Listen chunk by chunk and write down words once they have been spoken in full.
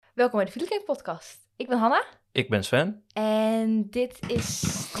Welkom bij de Videocake Podcast. Ik ben Hanna. Ik ben Sven. En dit is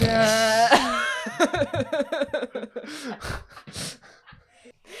de...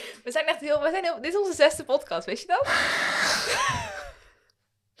 We zijn heel... Dit is onze 6e podcast, weet je dat?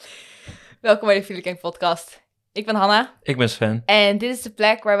 Welkom bij de Videocake Podcast. Ik ben Hanna. Ik ben Sven. En dit is de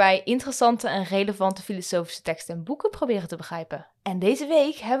plek waar wij interessante en relevante filosofische teksten en boeken proberen te begrijpen. En deze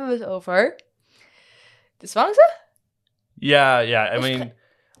week hebben we het over... De Zwangse?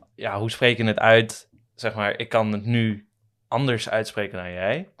 Ja, hoe spreek je het uit? Zeg maar, ik kan het nu anders uitspreken dan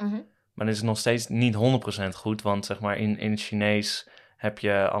jij. Maar het is nog steeds niet 100% goed, want zeg maar in het Chinees heb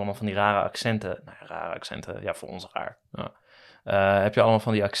je allemaal van die rare accenten. Nou, rare accenten, ja, voor ons raar. Ja. Heb je allemaal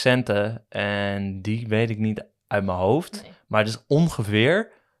van die accenten en die weet ik niet uit mijn hoofd. Nee. Maar het is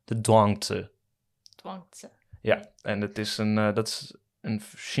ongeveer de Zhuangzi. Zwangse. Ja, en dat is een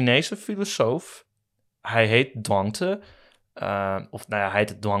Chinese filosoof. Hij heet Zhuangzi. Hij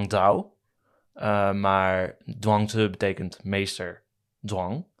heet Zhuangdao. Maar Zhuangzi betekent meester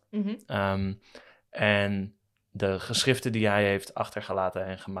Zhuang. En de geschriften die hij heeft achtergelaten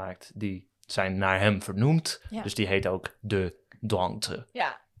en gemaakt, die zijn naar hem vernoemd. Ja. Dus die heet ook de Zhuangzi.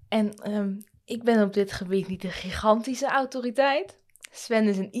 Ja, en ik ben op dit gebied niet een gigantische autoriteit. Sven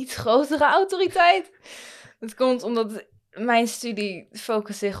is een iets grotere autoriteit. Dat komt omdat mijn studie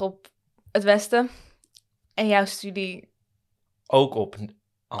focust zich op het Westen. En jouw studie... Ook op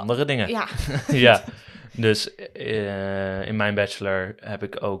andere dingen. Ja, Ja, dus in mijn bachelor heb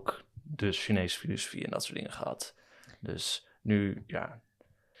ik ook dus Chinese filosofie en dat soort dingen gehad. Dus nu, ja,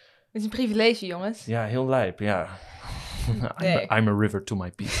 het is een privilege, jongens. ja, heel lijp, ja. Nee. I'm a river to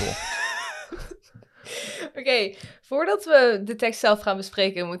my people. Oké, voordat we de tekst zelf gaan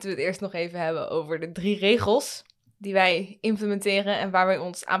bespreken, moeten we het eerst nog even hebben over de 3 regels die wij implementeren en waar wij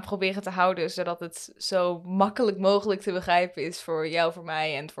ons aan proberen te houden, zodat het zo makkelijk mogelijk te begrijpen is voor jou, voor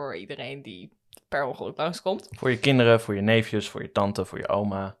mij en voor iedereen die per ongeluk langskomt. Voor je kinderen, voor je neefjes, voor je tante, voor je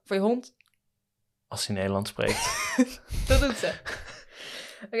oma. Voor je hond. Als hij Nederlands spreekt. Dat doet ze.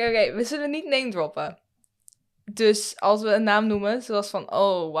 Oké, we zullen niet name droppen. Dus als we een naam noemen, zoals van,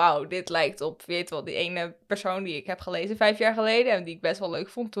 oh wauw, dit lijkt op, weet wel, die ene persoon die ik heb gelezen 5 jaar geleden en die ik best wel leuk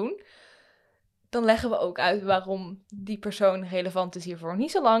vond toen. Dan leggen we ook uit waarom die persoon relevant is hiervoor.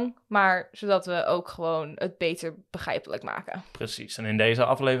 Niet zo lang, maar zodat we ook gewoon het beter begrijpelijk maken. Precies. En in deze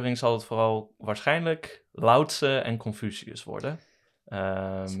aflevering zal het vooral waarschijnlijk Lao Tse en Confucius worden.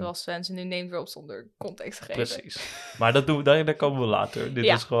 Zoals Sven ze nu neemt weer op zonder context geven. Precies. Maar daar komen we later. Dit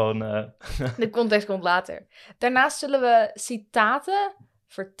Ja. is gewoon... De context komt later. Daarnaast zullen we citaten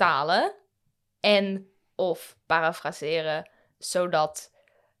vertalen en of parafraseren, zodat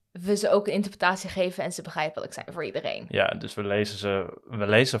we ze ook een interpretatie geven en ze begrijpelijk zijn voor iedereen. Ja, dus we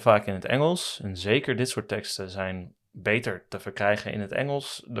lezen vaak in het Engels. En zeker dit soort teksten zijn beter te verkrijgen in het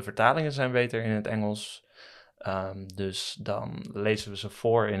Engels. De vertalingen zijn beter in het Engels. Dus dan lezen we ze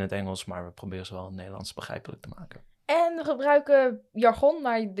voor in het Engels, maar we proberen ze wel in het Nederlands begrijpelijk te maken. En we gebruiken jargon,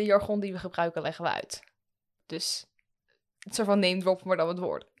 maar de jargon die we gebruiken leggen we uit. Dus het soort van name droppen, maar dan het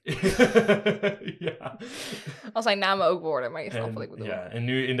woord. Ja. Al zijn namen ook woorden, maar je snapt wat ik bedoel. Ja, en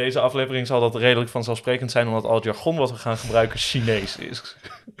nu in deze aflevering zal dat redelijk vanzelfsprekend zijn, omdat al het jargon wat we gaan gebruiken Chinees is.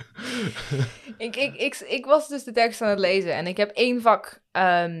 Ik was dus de tekst aan het lezen en ik heb 1 vak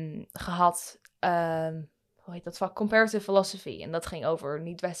gehad, hoe heet dat vak? Comparative Philosophy. En dat ging over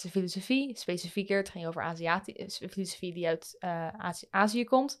niet-westerse filosofie, specifieker. Het ging over Aziatische filosofie die uit Azië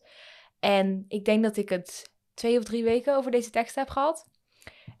komt. En ik denk dat ik het 2 of 3 weken over deze tekst heb gehad.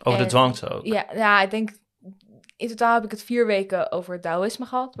 Over de En- Zhuangzi ook. Ja, ik denk, in totaal heb ik het 4 weken over het Taoïsme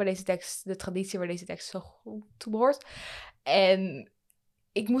gehad, waar deze tekst, de traditie waar deze tekst zo goed toe behoort. En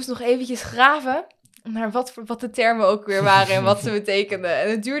ik moest nog eventjes graven naar wat de termen ook weer waren en wat ze betekenden. En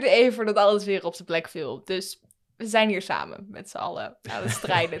het duurde even voordat alles weer op zijn plek viel. Dus we zijn hier samen met z'n allen aan het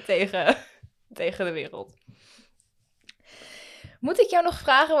strijden tegen de wereld. Moet ik jou nog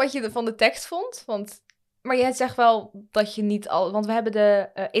vragen wat je van de tekst vond? Maar jij zegt wel dat je niet al... Want we hebben de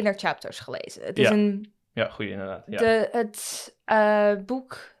inner chapters gelezen. Het is Ja. een... Ja, goeie inderdaad. Ja. Het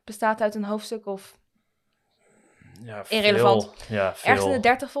boek bestaat uit een hoofdstuk of Ja, irrelevant. Ja, veel. ergens in de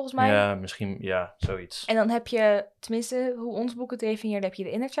 30 volgens mij. Ja, misschien, ja, zoiets. En dan heb je, tenminste hoe ons boek het definieert, heb je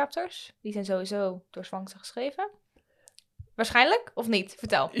de inner chapters. Die zijn sowieso door Zwangse geschreven. Waarschijnlijk, of niet?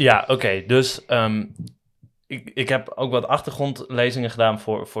 Vertel. Ja, oké. Dus ik heb ook wat achtergrondlezingen gedaan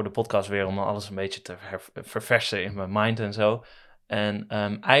voor de podcast weer, om alles een beetje te verversen in mijn mind en zo. En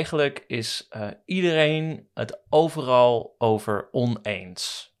eigenlijk is iedereen het overal over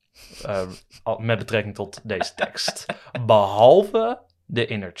oneens. Met betrekking tot deze tekst. Behalve de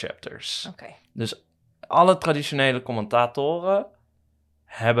inner chapters. Oké. Dus alle traditionele commentatoren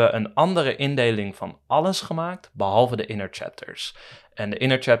hebben een andere indeling van alles gemaakt, behalve de inner chapters. En de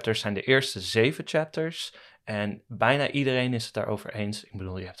inner chapters zijn de eerste 7 chapters. En bijna iedereen is het daarover eens. Ik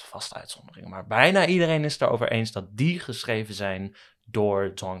bedoel, je hebt vast uitzonderingen. Maar bijna iedereen is het daarover eens dat die geschreven zijn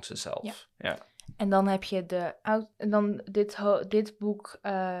door Zhuangzi zelf. Ja. En dan heb je dit boek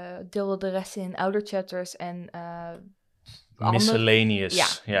deelde de rest in ouder chapters en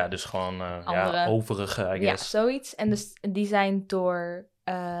Miscellaneous. Ja, dus gewoon overige, I guess. Ja, zoiets. En dus die zijn door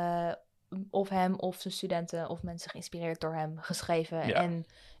of hem of zijn studenten of mensen geïnspireerd door hem geschreven en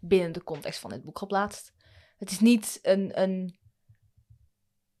binnen de context van dit boek geplaatst. Het is niet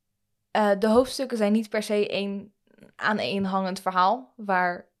de hoofdstukken zijn niet per se een aaneenhangend verhaal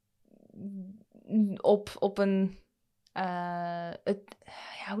waar op een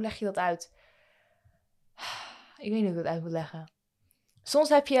hoe leg je dat uit? Ik weet niet hoe ik dat uit moet leggen. Soms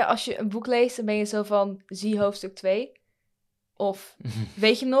heb je, als je een boek leest, dan ben je zo van, zie hoofdstuk 2. Of,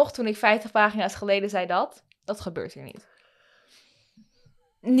 weet je nog, toen ik 50 pagina's geleden zei dat? Dat gebeurt hier niet.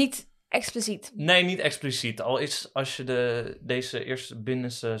 Niet expliciet. Nee, niet expliciet. Al is, als je deze eerste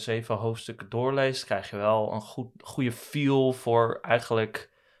binnenste 7 hoofdstukken doorleest, krijg je wel een goede feel voor eigenlijk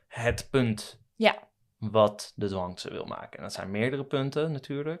het punt wat de Zhuangzi wil maken. En dat zijn meerdere punten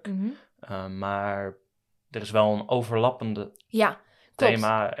natuurlijk. Mm-hmm. Maar er is wel een overlappende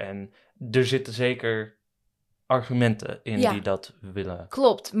thema. En er zitten zeker argumenten in die dat willen.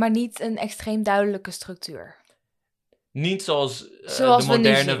 Klopt, maar niet een extreem duidelijke structuur. Niet zoals de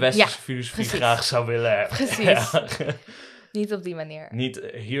moderne westerse filosofie graag zou willen hebben. Precies. Niet op die manier. Niet,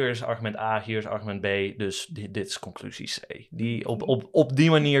 hier is argument A, hier is argument B, dus dit is conclusie C. Op die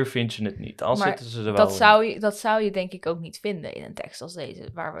manier vind je het niet. Al zitten ze er wel dat zou je denk ik ook niet vinden in een tekst als deze,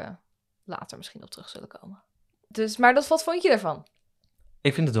 waar we later misschien op terug zullen komen. Dus, maar wat vond je ervan?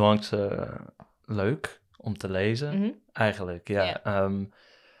 Ik vind het Zhuangzi leuk om te lezen, Mm-hmm. eigenlijk. Ja.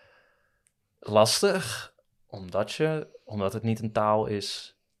 Lastig, omdat het niet een taal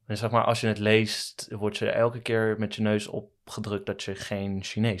is. En zeg maar, als je het leest, word je elke keer met je neus opgedrukt dat je geen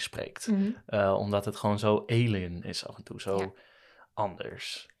Chinees spreekt. Mm-hmm. Omdat het gewoon zo alien is af en toe, zo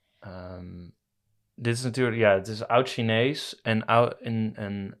anders. Dit is natuurlijk, het is oud Chinees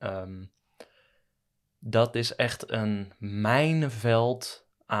en dat is echt een mijnenveld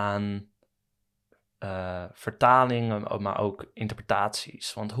aan vertalingen, maar ook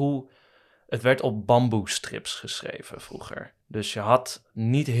interpretaties. Want het werd op bamboestrips geschreven vroeger. Dus je had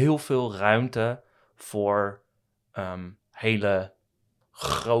niet heel veel ruimte voor hele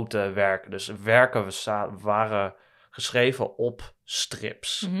grote werken. Dus werken waren geschreven op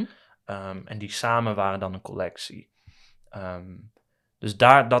strips. Mm-hmm. En die samen waren dan een collectie. Dus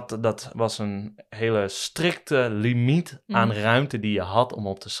dat was een hele strikte limiet aan ruimte die je had om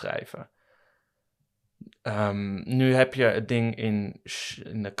op te schrijven. Nu heb je het ding in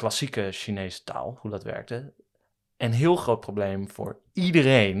de klassieke Chinese taal, hoe dat werkte. Een heel groot probleem voor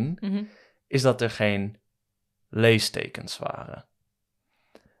iedereen is dat er geen leestekens waren.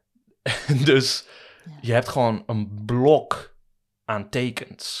 Dus je hebt gewoon een blok aan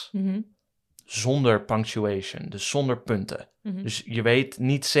tekens. Zonder punctuation, dus zonder punten. Dus je weet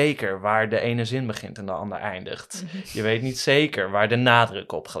niet zeker waar de ene zin begint en de ander eindigt. Je weet niet zeker waar de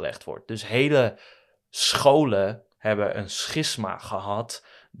nadruk op gelegd wordt. Dus hele scholen hebben een schisma gehad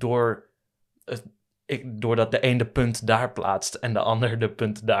doordat de een de punt daar plaatst en de ander de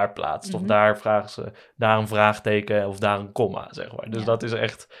punt daar plaatst. Of daar vragen ze daar een vraagteken of daar een komma, zeg maar. Dus dat is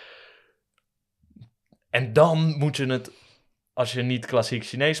echt... En dan moet je het... Als je niet klassiek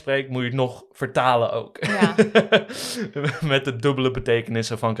Chinees spreekt, moet je het nog vertalen ook. Ja. Met de dubbele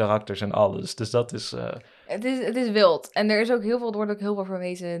betekenissen van karakters en alles. Dus dat is... Het is wild. En er wordt ook heel veel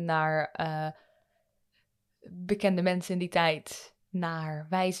verwezen naar bekende mensen in die tijd. Naar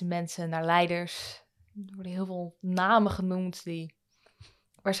wijze mensen, naar leiders. Er worden heel veel namen genoemd die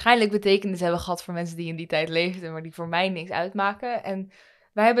waarschijnlijk betekenis hebben gehad voor mensen die in die tijd leefden, maar die voor mij niks uitmaken. En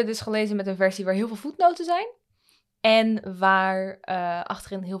wij hebben het dus gelezen met een versie waar heel veel voetnoten zijn. En waar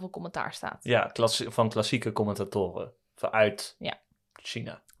achterin heel veel commentaar staat. Ja, van klassieke commentatoren vanuit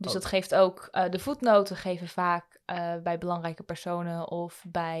China. Dus ook. Dat geeft ook... de voetnoten geven vaak bij belangrijke personen of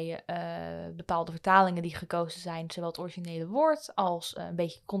bij bepaalde vertalingen die gekozen zijn, zowel het originele woord als een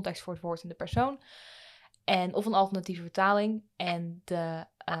beetje context voor het woord en de persoon. Of een alternatieve vertaling. En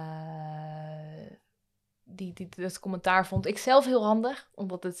het commentaar vond ik zelf heel handig,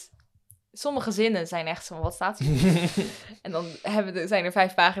 omdat sommige zinnen zijn echt zo, wat staat hier? En dan zijn er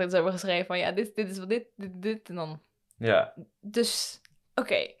 5 pagina's over geschreven van, dit is wat dit. En dan... Ja. Dus,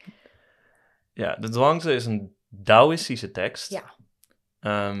 oké. Ja, de Zhuangzi is een Taoïstische tekst. Ja.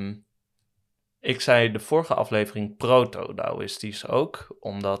 Ik zei de vorige aflevering proto-Daoïstisch ook,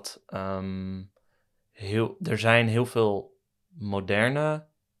 omdat er zijn heel veel moderne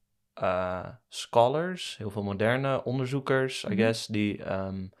scholars, heel veel moderne onderzoekers, I guess, die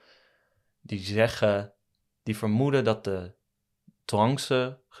zeggen, die vermoeden dat de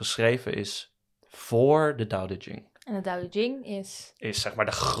Zhuangzi geschreven is voor de Tao Te Ching. En de Tao Te Ching is Zeg maar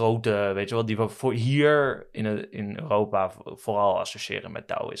de grote, weet je wel, die we voor hier in Europa vooral associëren met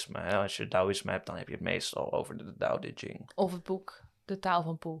Taoïsme. Hè? Als je Taoïsme hebt, dan heb je het meestal over de Tao Te Ching. Of het boek De Taal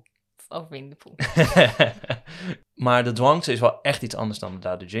van Poe. Over Winnie de Poe. Maar de Zhuangzi is wel echt iets anders dan de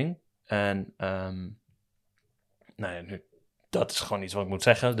Tao Te Ching. En dat is gewoon iets wat ik moet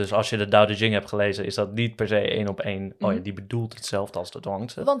zeggen. Dus als je de Tao Te Ching hebt gelezen, is dat niet per se 1 op 1. Oh ja, die bedoelt hetzelfde als de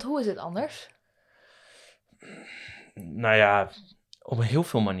Zhuangzi. Want hoe is het anders? Nou ja, op heel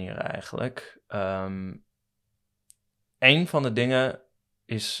veel manieren eigenlijk. Een van de dingen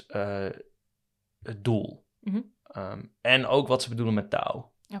is het doel. En ook wat ze bedoelen met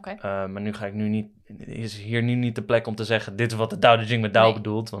Tao. Oké. Maar nu is hier nu niet de plek om te zeggen, dit is wat de Tao Te Ching met Tao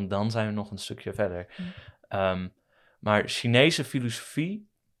bedoelt, want dan zijn we nog een stukje verder. Maar Chinese filosofie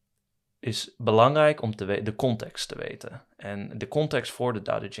is belangrijk om de context te weten. En de context voor de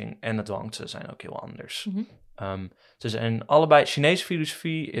Tao Te Ching en het Zhuangzi zijn ook heel anders. Dus en allebei, Chinese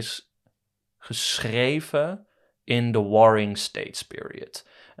filosofie is geschreven in de Warring States period.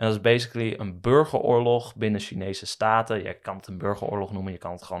 En dat is basically een burgeroorlog binnen Chinese staten. Je kan het een burgeroorlog noemen, je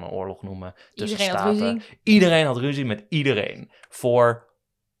kan het gewoon een oorlog noemen tussen staten. Had ruzie. Iedereen had ruzie met iedereen. Voor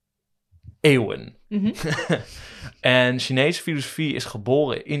eeuwen. En Chinese filosofie is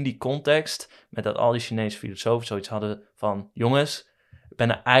geboren in die context, met dat al die Chinese filosofen zoiets hadden van, jongens, ik ben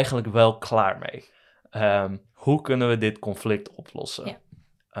er eigenlijk wel klaar mee. Hoe kunnen we dit conflict oplossen?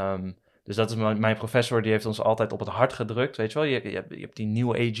 Ja. Dus dat is mijn professor, die heeft ons altijd op het hart gedrukt, weet je wel. Je hebt die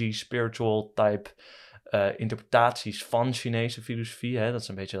New Age spiritual type interpretaties van Chinese filosofie. Hè? Dat is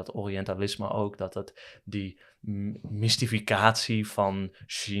een beetje dat Orientalisme ook, die mystificatie van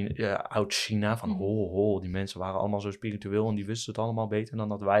oud-China, van die mensen waren allemaal zo spiritueel en die wisten het allemaal beter dan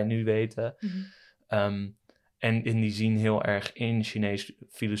dat wij nu weten. En die zien heel erg in Chinese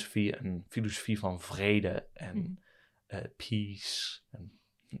filosofie een filosofie van vrede en peace en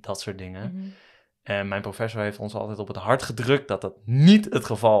dat soort dingen. En mijn professor heeft ons altijd op het hart gedrukt dat dat niet het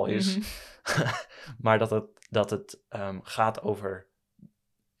geval is. Maar dat het gaat over,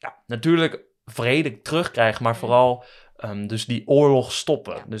 ja, natuurlijk vrede terugkrijgen, maar vooral dus die oorlog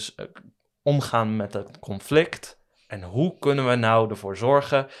stoppen. Ja. Dus omgaan met het conflict. En hoe kunnen we nou ervoor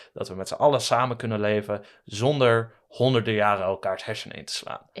zorgen dat we met z'n allen samen kunnen leven zonder honderden jaren elkaars hersenen in te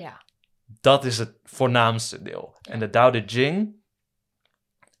slaan. Ja. Dat is het voornaamste deel. Ja. En de Tao Te Ching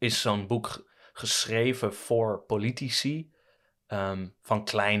is zo'n boek geschreven voor politici van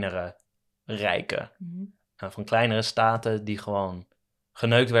kleinere rijken. Van kleinere staten die gewoon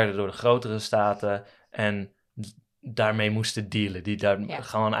geneukt werden door de grotere staten en daarmee moesten dealen. Die daar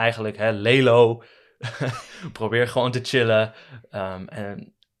gewoon eigenlijk, lelo, probeer gewoon te chillen.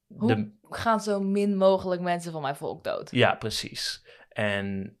 Hoe gaan zo min mogelijk mensen van mijn volk dood? Ja, precies.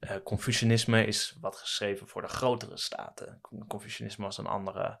 En Confucianisme is wat geschreven voor de grotere staten. Confucianisme was een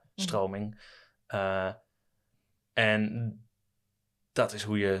andere stroming. En dat is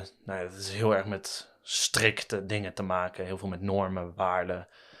hoe je, dat is heel erg met strikte dingen te maken. Heel veel met normen, waarden.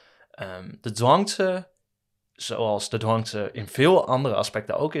 De Zhuangzi, zoals de Zhuangzi in veel andere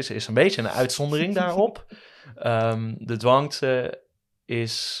aspecten ook is een beetje een uitzondering daarop. De Zhuangzi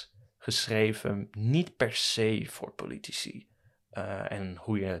is geschreven niet per se voor politici. En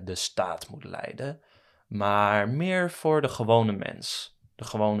hoe je de staat moet leiden. Maar meer voor de gewone mens. De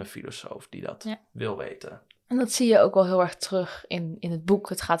gewone filosoof die dat wil weten. En dat zie je ook wel heel erg terug in het boek.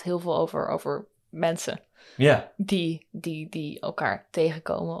 Het gaat heel veel over mensen. Ja. Die elkaar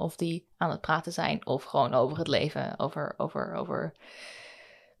tegenkomen. Of die aan het praten zijn. Of gewoon over het leven. Over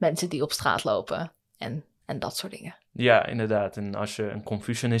mensen die op straat lopen. En dat soort dingen. Ja, inderdaad. En als je een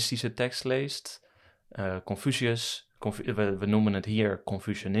Confucianistische tekst leest. Confucius... We noemen het hier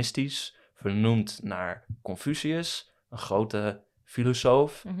Confucianistisch, vernoemd naar Confucius, een grote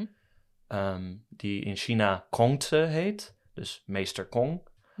filosoof, die in China Kongzi heet, dus meester Kong.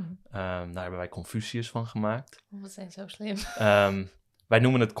 Daar hebben wij Confucius van gemaakt. We zijn zo slim. Wij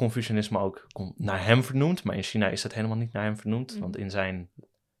noemen het Confucianisme ook naar hem vernoemd, maar in China is het helemaal niet naar hem vernoemd, want in zijn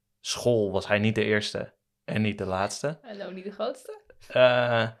school was hij niet de eerste en niet de laatste. En ook niet de grootste?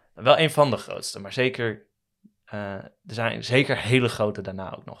 Wel een van de grootste, maar zeker... er zijn zeker hele grote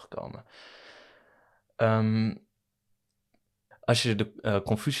daarna ook nog gekomen. als je de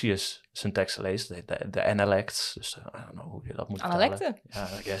Confucius zijn teksten leest, de Analects, dus I don't know hoe je dat moet vertalen. Analecten? Ja,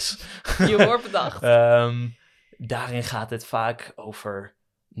 I guess. Je hoort bedacht. Daarin gaat het vaak over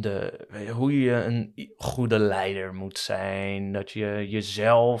hoe je een goede leider moet zijn, dat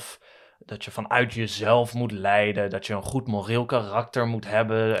je vanuit jezelf moet leiden, dat je een goed moreel karakter moet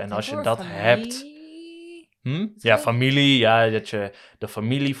hebben. En als je dat hebt... Ja, familie. Ja, de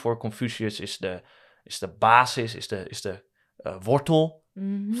familie voor Confucius is de basis, is de wortel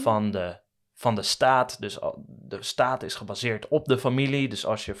van de staat. Dus de staat is gebaseerd op de familie. Dus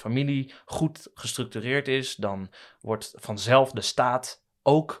als je familie goed gestructureerd is, dan wordt vanzelf de staat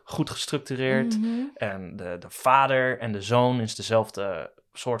ook goed gestructureerd. En de vader en de zoon is dezelfde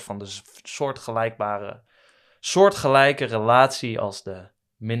soortgelijke relatie als de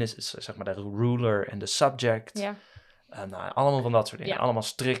zeg maar de ruler en de subject. Ja. Allemaal van dat soort dingen. Ja. Allemaal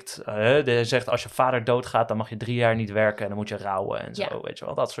strikt. Je zegt als je vader doodgaat, dan mag je 3 jaar niet werken en dan moet je rouwen en zo. Weet je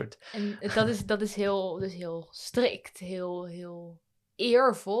wel, dat soort. En dat is heel strikt, heel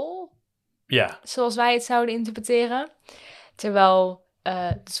eervol. Ja. Zoals wij het zouden interpreteren. Terwijl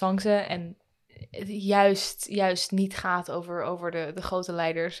de Zwangse en juist niet gaat over de grote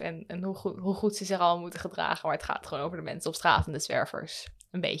leiders en hoe goed ze zich al moeten gedragen. Maar het gaat gewoon over de mensen op straat en de zwervers.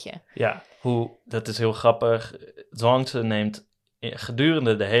 Een beetje. Ja, dat is heel grappig. Zhuangzi neemt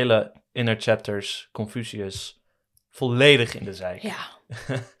gedurende de hele inner chapters Confucius volledig in de zijk. Ja.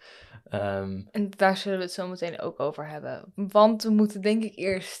 En daar zullen we het zo meteen ook over hebben. Want we moeten denk ik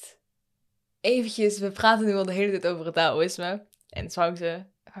eerst eventjes... We praten nu al de hele tijd over het Taoïsme en Zhuangzi.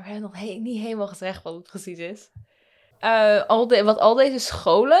 Maar we hebben nog niet helemaal gezegd wat het precies is. Wat al deze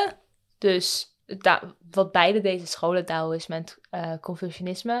scholen, dus wat beide deze scholen, Taoïsme en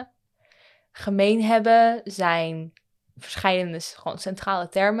Confucianisme, gemeen hebben, zijn verschillende gewoon centrale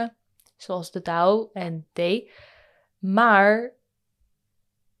termen, zoals de Tao en De. Maar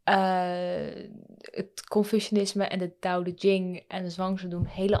het Confucianisme en de Tao Te Ching en de Zhuangzi doen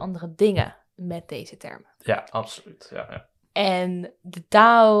hele andere dingen met deze termen. Ja, absoluut. Ja. En de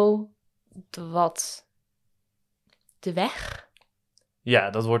Tao, de weg. Ja,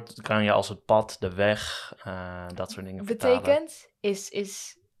 kan je als het pad, de weg, dat soort dingen vertalen. Betekent,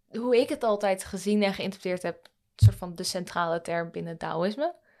 is hoe ik het altijd gezien en geïnterpreteerd heb, een soort van de centrale term binnen het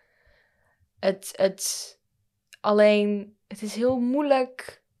Taoïsme. Alleen, het is heel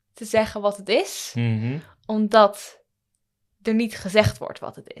moeilijk te zeggen wat het is, omdat er niet gezegd wordt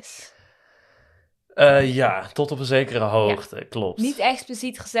wat het is. Ja, tot op een zekere hoogte, klopt. Niet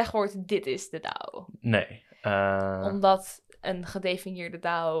expliciet gezegd wordt, dit is de Tao. Nee. Omdat een gedefinieerde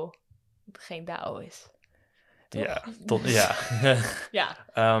Tao geen Tao is. Toch? Ja, Ja.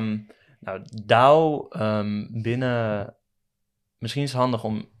 Nou, Tao binnen... Misschien is het handig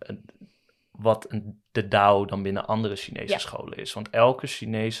om wat de Tao dan binnen andere Chinese scholen is. Want elke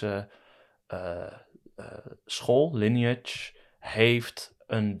Chinese school, lineage, heeft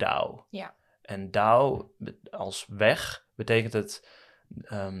een Tao. Ja. En Tao als weg betekent het...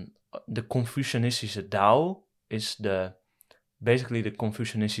 de Confucianistische Tao is basically de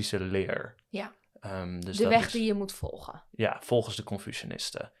Confucianistische leer. Ja. Dus de weg die je moet volgen. Ja, volgens de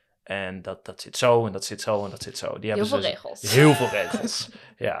Confucianisten. En dat zit zo en dat zit zo en dat zit zo. Die heel hebben veel regels. Heel veel regels,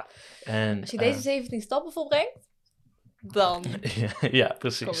 ja. En, als je deze 17 stappen volbrengt, dan ja,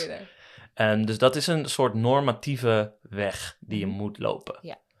 precies. kom je er. En dus dat is een soort normatieve weg die je moet lopen.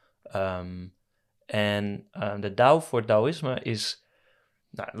 Ja. De Tao voor het Taoïsme is...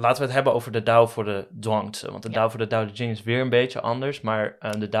 Nou, laten we het hebben over de Tao voor de Zhuangzi. Want de Tao voor de Tao Te Ching is weer een beetje anders. Maar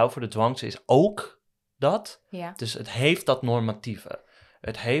de Tao voor de Zhuangzi is ook dat. Ja. Dus het heeft dat normatieve.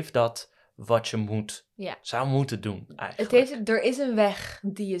 Het heeft dat wat je zou moeten doen, eigenlijk. Er is een weg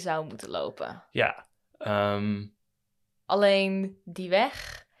die je zou moeten lopen. Ja. Alleen die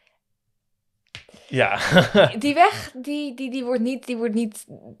weg... Ja. Die weg, die wordt niet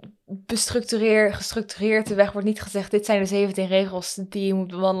gestructureerd. De weg wordt niet gezegd, dit zijn de 17 regels die je moet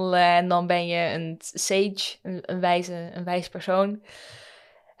bewandelen en dan ben je een sage, een wijs persoon.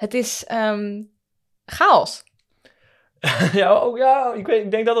 Het is chaos.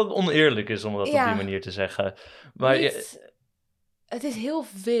 Ik denk dat het oneerlijk is om dat op die manier te zeggen. Maar het is heel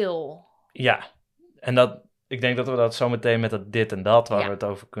veel. Ja, en ik denk dat we dat zometeen met dat dit en dat, waar we het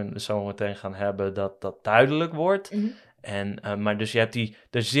over kunnen zometeen gaan hebben, dat duidelijk wordt. Maar dus je hebt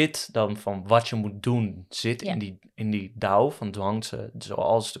er zit dan van wat je moet doen, in die Tao van Zhuangzi,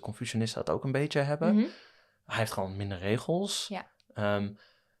 zoals de Confucianisten dat ook een beetje hebben. Hij heeft gewoon minder regels. Ja.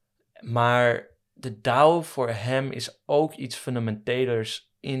 Maar de Tao voor hem is ook iets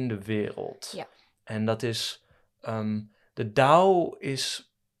fundamentelers in de wereld. Ja. En dat is, de Tao is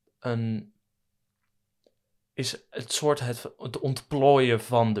is het ontplooien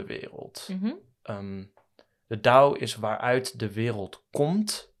van de wereld. Mhm. De Tao is waaruit de wereld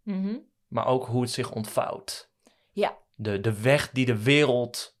komt, Mhm. maar ook hoe het zich ontvouwt. Ja. De weg die de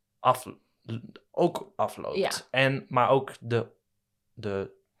wereld ook afloopt. Ja. Maar ook de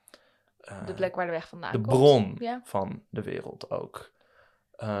plek waar de weg vandaan de komt. bron Ja. van de wereld ook.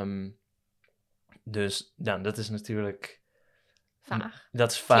 Dus dat is natuurlijk... Vaag.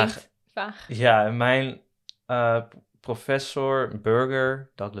 Dat is vaag. Klinkt vaag. Ja, mijn professor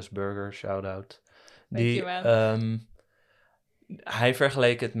Douglas Burger, shout-out. Hij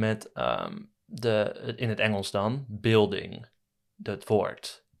vergeleek het met in het Engels dan, building, het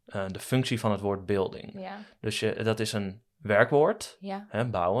woord. De functie van het woord building. Ja. Dus dat is een werkwoord, Ja.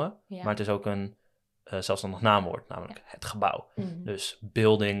 Bouwen, Ja. maar het is ook een zelfstandig naamwoord, namelijk het gebouw. Mhm. Dus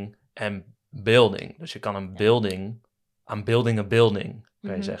building en building. Dus je kan een building, I'm building a building,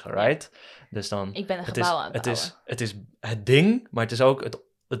 kan je zeggen, right? Dus dan... Ik ben een gebouw aan het bouwen. Het is het ding, maar het is ook het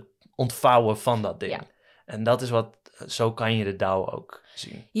ontvouwen van dat ding. Ja. En dat is zo kan je de Tao ook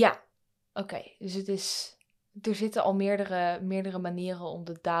zien. Ja, oké. Dus er zitten al meerdere manieren om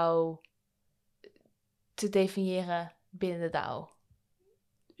de Tao te definiëren binnen de Tao.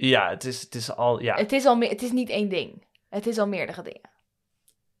 Ja, het is al... Ja. Het is niet één ding. Het is al meerdere dingen.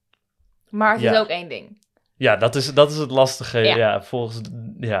 Maar het is ook één ding. Ja, dat is het lastige. Ja, volgens...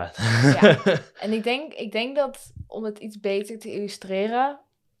 Ja. Ja. En ik denk dat, om het iets beter te illustreren,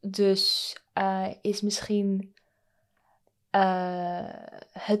 dus is misschien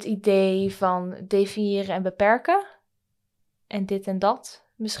het idee van definiëren en beperken en dit en dat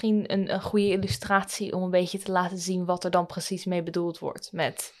misschien een goede illustratie om een beetje te laten zien wat er dan precies mee bedoeld wordt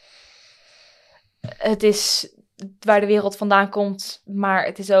met het is waar de wereld vandaan komt, maar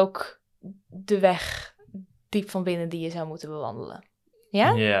het is ook de weg diep van binnen die je zou moeten bewandelen.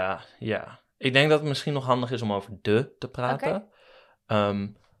 Ja? Ja. Ik denk dat het misschien nog handig is om over te praten.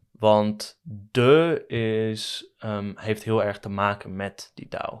 Okay. Want heeft heel erg te maken met die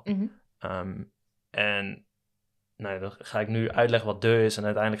Tao. Mm-hmm. En dan ga ik nu uitleggen wat is en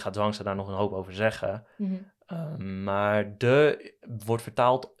uiteindelijk gaat Zhuangzi daar nog een hoop over zeggen. Mm-hmm. Maar wordt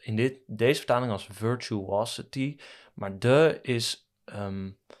vertaald in deze vertaling als virtuosity. Maar is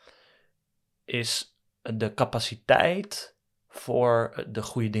de capaciteit voor de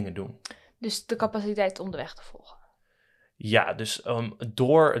goede dingen doen. Dus de capaciteit om de weg te volgen. Ja, dus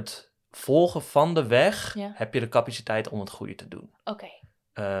door het volgen van de weg heb je de capaciteit om het goede te doen. Oké.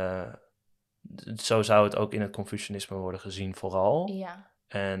 Zo zou het ook in het Confucianisme worden gezien vooral. Ja.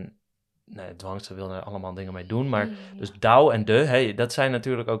 En Zhuangzi wil er allemaal dingen mee doen. Maar dus Tao en dat zijn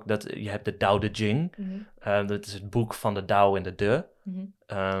natuurlijk ook... je hebt de Tao Te Ching. Mm-hmm. Dat is het boek van de Tao en de De.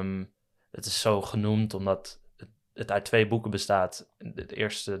 Mm-hmm. Het is zo genoemd omdat het uit 2 boeken bestaat. Het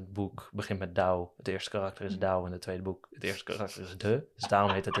eerste boek begint met Tao. Het eerste karakter is Tao. En het tweede boek, het eerste karakter is De. Dus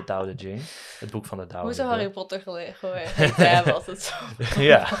daarom heet het de Tao Te Ching. Het boek van de Tao. Hoe zou Harry Potter geweest hebben als het zo...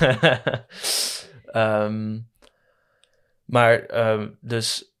 Ja. Maar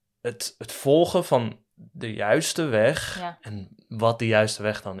dus het volgen van de juiste weg... Ja. En wat de juiste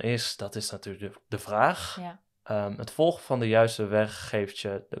weg dan is, dat is natuurlijk de vraag. Ja. Het volgen van de juiste weg geeft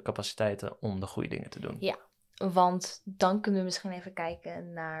je de capaciteiten om de goede dingen te doen. Ja, want dan kunnen we misschien even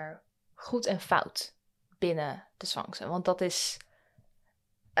kijken naar goed en fout binnen de Zhuangzi. Want dat is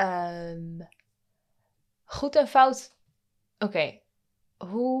goed en fout. Oké,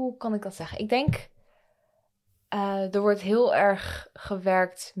 hoe kan ik dat zeggen? Ik denk, er wordt heel erg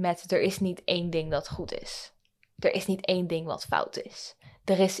gewerkt met er is niet één ding dat goed is. Er is niet één ding wat fout is.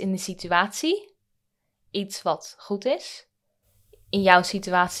 Er is in de situatie iets wat goed is. In jouw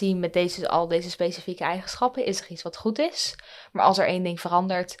situatie met al deze specifieke eigenschappen is er iets wat goed is. Maar als er één ding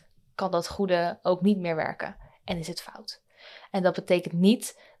verandert, kan dat goede ook niet meer werken. En is het fout. En dat betekent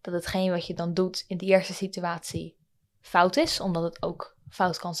niet dat hetgeen wat je dan doet in de eerste situatie fout is. Omdat het ook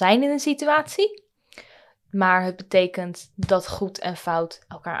fout kan zijn in een situatie. Maar het betekent dat goed en fout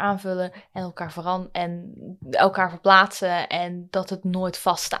elkaar aanvullen en elkaar verplaatsen. En dat het nooit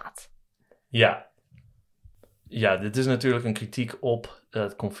vaststaat. Ja. Ja, dit is natuurlijk een kritiek op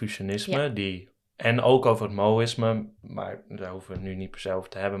het Confucianisme, en ook over het Maoïsme, maar daar hoeven we het nu niet per se over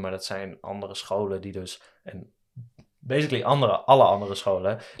te hebben, maar dat zijn andere scholen die dus, en basically alle andere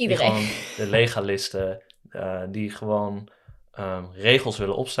scholen, Iedereen. Die gewoon de legalisten, die gewoon regels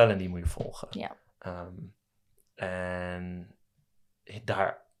willen opstellen en die moet je volgen. Ja. En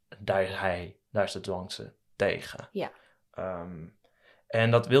daar is de Zhuangzi tegen. Ja.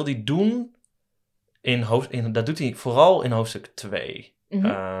 En dat wil hij doen... dat doet hij vooral in hoofdstuk 2.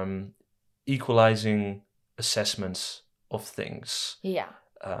 Mm-hmm. Equalizing assessments of things. Ja.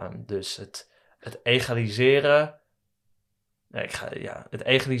 Dus het egaliseren... Nee, het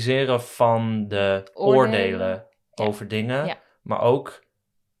egaliseren van de oordelen over dingen. Ja. Maar ook,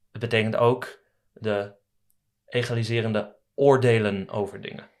 het betekent ook de egaliserende oordelen over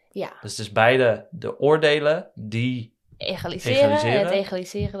dingen. Ja. Dus het is beide de oordelen die Egaliseren en het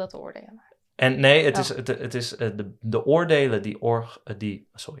egaliseren dat oordelen. En nee, het is de oordelen het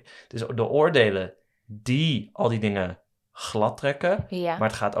is de oordelen die al die dingen glad trekken. Ja. Maar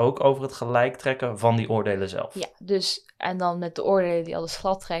het gaat ook over het gelijk trekken van die oordelen zelf. Ja, dus en dan met de oordelen die alles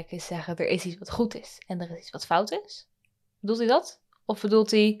glad trekken, zeggen er is iets wat goed is en er is iets wat fout is. Bedoelt hij dat? Of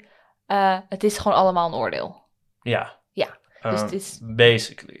bedoelt hij het is gewoon allemaal een oordeel? Ja. Ja. Dus het is...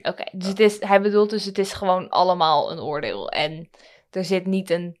 Basically. Oké, dus hij bedoelt dus het is gewoon allemaal een oordeel. En er zit niet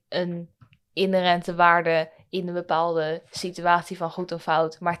een inherente waarde in een bepaalde situatie van goed of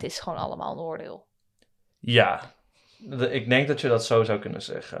fout, maar het is gewoon allemaal een oordeel. Ja, ik denk dat je dat zo zou kunnen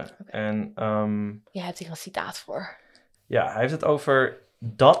zeggen. Okay. En je hebt hier een citaat voor. Ja, hij heeft het over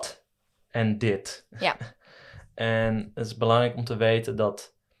dat en dit. Ja. En het is belangrijk om te weten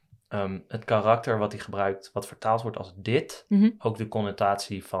dat het karakter wat hij gebruikt, wat vertaald wordt als dit, ook de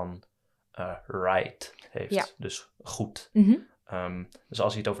connotatie van right heeft. Ja. Dus goed. Dus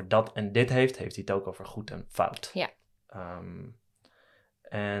als hij het over dat en dit heeft, heeft hij het ook over goed en fout. Ja.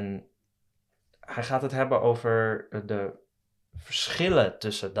 En hij gaat het hebben over de verschillen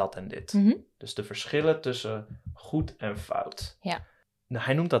tussen dat en dit. Dus de verschillen tussen goed en fout. Ja.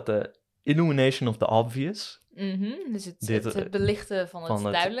 Hij noemt dat de illumination of the obvious. Dus het belichten van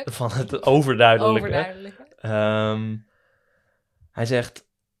het duidelijk. Van het overduidelijke. Overduidelijke. Hij zegt,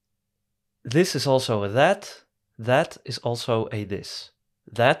 this is also a that. That is also a this.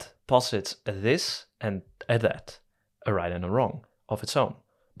 That posits a this and a that. A right and a wrong of its own.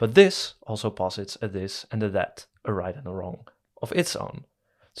 But this also posits a this and a that. A right and a wrong of its own.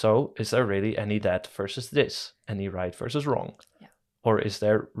 So, is there really any that versus this? Any right versus wrong? Yeah. Or is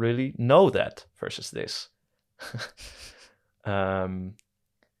there really no that versus this?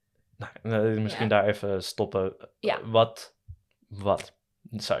 Misschien daar even stoppen. Ja. Wat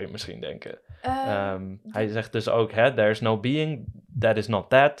zou je misschien denken? Hij zegt dus ook, there is no being, that is not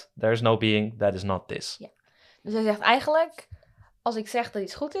that. There is no being, that is not this. Ja. Dus hij zegt eigenlijk, als ik zeg dat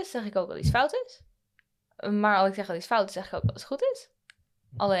iets goed is, zeg ik ook dat iets fout is. Maar als ik zeg dat iets fout is, zeg ik ook dat iets goed is.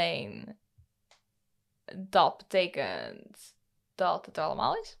 Alleen, dat betekent dat het er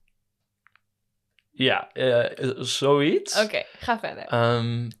allemaal is. Ja, zoiets. Oké, ga verder.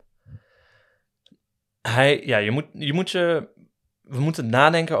 We moeten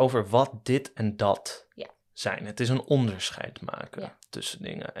nadenken over wat dit en dat zijn. Het is een onderscheid maken tussen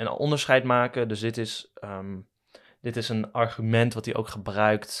dingen. En onderscheid maken, dus dit is een argument wat hij ook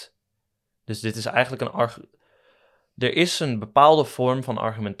gebruikt. Dus dit is eigenlijk er is een bepaalde vorm van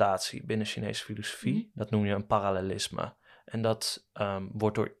argumentatie binnen Chinese filosofie. Dat noem je een parallelisme. En dat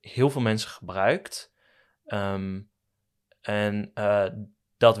wordt door heel veel mensen gebruikt.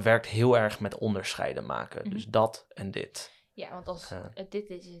 Dat werkt heel erg met onderscheiden maken. Dus dat en dit. Ja, want als het dit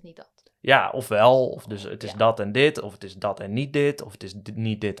is het niet dat. Ja, ofwel. Of dus het is dat en dit. Of het is dat en niet dit. Of het is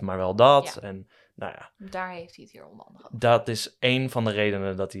niet dit, maar wel dat. Ja. En nou ja. Daar heeft hij het hier onder andere over. Dat is één van de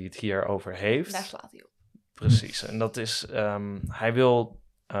redenen dat hij het hier over heeft. Daar slaat hij op. Precies. En dat is, hij wil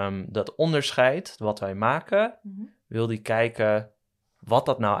dat onderscheid wat wij maken, wil hij kijken wat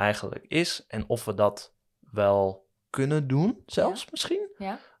dat nou eigenlijk is en of we dat wel kunnen doen, zelfs misschien.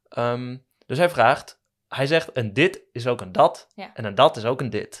 Ja. Dus hij zegt een dit is ook een dat en een dat is ook een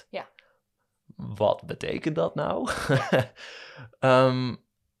dit. Ja. Wat betekent dat nou?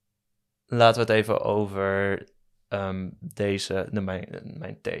 Laten we het even over mijn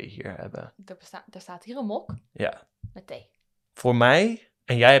thee hier hebben. Er staat hier een mok met thee. Voor mij,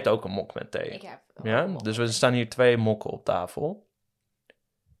 en jij hebt ook een mok met thee. Ik heb een mok. Dus er staan hier 2 mokken op tafel.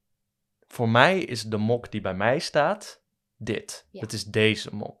 Voor mij is de mok die bij mij staat dit. Ja. Dat is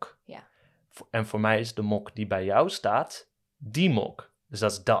deze mok. Ja. En voor mij is de mok die bij jou staat die mok. Dus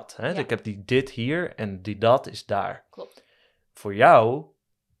dat is dat. Hè? Ja. Dus ik heb die dit hier en die dat is daar. Klopt. Voor jou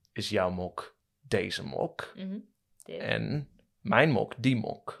is jouw mok deze mok. Dit. En mijn mok die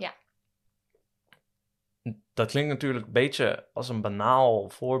mok. Ja. Dat klinkt natuurlijk een beetje als een banaal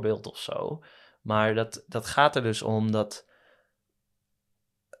voorbeeld of zo. Maar dat gaat er dus om dat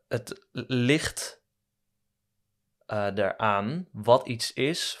het ligt eraan wat iets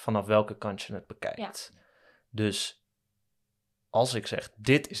is vanaf welke kant je het bekijkt. Ja. Dus als ik zeg,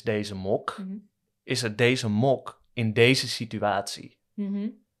 dit is deze mok, is het deze mok in deze situatie.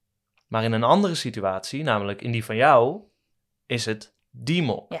 Maar in een andere situatie, namelijk in die van jou, is het die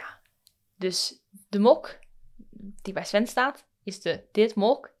mok. Ja, dus de mok die bij Sven staat, is dit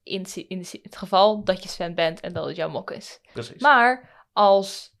mok in het geval dat je Sven bent en dat het jouw mok is. Precies. Maar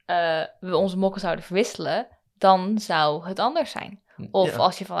als we onze mokken zouden verwisselen, dan zou het anders zijn. Of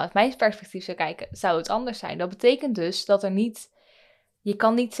als je vanuit mijn perspectief zou kijken, zou het anders zijn. Dat betekent dus dat er niet... Je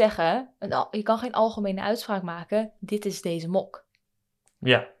kan niet zeggen, je kan geen algemene uitspraak maken, dit is deze mok.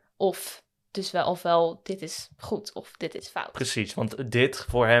 Ja. Ofwel, dit is goed of dit is fout. Precies, want dit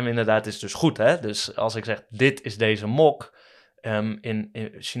voor hem inderdaad is dus goed, hè? Dus als ik zeg, dit is deze mok... in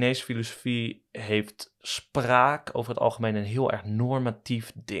Chinese filosofie heeft spraak over het algemeen een heel erg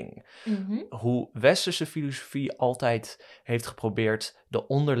normatief ding. Mm-hmm. Hoe westerse filosofie altijd heeft geprobeerd de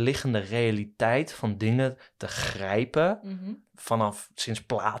onderliggende realiteit van dingen te grijpen, vanaf sinds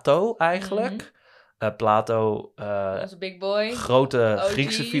Plato eigenlijk. Plato, onze big boy. grote OG.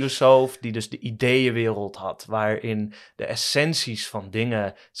 Griekse filosoof, die dus de ideeënwereld had, waarin de essenties van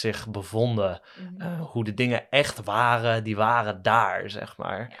dingen zich bevonden. Hoe de dingen echt waren, die waren daar, zeg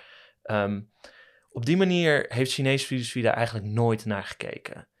maar. Ja. Op die manier heeft Chinese filosofie daar eigenlijk nooit naar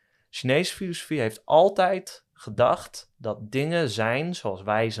gekeken. Chinese filosofie heeft altijd gedacht dat dingen zijn zoals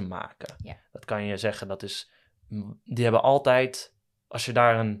wij ze maken. Ja. Dat kan je zeggen, die hebben altijd... Als je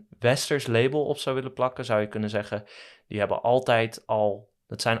daar een westers label op zou willen plakken, zou je kunnen zeggen, die hebben altijd al,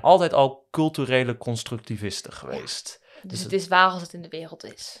 dat zijn altijd al culturele constructivisten geweest. Ja. Dus het is waar als het in de wereld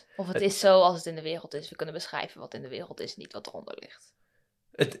is. Of het is zo als het in de wereld is. We kunnen beschrijven wat in de wereld is, niet wat eronder ligt.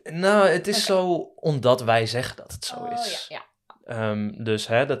 Het is zo omdat wij zeggen dat het zo is. Ja. Dus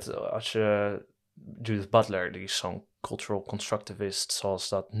dat als je Judith Butler, die is zo'n cultural constructivist zoals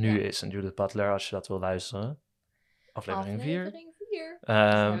dat nu is. En Judith Butler, als je dat wil luisteren, aflevering 4. We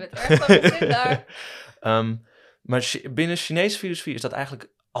hebben het erg over zin daar. Maar binnen Chinese filosofie is dat eigenlijk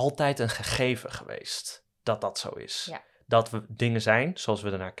altijd een gegeven geweest. Dat zo is. Ja. Dat we dingen zijn zoals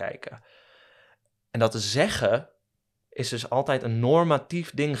we ernaar kijken. En dat te zeggen is dus altijd een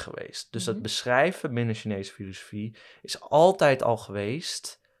normatief ding geweest. Dus dat beschrijven binnen Chinese filosofie is altijd al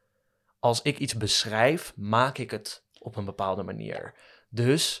geweest. Als ik iets beschrijf, maak ik het op een bepaalde manier. Ja.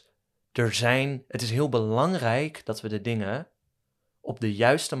 Dus het is heel belangrijk dat we de dingen op de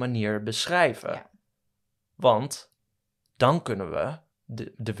juiste manier beschrijven. Ja. Want dan kunnen we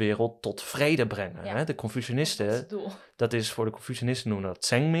de wereld tot vrede brengen. Ja. Hè? De Confucianisten, dat is voor de Confucianisten noemen dat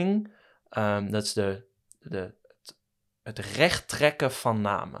Zhengming. Dat is het recht trekken van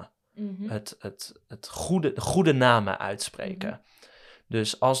namen. Het goede namen uitspreken.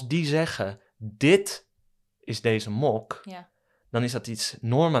 Dus als die zeggen, dit is deze mok... Ja. Dan is dat iets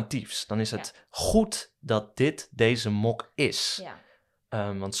normatiefs. Dan is het goed dat dit deze mok is. Ja.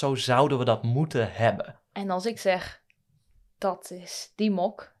 Want zo zouden we dat moeten hebben. En als ik zeg, dat is die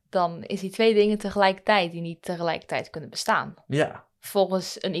mok, dan is die twee dingen tegelijkertijd die niet tegelijkertijd kunnen bestaan. Ja.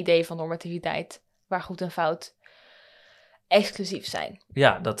 Volgens een idee van normativiteit, waar goed en fout exclusief zijn.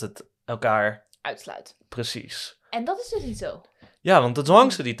 Ja, dat het elkaar uitsluit. Precies. En dat is dus niet zo. Ja, want de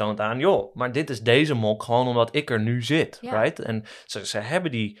zwangste die toont aan, joh, maar dit is deze mok gewoon omdat ik er nu zit, right? En ze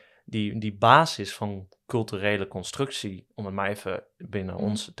hebben die basis van culturele constructie, om het maar even binnen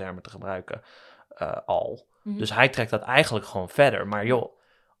onze termen te gebruiken, al. Dus hij trekt dat eigenlijk gewoon verder. Maar joh,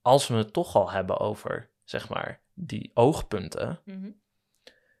 als we het toch al hebben over, zeg maar, die oogpunten,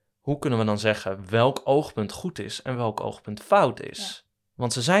 hoe kunnen we dan zeggen welk oogpunt goed is en welk oogpunt fout is? Ja.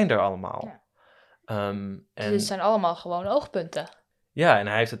 Want ze zijn er allemaal. Ja. Dus het zijn allemaal gewoon oogpunten. Ja, en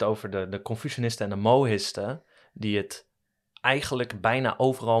hij heeft het over de Confucianisten en de Moïsten, die het eigenlijk bijna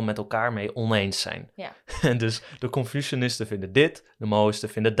overal met elkaar mee oneens zijn. Ja. Dus de Confucianisten vinden dit, de Moïsten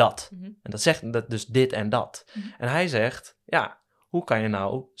vinden dat. En dat zegt dat dus dit en dat. En hij zegt, ja, hoe kan je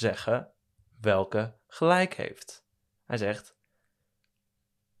nou zeggen welke gelijk heeft? Hij zegt...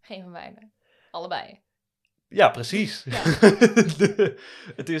 Geen van beiden. Allebei. Ja, precies. Ja.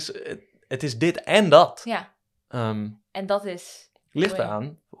 Het is dit en dat. Ja. En dat is... Ligt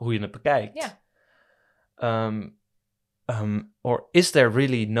eraan hoe je het bekijkt. Ja. Or is there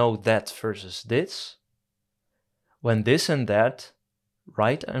really no that versus this? When this and that,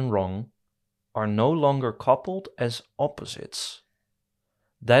 right and wrong, are no longer coupled as opposites.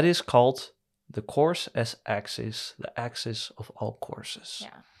 That is called the course as axis, the axis of all courses.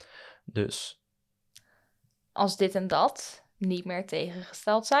 Ja. Dus. Als dit en dat niet meer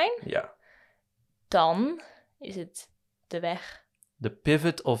tegengesteld zijn, dan is het de weg. The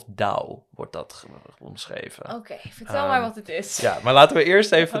pivot of Tao wordt dat omschreven. Oké, vertel maar wat het is. Ja, maar laten we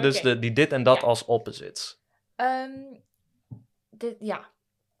eerst even dus die dit en dat als opposites.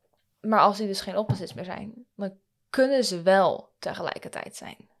 Maar als die dus geen opposites meer zijn, dan kunnen ze wel tegelijkertijd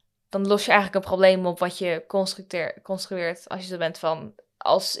zijn. Dan los je eigenlijk een probleem op wat je construeert als je zo bent van...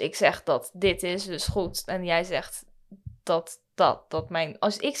 Als ik zeg dat dit is dus goed en jij zegt dat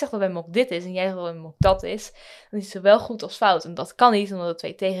als ik zeg dat mijn mok dit is en jij zegt dat mijn mok dat is, dan is het zowel goed als fout. En dat kan niet, omdat het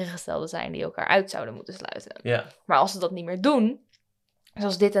twee tegengestelde zijn die elkaar uit zouden moeten sluiten. Ja. Maar als ze dat niet meer doen,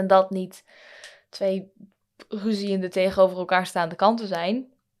 zoals dit en dat niet twee ruziende tegenover elkaar staande kanten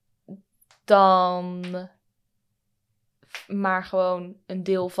zijn, dan maar gewoon een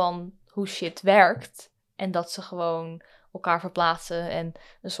deel van hoe shit werkt. En dat ze gewoon elkaar verplaatsen en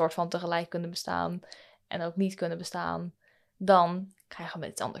een soort van tegelijk kunnen bestaan en ook niet kunnen bestaan, dan krijgen we met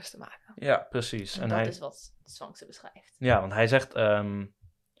iets anders te maken. Ja, precies. En dat is wat Zwangs beschrijft. Ja, want hij zegt,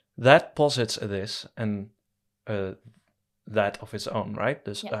 that posits this and that of its own, right?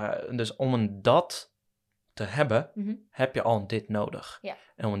 Dus, dus om een dat te hebben, heb je al een dit nodig. Ja.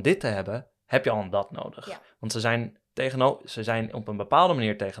 En om een dit te hebben, heb je al een dat nodig. Ja. Want ze zijn op een bepaalde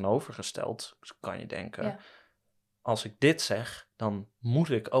manier tegenovergesteld. Dus kan je denken, als ik dit zeg, dan moet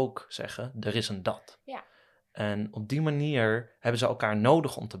ik ook zeggen, er is een dat. Ja. En op die manier hebben ze elkaar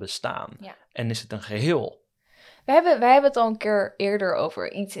nodig om te bestaan. Ja. En is het een geheel. Wij hebben het al een keer eerder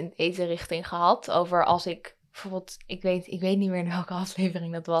over iets in deze richting gehad. Over als ik bijvoorbeeld, ik weet niet meer in welke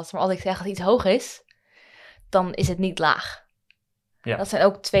aflevering dat was, maar als ik zeg dat iets hoog is, dan is het niet laag. Ja. Dat zijn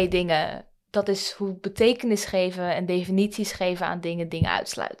ook twee dingen. Dat is hoe betekenis geven en definities geven aan dingen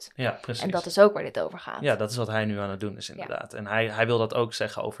uitsluit. Ja, precies. En dat is ook waar dit over gaat. Ja, dat is wat hij nu aan het doen is inderdaad. Ja. En hij wil dat ook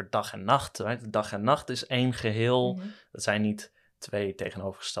zeggen over dag en nacht. Right? Dag en nacht is één geheel. Mm-hmm. Dat zijn niet twee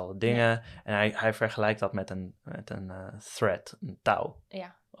tegenovergestelde dingen. Ja. En hij vergelijkt dat met een thread, een touw.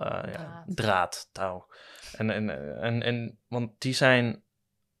 Ja. Draad, touw. En want die zijn,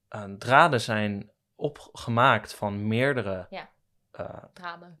 draden zijn opgemaakt van meerdere... Ja.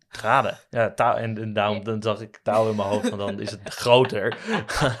 Draden. Ja, touw. En daarom dan zag ik touw in mijn hoofd, want dan is het groter.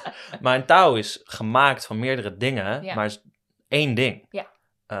 Maar een touw is gemaakt van meerdere dingen, maar is één ding. Ja.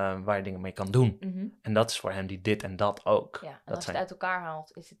 Waar je dingen mee kan doen. Mm-hmm. En dat is voor hem die dit en dat ook. Ja, en als je het uit elkaar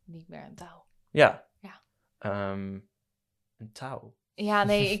haalt, is het niet meer een touw. Ja. Een touw. Ja,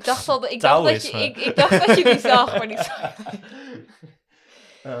 nee, ik dacht dat je die zag, maar niet zag.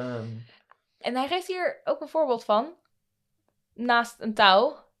 En hij geeft hier ook een voorbeeld van. Naast een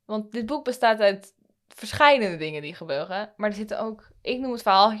touw. Want dit boek bestaat uit verschillende dingen die gebeuren. Maar er zitten ook, ik noem het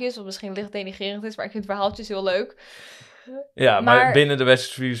verhaaltjes, wat misschien licht denigrerend is, maar ik vind verhaaltjes heel leuk. Ja, maar binnen de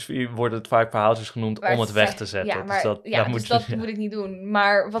westerse wordt het vaak verhaaltjes genoemd om het weg te zetten. Ja, maar, dus dat moet ik niet doen.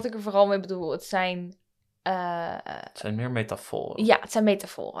 Maar wat ik er vooral mee bedoel, het zijn... het zijn meer metaforen. Ja, het zijn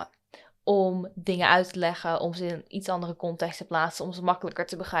metaforen. Om dingen uit te leggen, om ze in iets andere context te plaatsen, om ze makkelijker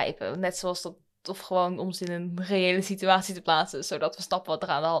te begrijpen. Net zoals dat, of gewoon om ze in een reële situatie te plaatsen, zodat we snappen wat er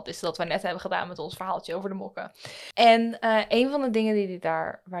aan de hand is. Dat we net hebben gedaan met ons verhaaltje over de mokken. En een van de dingen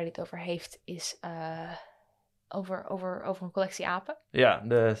waar hij het over heeft, is over een collectie apen. Ja,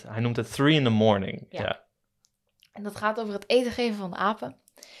 hij noemt het 3 in the morning. Ja. En dat gaat over het eten geven van de apen.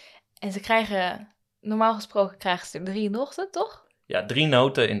 En ze krijgen, normaal gesproken krijgen ze er 3 in de ochtend, toch? Ja, 3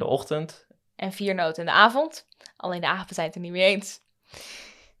 noten in de ochtend. En 4 noten in de avond. Alleen de apen zijn het er niet mee eens.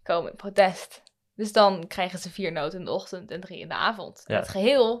 Komen in protest. Dus dan krijgen ze 4 noten in de ochtend en 3 in de avond. Ja. Het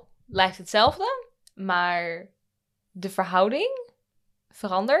geheel blijft hetzelfde, maar de verhouding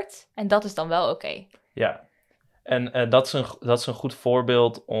verandert. En dat is dan wel oké. Ja, en dat is een goed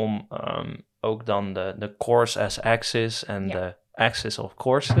voorbeeld om ook dan de course as axis en de axis of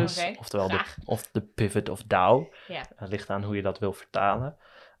courses, oftewel de pivot of Dow. Ja. Ligt aan hoe je dat wil vertalen.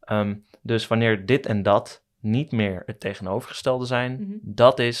 Dus wanneer dit en dat niet meer het tegenovergestelde zijn,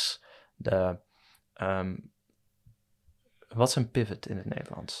 dat is de... wat is een pivot in het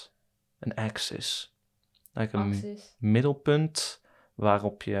Nederlands? Een axis. Een middelpunt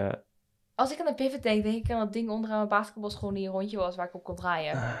waarop je... Als ik aan een pivot denk ik aan dat ding onderaan mijn basketbalschoen die een rondje was waar ik op kon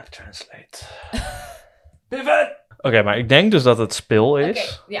draaien. Translate. Pivot! Oké, maar ik denk dus dat het spil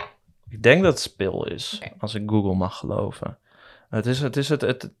is. Okay, ja. Ik denk dat het spil is, als ik Google mag geloven. Het is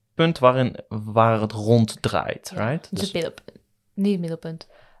het punt waar het rond draait, right? Dus het middelpunt. Niet het middelpunt.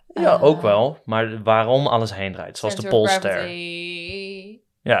 Ja, ook wel. Maar waarom alles heen draait. Zoals de Poolster.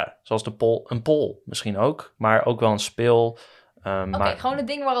 Ja, zoals een pol misschien ook. Maar ook wel een spil. Oké, gewoon het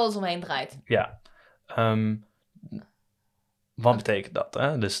ding waar alles omheen draait. Ja. Wat betekent dat?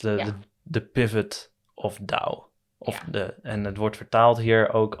 Hè? Dus de pivot of Dow. En het wordt vertaald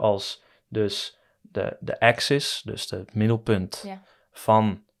hier ook als dus de axis, dus het middelpunt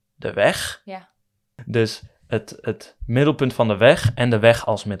van de weg. Ja. Dus het middelpunt van de weg en de weg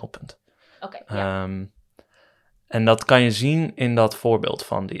als middelpunt. Oké. En dat kan je zien in dat voorbeeld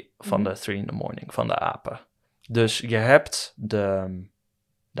van de 3 in the morning, van de apen. Dus je hebt de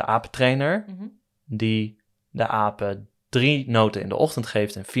apentrainer die de apen 3 noten in de ochtend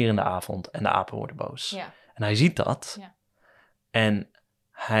geeft en 4 in de avond en de apen worden boos. Ja. En hij ziet dat En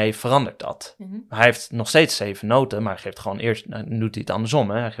hij verandert dat. Mhm. Hij heeft nog steeds 7 noten, maar hij geeft gewoon eerst, doet hij het andersom.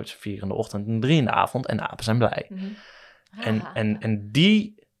 Hè? Hij geeft ze 4 in de ochtend en 3 in de avond en de apen zijn blij. Mhm.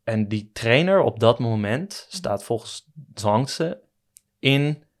 En die trainer op dat moment staat volgens Zhuangzi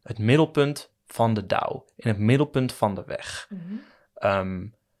in het middelpunt van de Dao, in het middelpunt van de weg. Mhm.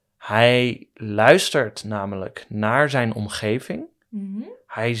 Hij luistert namelijk naar zijn omgeving. Mhm.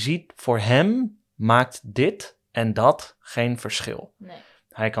 Hij ziet, voor hem maakt dit en dat geen verschil. Nee.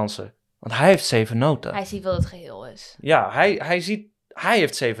 Hij kan ze, want hij heeft 7 noten. Hij ziet wat het geheel is. Ja, hij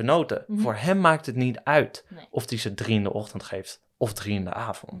heeft 7 noten. Mhm. Voor hem maakt het niet uit Nee. of hij ze 3 in de ochtend geeft of 3 in de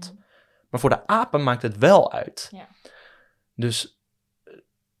avond. Mhm. Maar voor de apen maakt het wel uit. Ja. Dus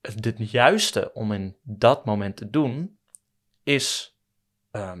het juiste om in dat moment te doen is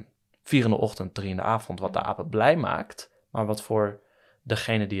 4 in de ochtend, 3 in de avond, wat de apen blij maakt, maar wat voor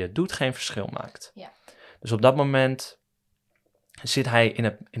degene die het doet geen verschil maakt. Ja. Dus op dat moment zit hij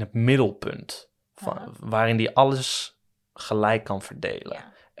in het middelpunt, waarin hij alles gelijk kan verdelen.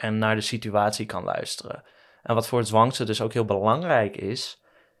 Ja. En naar de situatie kan luisteren. En wat voor het Zhuangzi dus ook heel belangrijk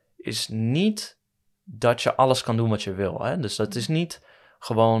is niet dat je alles kan doen wat je wil. Hè? Dus dat is niet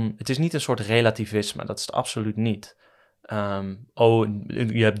gewoon, het is niet een soort relativisme. Dat is het absoluut niet.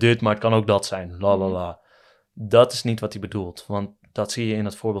 Je hebt dit, maar het kan ook dat zijn. La. Dat is niet wat hij bedoelt. Want dat zie je in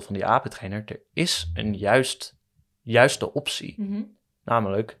het voorbeeld van die apentrainer. Er is een juiste optie. Mhm.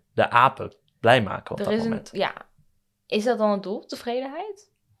 Namelijk de apen blij maken op Er dat is moment. Is dat dan het doel? Tevredenheid?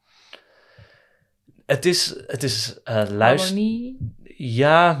 Het is luisteren. Harmonie?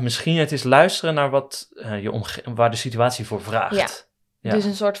 Ja, misschien het is luisteren naar wat waar de situatie voor vraagt. Ja. Dus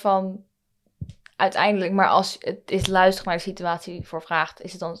een soort van uiteindelijk, maar als het is luisteren naar de situatie voor vraagt,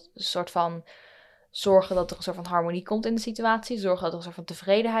 is het dan een soort van zorgen dat er een soort van harmonie komt in de situatie, zorgen dat er een soort van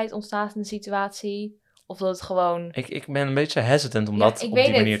tevredenheid ontstaat in de situatie, of dat het gewoon... Ik ben een beetje hesitant om Ja, dat ik op weet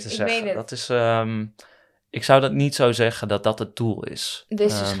die het, manier te ik zeggen. weet het. Dat is, ik zou dat niet zo zeggen dat dat het doel is. Dit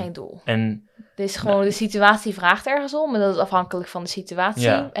is dus geen doel. En Dit is gewoon, de situatie vraagt ergens om en dat is afhankelijk van de situatie.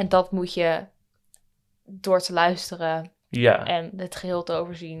 Ja. En dat moet je door te luisteren ja, en het geheel te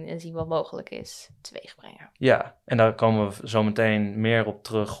overzien en zien wat mogelijk is, teweegbrengen. ja, en daar komen we zo meteen meer op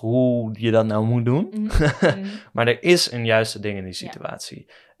terug hoe je dat nou moet doen. Mhm. Maar er is een juiste ding in die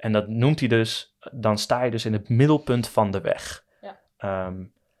situatie. En dat noemt hij dus, dan sta je dus in het middelpunt van de weg. Ja.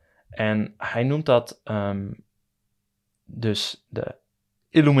 En hij noemt dat dus de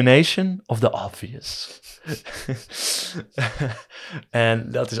illumination of the obvious.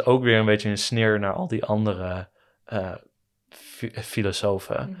 En dat is ook weer een beetje een sneer naar al die andere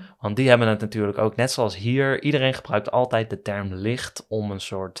filosofen. Mhm. Want die hebben het natuurlijk ook, net zoals hier, iedereen gebruikt altijd de term licht om een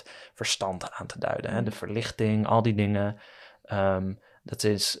soort verstand aan te duiden. Hè? De verlichting, al die dingen. Dat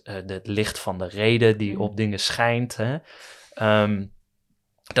is het licht van de reden die op dingen schijnt. Hè?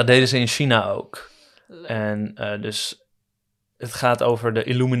 Dat deden ze in China ook. Leuk. En dus het gaat over de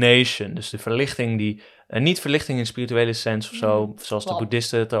illumination, dus de verlichting die... niet verlichting in spirituele sens of zo, zoals de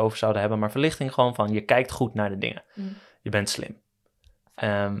boeddhisten het erover zouden hebben, maar verlichting gewoon van je kijkt goed naar de dingen. Je bent slim.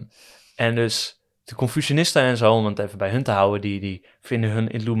 En dus de Confucianisten en zo, om het even bij hun te houden, die vinden hun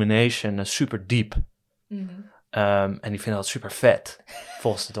illumination super diep. En die vinden dat super vet,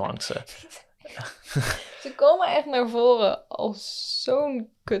 volgens de Zhuangzi. Ze komen echt naar voren als zo'n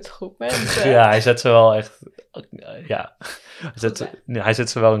kutgroep mensen. Ja, hij zet ze wel echt... Ja, hij zet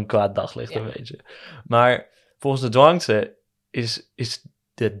ze wel een kwaad daglicht een beetje. Maar volgens de Zhuangzi is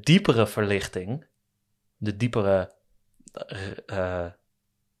de diepere verlichting, de diepere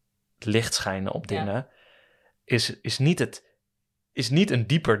licht schijnen op dingen, is niet een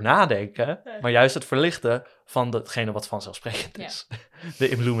dieper nadenken, maar juist het verlichten van datgene wat vanzelfsprekend is. De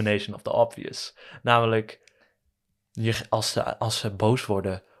illumination of the obvious. Namelijk, als ze boos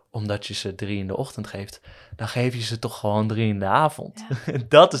worden omdat je ze 3 in de ochtend geeft, dan geef je ze toch gewoon 3 in de avond. Ja.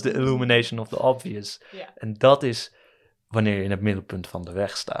 Dat is de illumination of the obvious. Ja. En dat is wanneer je in het middelpunt van de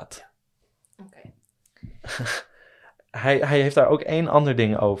weg staat. Ja. Okay. Hij heeft daar ook 1 ander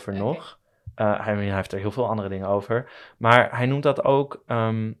ding over nog. Hij heeft er heel veel andere dingen over. Maar hij noemt dat ook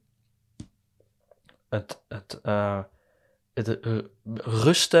het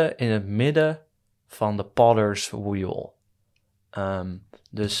rusten in het midden van de potter's wheel.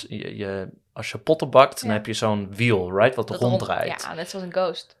 Dus als je potten bakt, dan heb je zo'n wheel, right? Wat ronddraait. Ja, net zoals een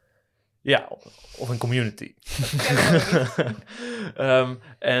Ghost. Ja, of een Community.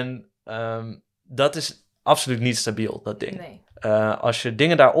 Dat is absoluut niet stabiel, dat ding. Nee. Als je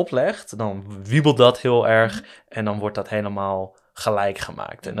dingen daarop legt, dan wiebelt dat heel erg en dan wordt dat helemaal gelijk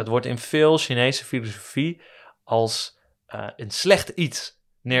gemaakt. En dat wordt in veel Chinese filosofie als een slecht iets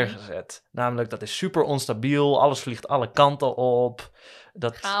neergezet. Namelijk, dat is super onstabiel. Alles vliegt alle kanten op.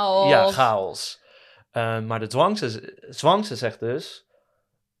 Chaos. Ja, chaos. Maar de Zhuangzi zegt dus...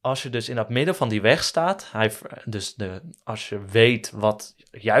 Als je dus in dat midden van die weg staat... als je weet wat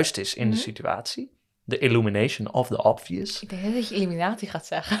juist is in de situatie... The illumination of the obvious... Ik denk net dat je illuminatie gaat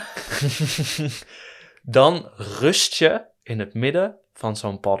zeggen. Dan rust je in het midden van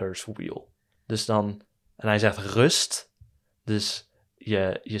zo'n potter's wheel. Dus dan... En hij zegt rust. Dus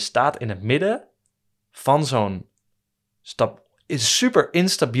je staat in het midden van zo'n super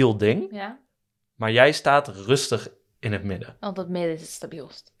instabiel ding. Ja, Maar jij staat rustig in het midden. want dat midden is het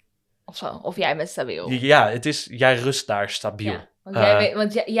stabielst. Of zo. Of jij bent stabiel. Ja, jij rust daar stabiel. Ja,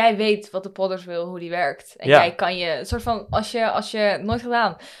 want jij weet wat de podders wil, hoe die werkt. En Ja. jij kan je, een soort van, als je nooit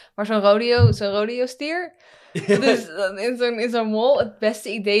gedaan, maar zo'n rodeo stier. Dus in zo'n mol, het beste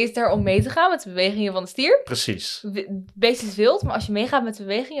idee is daar om mee te gaan met de bewegingen van de stier. Precies. Het beest is wild, maar als je meegaat met de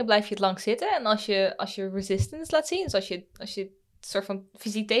bewegingen, blijf je het lang zitten. En als je resistance laat zien, dus als je soort van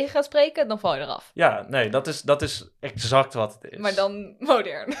fysiek tegen gaat spreken, dan val je eraf. Ja, nee, dat is exact wat het is. Maar dan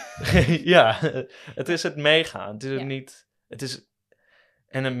modern. Ja, het is het meegaan. Het is Ja. het niet... Het is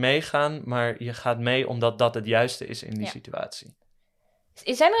het meegaan, maar je gaat mee omdat dat het juiste is in die situatie.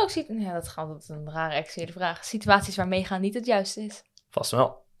 Zijn er ook dat is een rare extra vraag. Situaties waar meegaan niet het juiste is? Vast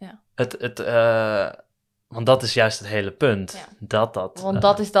wel. Ja. Want dat is juist het hele punt. Ja. Dat Want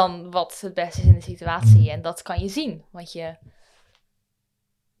dat is dan wat het beste is in de situatie. En dat kan je zien. Want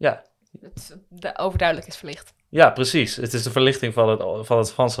het overduidelijk is verlicht. Ja, precies. Het is de verlichting van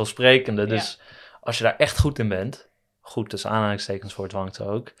het vanzelfsprekende. Dus als je daar echt goed in bent, goed tussen aanhalingstekens voor het Zhuangzi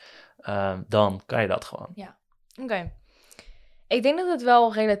ook, dan kan je dat gewoon. Ja, oké. Ik denk dat het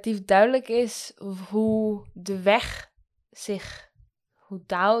wel relatief duidelijk is hoe hoe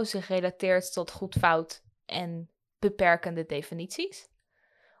Tao zich relateert tot goed, fout en beperkende definities.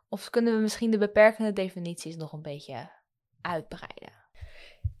 Of kunnen we misschien de beperkende definities nog een beetje uitbreiden?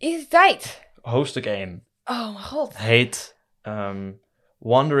 Is het tijd? Hoofdstuk 1 Oh mijn god. heet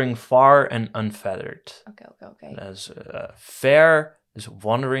Wandering Far and Unfeathered. Oké. Dus fair, dus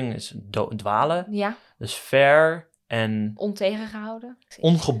wandering is dwalen. Ja, Dus fair en ontegengehouden.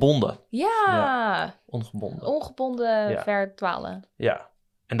 ongebonden. Ja, Ongebonden. ongebonden ver dwalen. Ja.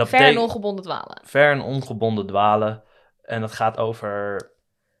 En dat Ver en betekent ongebonden dwalen. ver en ongebonden dwalen. En dat gaat over...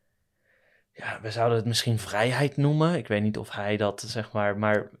 Ja, we zouden het misschien vrijheid noemen. Ik weet niet of hij dat, zeg maar...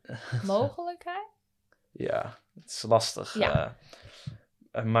 Mogelijkheid? Ja, het is lastig. Ja.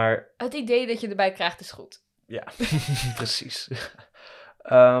 Maar Het idee dat je erbij krijgt is goed. ja, precies.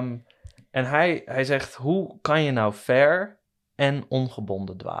 En hij zegt, hoe kan je nou ver en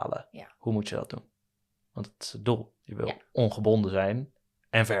ongebonden dwalen? Ja. Hoe moet je dat doen? Want het is het doel. Je wil Ja. ongebonden zijn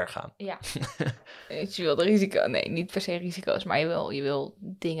en ver gaan. Ja. Dus je wil de risico... Nee, niet per se risico's, maar je wil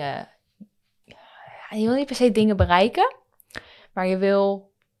dingen... Ja, je wil niet per se dingen bereiken, maar je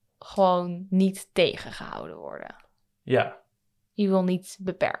wil gewoon niet tegengehouden worden. Ja, Je wil niet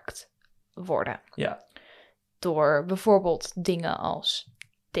beperkt worden. ja, Door bijvoorbeeld dingen als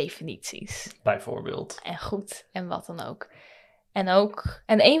definities. bijvoorbeeld. En goed, en wat dan ook. En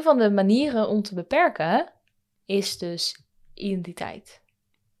een van de manieren om te beperken is dus identiteit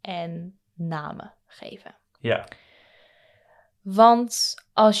en namen geven. Ja, Want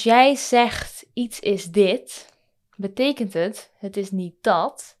als jij zegt iets is dit, betekent het is niet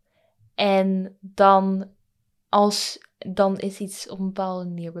dat. En dan is iets op een bepaalde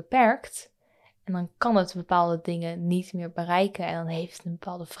manier beperkt. En dan kan het bepaalde dingen niet meer bereiken. En dan heeft het een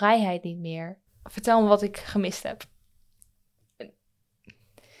bepaalde vrijheid niet meer. Vertel me wat ik gemist heb.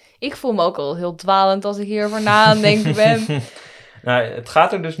 Ik voel me ook al heel dwalend als ik hierover na aan het denken ben. Nou,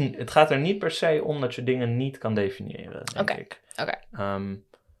 het gaat er niet per se om dat je dingen niet kan definiëren, denk ik. Oké.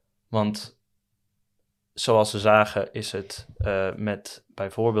 Want zoals we zagen is het met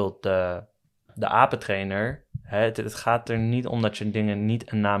bijvoorbeeld de apentrainer... Het gaat er niet om dat je dingen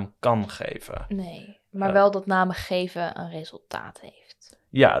niet een naam kan geven. Nee, maar wel dat namen geven een resultaat heeft.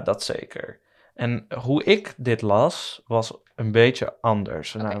 Ja, dat zeker. En hoe ik dit las, was een beetje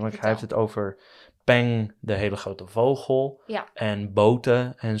anders. Oké, Namelijk, vertel. hij heeft het over Peng, de hele grote vogel. Ja. En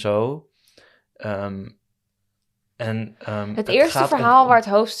boten en zo. Het eerste verhaal waar het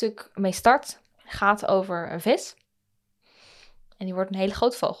hoofdstuk mee start, gaat over een vis. En die wordt een hele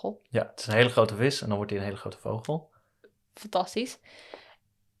grote vogel. Ja, het is een hele grote vis en dan wordt hij een hele grote vogel. Fantastisch.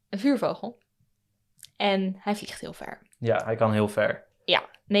 Een vuurvogel. En hij vliegt heel ver. Ja, hij kan heel ver. Ja,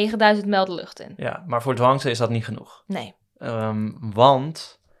 9000 mijl de lucht in. Ja, maar voor Zhuangzi is dat niet genoeg. Nee.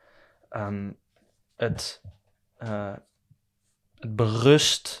 Want het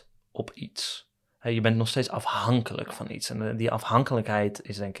berust op iets. je bent nog steeds afhankelijk van iets. En die afhankelijkheid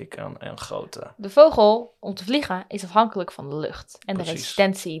is denk ik een grote. De vogel, om te vliegen, is afhankelijk van de lucht. En de Precies.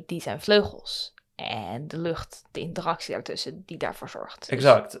 resistentie, die zijn vleugels. En de lucht, de interactie daartussen, die daarvoor zorgt. Dus-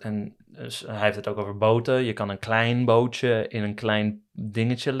 Exact. En dus hij heeft het ook over boten. Je kan een klein bootje in een klein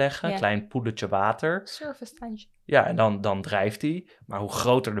dingetje leggen. Ja. Een klein poedertje water. Surface tension. Ja, en dan drijft hij. Maar hoe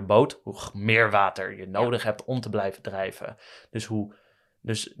groter de boot, hoe meer water je nodig hebt om te blijven drijven.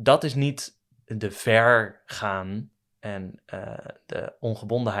 Dus dat is niet de ver gaan en de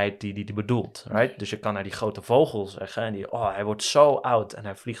ongebondenheid die bedoelt. Right? Dus je kan naar die grote vogel zeggen en hij wordt zo oud en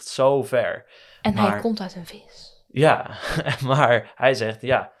hij vliegt zo ver. En hij Maar- komt uit een vis. Ja, maar hij zegt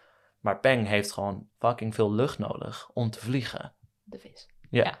maar Peng heeft gewoon fucking veel lucht nodig om te vliegen. De vis.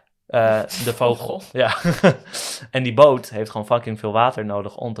 De vogel. Ja. En die boot heeft gewoon fucking veel water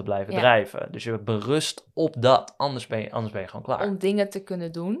nodig om te blijven drijven. Dus je berust op dat, anders ben je gewoon klaar. Om dingen te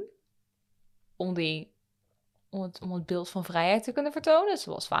kunnen doen. Om het beeld van vrijheid te kunnen vertonen.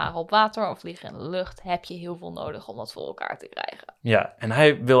 Zoals varen op water of vliegen in de lucht. Heb je heel veel nodig om dat voor elkaar te krijgen. Ja, en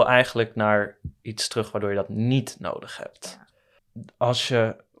hij wil eigenlijk naar iets terug waardoor je dat niet nodig hebt.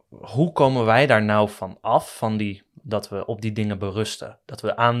 Hoe komen wij daar nou van af, dat we op die dingen berusten? Dat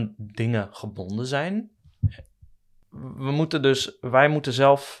we aan dingen gebonden zijn? Wij moeten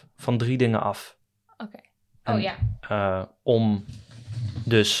zelf van 3 dingen af. Oké. En, om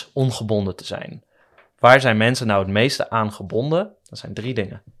dus ongebonden te zijn. Waar zijn mensen nou het meeste aan gebonden? Dat zijn 3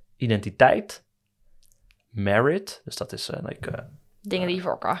 dingen. Identiteit, merit, dus dat is Dingen die je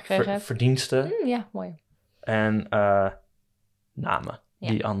voor elkaar gekregen hebt. verdiensten Ja, mooi. en namen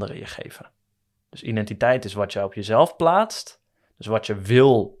die anderen je geven. Dus identiteit is wat je op jezelf plaatst. Dus wat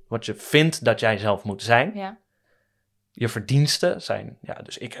je vindt dat jij zelf moet zijn. Ja. Je verdiensten zijn,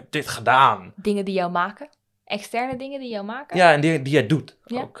 dus ik heb dit gedaan. Dingen die jou maken. Externe dingen die jou maken. Ja, en die jij doet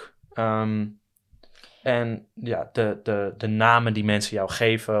Ja. ook. En ja, de namen die mensen jou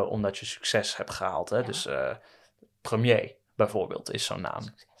geven omdat je succes hebt gehaald. Hè? Ja. Dus premier bijvoorbeeld is zo'n naam.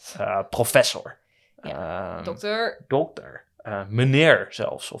 Professor. Dokter. Meneer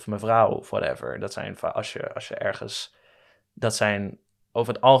zelfs, of mevrouw, of whatever. Dat zijn als je ergens... Dat zijn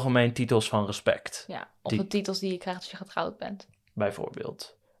over het algemeen titels van respect, Ja, of de titels die je krijgt als je getrouwd bent.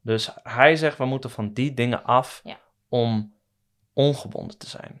 bijvoorbeeld. Dus hij zegt, we moeten van die dingen af om ongebonden te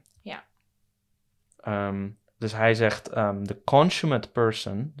zijn. Ja. Dus hij zegt, the consummate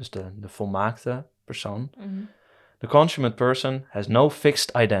person, dus de volmaakte persoon... Mhm. The consummate person has no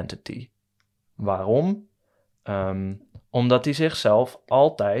fixed identity. Waarom? Omdat hij zichzelf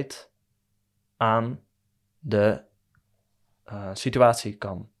altijd aan de situatie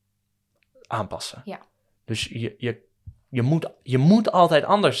kan aanpassen. Ja. Dus je moet altijd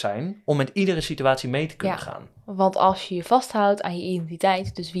anders zijn om met iedere situatie mee te kunnen Ja. gaan. Want als je je vasthoudt aan je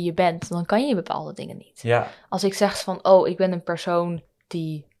identiteit, dus wie je bent, dan kan je bepaalde dingen niet. Ja, Als ik zeg van, ik ben een persoon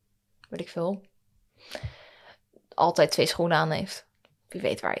die, weet ik veel, altijd 2 schoenen aan heeft. Wie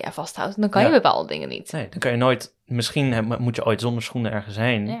weet waar je aan vasthoudt, dan kan je bepaalde dingen niet. nee, dan kan je nooit... Misschien moet je ooit zonder schoenen ergens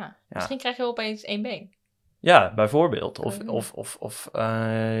heen. Ja. Misschien krijg je opeens 1 been. Ja, bijvoorbeeld. Kan Of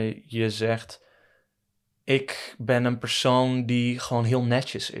je zegt, ik ben een persoon die gewoon heel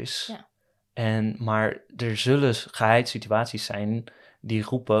netjes is. Ja. Maar er zullen geheid situaties zijn die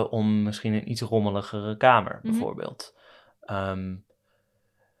roepen om misschien een iets rommeligere kamer, bijvoorbeeld.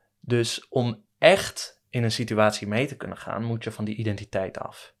 Dus om echt in een situatie mee te kunnen gaan, moet je van die identiteit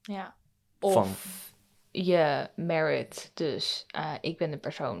af. Ja. Of je merit, dus ik ben een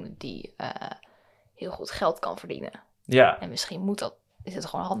persoon die heel goed geld kan verdienen. Ja. En misschien is het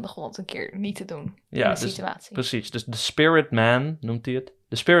gewoon handig om het een keer niet te doen Ja, in een dus situatie. Precies. Dus de spirit man, noemt hij het.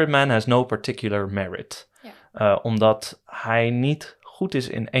 The spirit man has no particular merit. Ja. Omdat hij niet goed is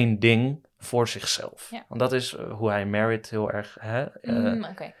in 1 ding voor zichzelf. Ja. Want dat is hoe hij merit heel erg...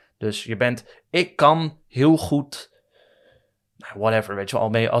 Oké. Dus ik kan heel goed... whatever, weet je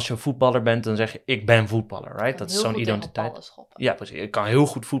wel. Als je een voetballer bent, dan zeg je, ik ben voetballer, right? Dat is zo'n identiteit. Ja, precies. Ik kan heel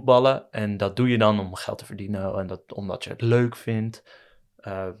goed voetballen en dat doe je dan om geld te verdienen en omdat je het leuk vindt,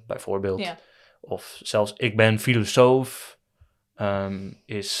 bijvoorbeeld. Ja. Of zelfs, ik ben filosoof,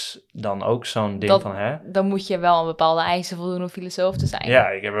 is dan ook zo'n ding van, Dan moet je wel aan bepaalde eisen voldoen om filosoof te zijn. Ja,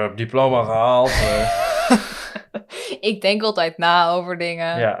 ik heb een diploma gehaald. Ik denk altijd na over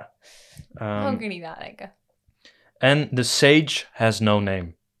dingen. Ja. Gewoon een keer niet nadenken. En the sage has no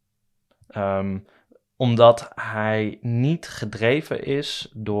name. Omdat hij niet gedreven is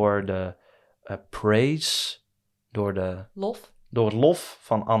door de praise, door het lof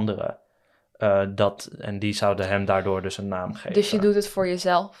van anderen. En die zouden hem daardoor dus een naam geven. Dus je doet het voor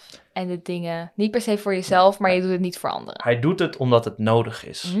jezelf. En de dingen, niet per se voor jezelf, maar je doet het niet voor anderen. Hij doet het omdat het nodig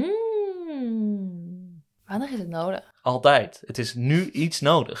is. Wanneer is het nodig? Altijd. Het is nu iets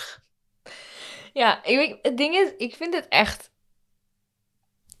nodig. Ja, het ding is, ik vind het echt...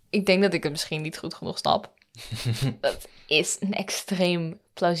 Ik denk dat ik het misschien niet goed genoeg snap. Dat is een extreem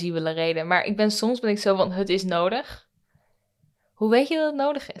plausibele reden. Maar soms ben ik zo van, het is nodig. Hoe weet je dat het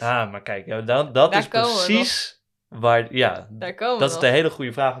nodig is? Ah, maar kijk, ja, dat is precies waar... Ja, Daar komen dat is de hele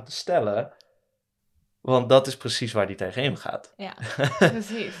goede vraag om te stellen. Want dat is precies waar die tegenin gaat. Ja,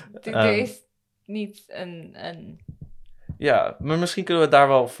 precies. Er is niet een... Ja, maar misschien kunnen we daar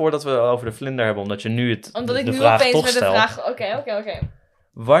wel, voordat we over de vlinder hebben, omdat je nu Omdat ik de nu vraag opeens toch met stelt. de vraag...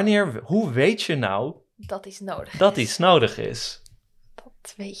 Oké. Hoe weet je nou Dat is nodig. dat iets nodig is?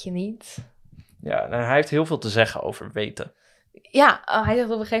 Dat weet je niet. Ja, nou, hij heeft heel veel te zeggen over weten. Ja, hij zegt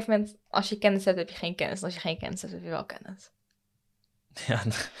op een gegeven moment... Als je kennis hebt, heb je geen kennis. En als je geen kennis hebt, heb je wel kennis. Ja,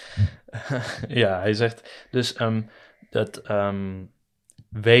 ja, hij zegt dus dat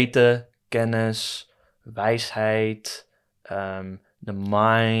weten, kennis, wijsheid, de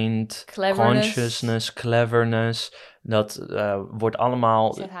mind, consciousness, cleverness, dat wordt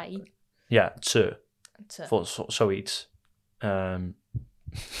allemaal... ZHI. Ja, zoiets.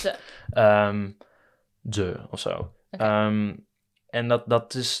 Of zo. Okay. En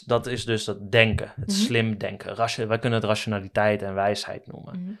dat is dus dat denken, het slim denken. Wij kunnen het rationaliteit en wijsheid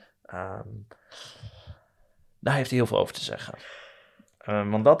noemen. Daar heeft hij heel veel over te zeggen.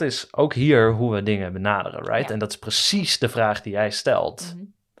 Want dat is ook hier hoe we dingen benaderen, right? Ja. En dat is precies de vraag die jij stelt.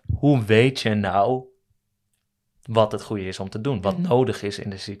 Hoe weet je nou wat het goede is om te doen? Wat nodig is in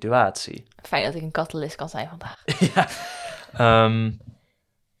de situatie? Fijn dat ik een catalyst kan zijn vandaag. Ja.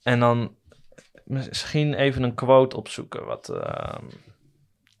 En dan misschien even een quote opzoeken.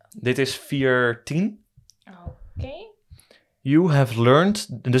 Dit is 4:10. Oké. You have learned,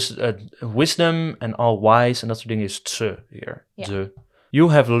 dus wisdom en all wise en dat soort dingen is tse hier. Ja.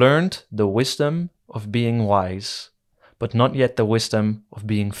 You have learned the wisdom of being wise, but not yet the wisdom of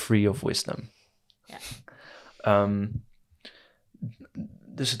being free of wisdom. Ja.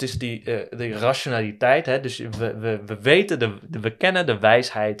 Dus het is die rationaliteit, hè? Dus we weten, we kennen de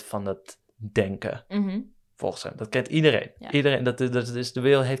wijsheid van het denken. Volgens hem. Dat kent iedereen. Ja. Iedereen, dat is, de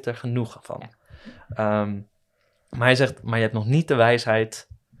wereld heeft er genoeg van. Ja. Maar hij zegt, maar je hebt nog niet de wijsheid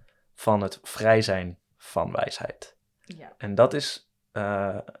van het vrij zijn van wijsheid. Ja. En dat is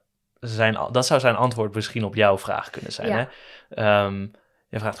dat zou zijn antwoord misschien op jouw vraag kunnen zijn. Ja. Hè?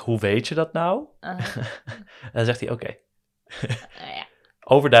 Je vraagt, hoe weet je dat nou? En dan zegt hij, oké. Ja.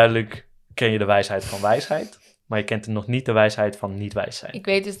 Overduidelijk ken je de wijsheid van wijsheid, maar je kent nog niet de wijsheid van niet wijs zijn. Ik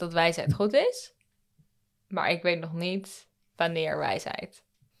weet dus dat wijsheid goed is, maar ik weet nog niet wanneer wijsheid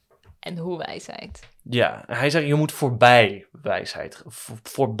en hoe wijsheid. Ja, hij zegt, je moet voorbij wijsheid,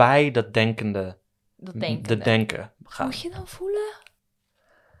 voorbij dat denkende, de denken gaan. Moet je dan voelen?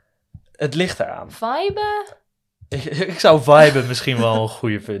 Het ligt eraan. Viben? Ik zou viben misschien wel een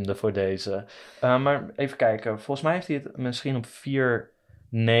goede vinden voor deze. Maar even kijken, volgens mij heeft hij het misschien op 4:9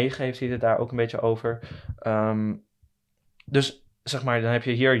 heeft hij het daar ook een beetje over. Dus zeg maar, dan heb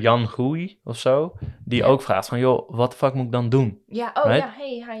je hier Jan Goei of zo, die ook vraagt van, joh, wat de fuck moet ik dan doen? Ja, right?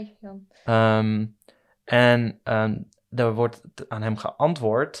 Ja, hi Jan. En daar wordt aan hem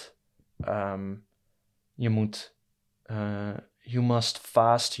geantwoord, je moet, you must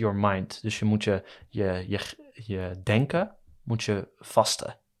fast your mind. Dus je moet je denken, moet je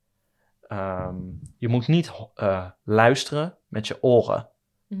vasten. Je moet niet luisteren met je oren.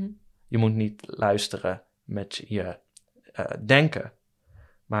 Je moet niet luisteren met je denken.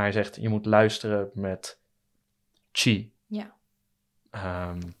 Maar hij zegt, je moet luisteren met chi. Ja.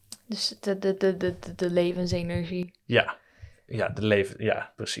 Dus de levensenergie.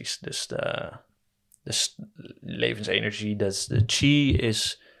 Ja, precies. Dus de levensenergie, dus de chi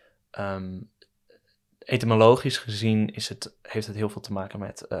is... etymologisch gezien heeft het heel veel te maken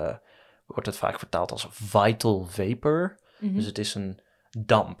met... wordt het vaak vertaald als vital vapor. Dus het is een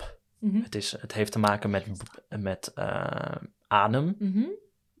damp. Het heeft te maken met adem.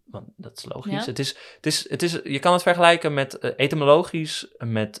 Want dat is logisch. Ja. Het is, je kan het vergelijken met etymologisch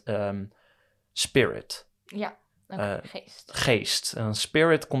met spirit. Ja, geest. Geest. En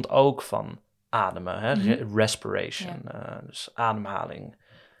spirit komt ook van ademen. Hè? Respiration. Ja. Dus ademhaling.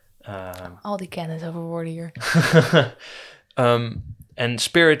 Al die kennis over woorden hier. En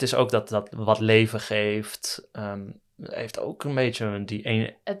spirit is ook dat wat leven geeft. Heeft ook een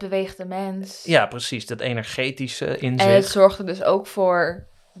beetje het beweegt de mens. Ja, precies. Dat energetische in zich. En het zorgt er dus ook voor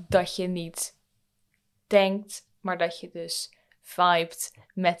dat je niet denkt, maar dat je dus vibet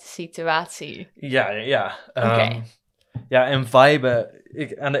met de situatie. Ja. Oké. Ja, en viben.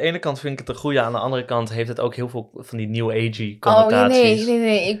 Aan de ene kant vind ik het een goede, aan de andere kant heeft het ook heel veel van die new agey connotaties. Oh,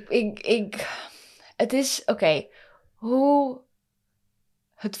 nee. Het is, oké, hoe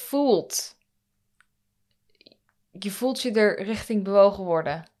het voelt. Je voelt je er richting bewogen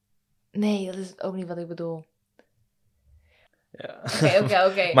worden. Nee, dat is ook niet wat ik bedoel. Ja.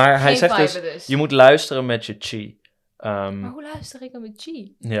 Oké. Maar hij Geen zegt vibe dus, je moet luisteren met je chi. Maar hoe luister ik dan met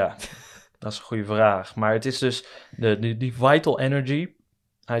chi? Ja, dat is een goede vraag. Maar het is dus, die vital energy,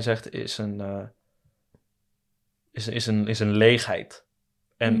 hij zegt, is een leegheid.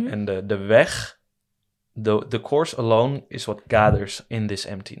 En de weg, the course alone is what gathers in this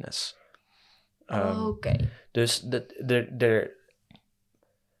emptiness. Oké. Dus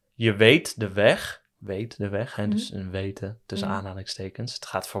je weet de weg, hè, dus een weten tussen aanhalingstekens. Het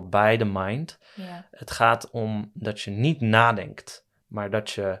gaat voorbij de mind. Ja. Het gaat om dat je niet nadenkt, maar dat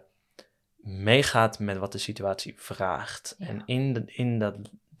je meegaat met wat de situatie vraagt. Ja. En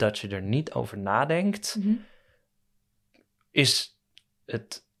dat je er niet over nadenkt,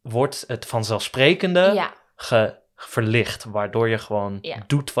 wordt het vanzelfsprekende verlicht, waardoor je gewoon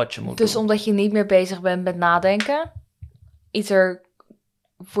doet wat je moet doen. Dus omdat je niet meer bezig bent met nadenken,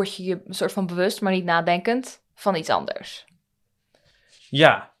 word je een soort van bewust, maar niet nadenkend, van iets anders.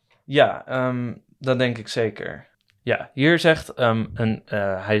 Ja, dat denk ik zeker. Ja, hier zegt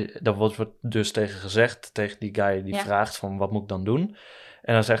daar wordt dus tegen gezegd, tegen die guy die vraagt van wat moet ik dan doen?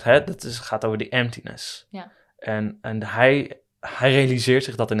 En dan zegt hij, gaat over die emptiness. Ja. En hij realiseert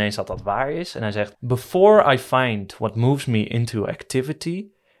zich dat ineens dat waar is. En hij zegt, before I find what moves me into activity,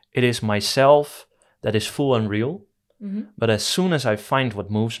 it is myself that is full and real. But as soon as I find what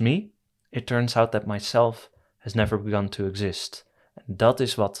moves me, it turns out that myself has never begun to exist. En dat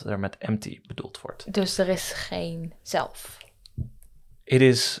is wat er met empty bedoeld wordt. Dus er is geen zelf. It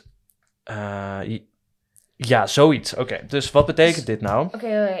is, zoiets. Oké, dus wat betekent dit nou?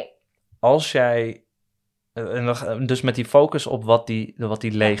 Oké. Als jij, dus met die focus op wat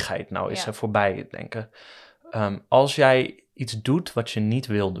die leegheid nou is, voorbij denken. Als jij iets doet wat je niet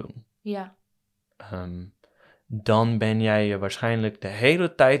wil doen. Ja. Dan ben jij je waarschijnlijk de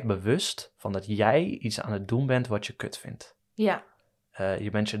hele tijd bewust van dat jij iets aan het doen bent wat je kut vindt. Ja. Je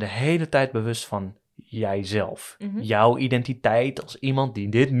bent je de hele tijd bewust van jijzelf. Jouw identiteit als iemand die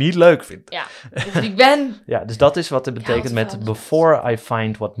dit niet leuk vindt. Ja, dus ik ben... Ja, dus dat is wat het betekent met before I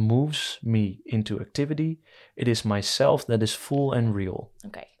find what moves me into activity, it is myself that is full and real.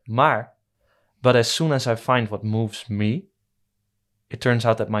 Oké. Maar, but as soon as I find what moves me, it turns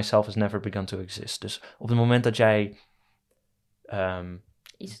out that myself has never begun to exist. Dus op het moment dat jij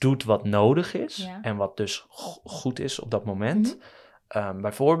doet wat nodig is en wat dus goed is op dat moment,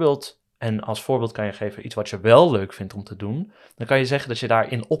 bijvoorbeeld, en als voorbeeld kan je geven iets wat je wel leuk vindt om te doen, dan kan je zeggen dat je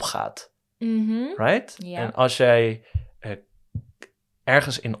daarin opgaat. Right? Ja. En als jij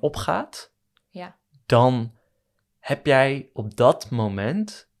ergens in opgaat, dan heb jij op dat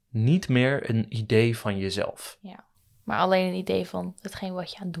moment niet meer een idee van jezelf. Ja. Maar alleen een idee van hetgeen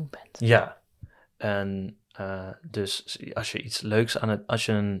wat je aan het doen bent. Ja. En dus als je iets leuks als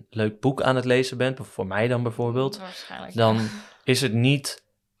je een leuk boek aan het lezen bent, voor mij dan bijvoorbeeld, dan is het niet,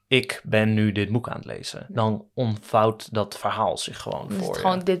 ik ben nu dit boek aan het lezen. Dan ontvouwt dat verhaal zich gewoon voor je. Het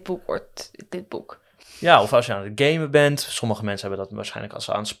gewoon, dit boek wordt dit boek. Ja, of als je aan het gamen bent. Sommige mensen hebben dat waarschijnlijk als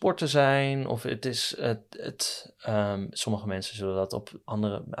ze aan het sporten zijn. Of sommige mensen zullen dat op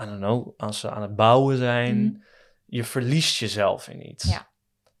andere, I don't know, als ze aan het bouwen zijn. Je verliest jezelf in iets. Ja.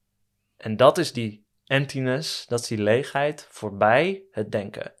 En dat is die emptiness, dat is die leegheid voorbij het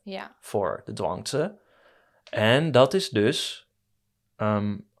denken. Ja. Voor de dwangte. En dat is dus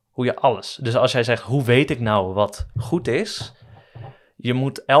hoe je alles... Dus als jij zegt, hoe weet ik nou wat goed is? Je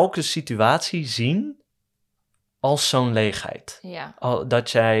moet elke situatie zien als zo'n leegheid. Ja.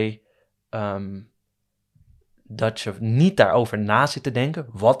 Dat je niet daarover na zit te denken.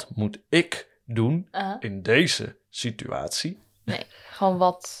 Wat moet ik doen in deze situatie? Nee, gewoon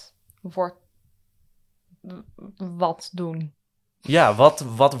wat doen. Ja,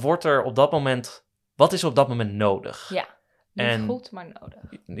 wat wordt er op dat moment... Wat is op dat moment nodig? Ja, niet goed, maar nodig.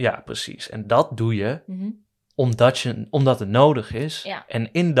 Ja, precies. En dat doe je omdat het nodig is. Ja.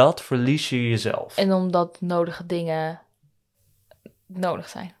 En in dat verlies je jezelf. En omdat nodige dingen nodig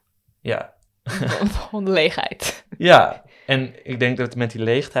zijn. Ja. Van de leegheid. Ja, en ik denk dat met die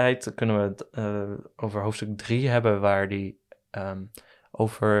leegheid kunnen we het over hoofdstuk 3 hebben, waar die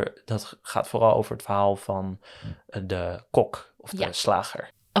dat gaat vooral over het verhaal van de kok of de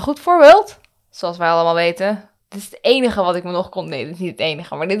slager. Een goed voorbeeld, zoals wij allemaal weten. Dit is het enige wat ik me nog kon... Nee, dit is niet het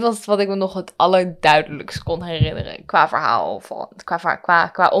enige. Maar dit was wat ik me nog het allerduidelijkst kon herinneren. Qua verhaal,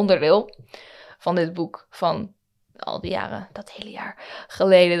 qua onderdeel van dit boek. Van al die jaren, dat hele jaar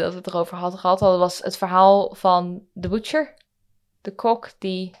geleden dat we het erover hadden gehad. Dat was het verhaal van de butcher. De kok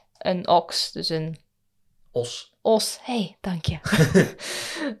die een ox, dus een Os. Hey, dank je.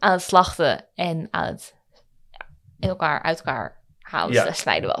 Aan het slachten en aan het uit elkaar halen, Ja.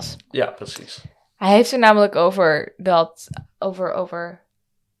 snijden was. Ja, precies. Hij heeft er namelijk over dat... Over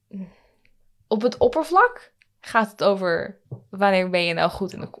op het oppervlak gaat het over... Wanneer ben je nou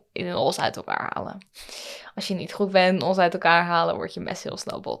goed in een os uit elkaar halen? Als je niet goed bent in os uit elkaar halen... wordt je mes heel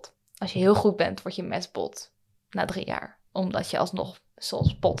snel bot. Als je heel goed bent, wordt je mes bot. Na 3 jaar. Omdat je alsnog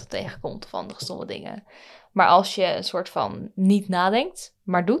soms botten tegenkomt of andere stomme dingen. Maar als je een soort van niet nadenkt,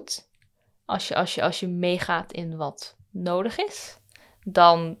 maar doet... Als je meegaat in wat nodig is...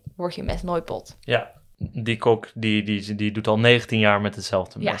 dan wordt je mes nooit bot. Ja, die kok die doet al 19 jaar met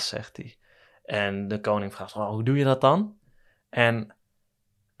hetzelfde mes, Ja. zegt hij. En de koning vraagt, hoe doe je dat dan? En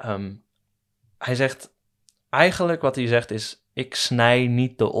hij zegt, eigenlijk wat hij zegt is, ik snij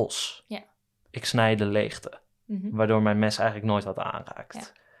niet de os. Ja. Ik snij de leegte. Mhm. Waardoor mijn mes eigenlijk nooit wat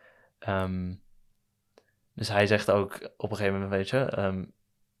aanraakt. Ja. Dus hij zegt ook op een gegeven moment, weet je...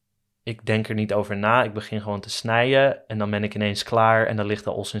 ik denk er niet over na, ik begin gewoon te snijden... en dan ben ik ineens klaar en dan ligt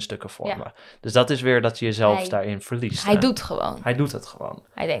de os in stukken voor Ja. me. Dus dat is weer dat je jezelf Hij- daarin verliest. Hij hè? doet gewoon. Hij doet het gewoon.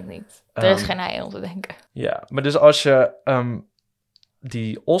 Hij denkt niet. Er is Ehm, geen hij om te denken. Ja, maar dus als je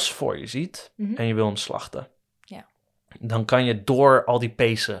die os voor je ziet Mhm. en je wil hem slachten... Ja. dan kan je door al die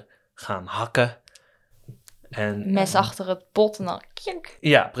pezen gaan hakken. En, Mes achter het pot en dan... kink.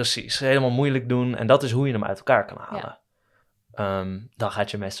 Ja, precies. Helemaal moeilijk doen. En dat is hoe je hem uit elkaar kan halen. Dan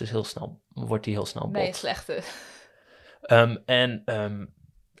gaat je mes dus wordt die heel snel bot. Nee, een slechte.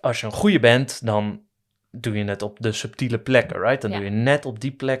 Als je een goede bent, dan doe je het op de subtiele plekken, right? Dan Ja. doe je net op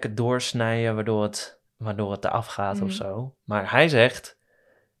die plekken doorsnijden, waardoor het eraf gaat Mhm. of zo. Maar hij zegt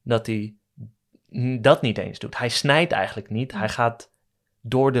dat hij dat niet eens doet. Hij snijdt eigenlijk niet. Mhm. Hij gaat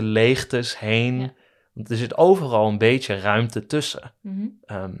door de leegtes heen. Ja. Want er zit overal een beetje ruimte tussen. Mhm.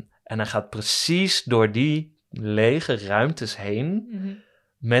 En hij gaat precies door die lege ruimtes heen Mhm.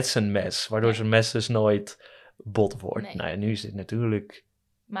 met zijn mes. Waardoor Ja. zijn mes dus nooit bot wordt. Nee. Nou ja, nu is dit natuurlijk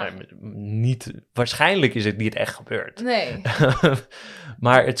Maar... niet... Waarschijnlijk is het niet echt gebeurd. Nee.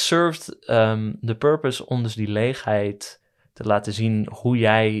 Maar het served de purpose om dus die leegheid te laten zien hoe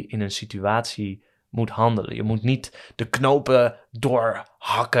jij in een situatie moet handelen. Je moet niet de knopen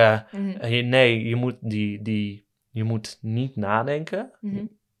doorhakken. Mhm. Nee, je moet niet nadenken Mhm.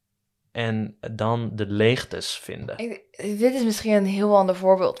 en dan de leegtes vinden. Dit is misschien een heel ander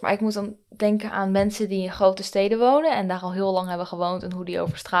voorbeeld, maar ik moet dan denken aan mensen die in grote steden wonen en daar al heel lang hebben gewoond en hoe die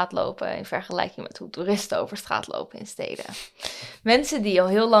over straat lopen in vergelijking met hoe toeristen over straat lopen in steden. Mensen die al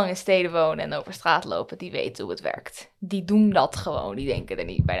heel lang in steden wonen en over straat lopen, die weten hoe het werkt. Die doen dat gewoon, die denken er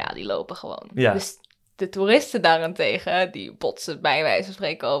niet bij na, die lopen gewoon. Ja. Dus de toeristen daarentegen, die botsen bij wijze van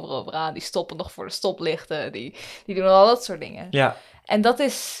spreken over aan, die stoppen nog voor de stoplichten, die doen al dat soort dingen. Ja, En dat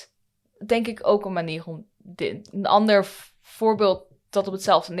is denk ik ook een manier om een ander voorbeeld dat op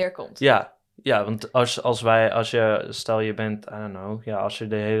hetzelfde neerkomt. ja, want stel je bent, I don't know, ja, als je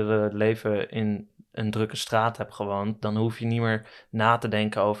de hele leven in een drukke straat hebt gewoond, dan hoef je niet meer na te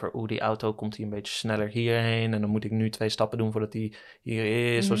denken over, die auto komt hier een beetje sneller hierheen en dan moet ik nu 2 stappen doen voordat die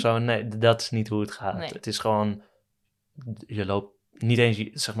hier is of zo. Nee, dat is niet hoe het gaat. Nee. Het is gewoon, je loopt niet eens,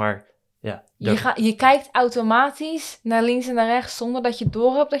 zeg maar, ja. Je kijkt automatisch naar links en naar rechts zonder dat je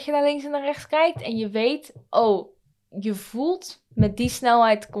doorhebt dat je naar links en naar rechts kijkt. En je weet, je voelt met die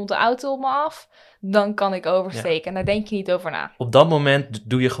snelheid komt de auto op me af, dan kan ik oversteken. En daar denk je niet over na. Op dat moment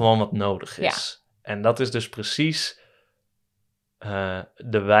doe je gewoon wat nodig is. En dat is dus precies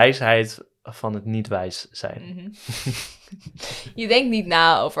de wijsheid van het niet wijs zijn. Mhm. Je denkt niet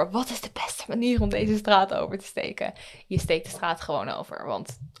na over wat is de beste manier om deze straat over te steken. Je steekt de straat gewoon over,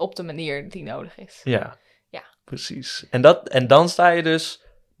 want op de manier die nodig is. Ja, Ja. Precies. En dan sta je dus,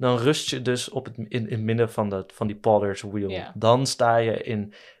 dan rust je dus op in het midden van die potter's wheel. Ja. Dan sta je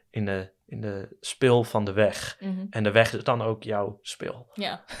in de spil van de weg. Mhm. En de weg is dan ook jouw spil.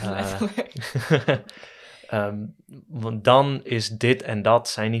 Ja, Eh, letterlijk. Want dan is dit en dat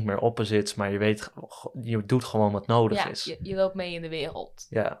zijn niet meer opposites, maar je weet, je doet gewoon wat nodig Ja, is. je loopt mee in de wereld.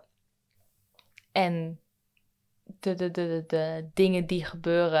 Ja, En de dingen die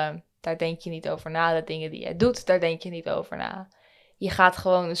gebeuren, daar denk je niet over na. De dingen die jij doet, daar denk je niet over na. Je gaat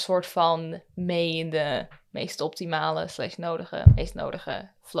gewoon een soort van mee in de meest optimale / meest nodige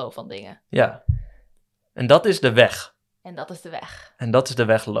flow van dingen. ja. En dat is de weg. En dat is de weg. En dat is de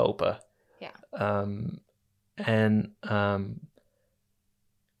weg lopen. Ja.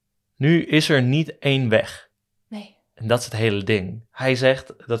 Nu is er niet één weg. Nee. En dat is het hele ding. Hij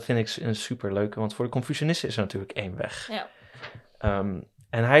zegt, dat vind ik een superleuke, want voor de Confucianisten is er natuurlijk één weg. Ja.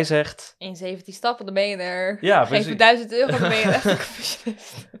 En hij zegt... In 17 stappen, dan ben je er. Ja, Geef precies. me €1000, dan ben je echt een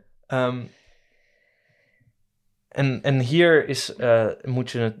Confucianist. En hier is,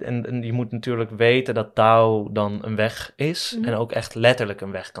 moet je het, en je moet natuurlijk weten dat Tao dan een weg is. Mhm. En ook echt letterlijk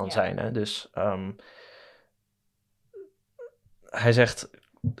een weg kan Ja. zijn. Hè? Dus hij zegt,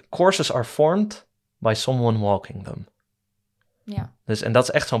 courses are formed by someone walking them. Ja. Dus, en dat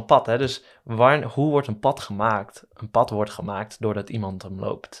is echt zo'n pad. Hè? Dus hoe wordt een pad gemaakt? Een pad wordt gemaakt doordat iemand hem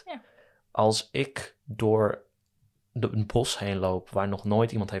loopt. Ja. Als ik door een bos heen loop waar nog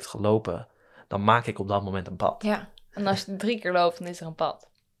nooit iemand heeft gelopen, dan maak ik op dat moment een pad. Ja. En als je 3 keer loopt, dan is er een pad.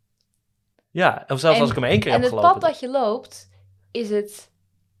 Ja, of zelfs als ik hem 1 keer heb En gelopen. het pad dat je loopt, is het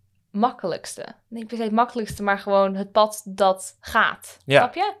makkelijkste. Niet per se het makkelijkste, maar gewoon het pad dat gaat. Ja.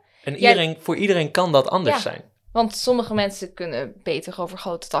 Snap je? En voor iedereen kan dat anders zijn. Want sommige mensen kunnen beter over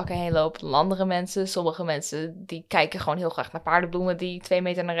grote takken heen lopen dan andere mensen. Sommige mensen die kijken gewoon heel graag naar paardenbloemen die 2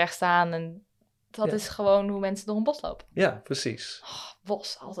 meter naar rechts staan. En dat is gewoon hoe mensen door een bos lopen. Ja, precies. Oh,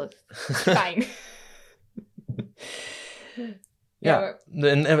 bos, altijd fijn. Ja,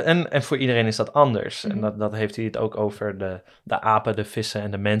 en voor iedereen is dat anders. Mhm. En dat heeft hij het ook over de apen, de vissen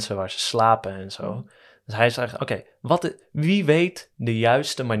en de mensen waar ze slapen en zo. Mhm. Dus hij zegt, oké, wie weet de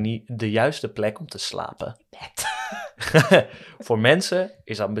juiste plek om te slapen? Bed. Voor mensen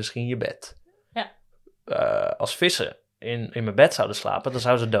is dat misschien je bed. Ja. Als vissen in mijn bed zouden slapen, dan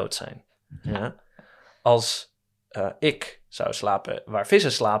zouden ze dood zijn. Ja. Als ik zou slapen waar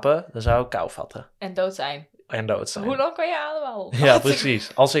vissen slapen, dan zou ik kou vatten. En dood zijn. En dood zijn. Hoe lang kan je ademhalen? Ja,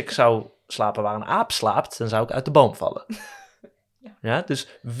 precies. Als ik zou slapen waar een aap slaapt, dan zou ik uit de boom vallen. Ja,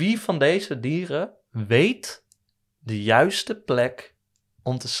 dus wie van deze dieren weet de juiste plek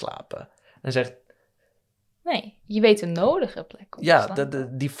om te slapen? En zegt, Nee, je weet een nodige plek om te ja,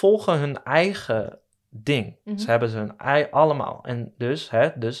 slapen. die volgen hun eigen ding. Mhm. Ze hebben ze hun allemaal. En dus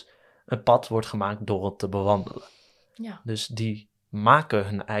een pad wordt gemaakt door het te bewandelen. Ja. Dus die maken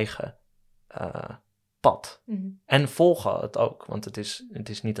hun eigen pad. Mhm. En volgen het ook. Want het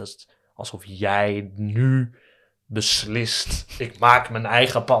is niet alsof jij nu beslist, ik maak mijn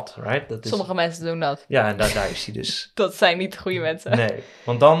eigen pad, right? Dat is, Sommige mensen doen dat. ja, en daar is hij dus. Dat zijn niet de goede mensen. Nee,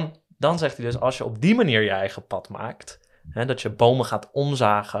 want dan zegt hij dus, als je op die manier je eigen pad maakt, hè, dat je bomen gaat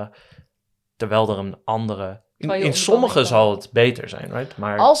omzagen, terwijl er een andere... Terwijl je In om de sommige boom heen zal het beter zijn, right?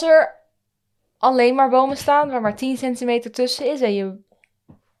 Maar Als er alleen maar bomen staan waar maar 10 centimeter tussen is en je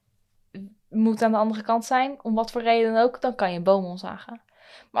moet aan de andere kant zijn, om wat voor reden dan ook, dan kan je een boom omzagen.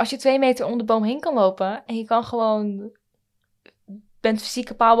 Maar als je 2 meter om de boom heen kan lopen en je kan gewoon, bent fysiek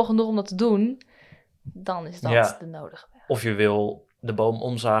capabel genoeg om dat te doen, dan is dat Ja. de nodige weg. of je wil de boom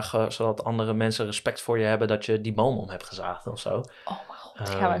omzagen, zodat andere mensen respect voor je hebben dat je die boom om hebt gezaagd of zo. Oh mijn god,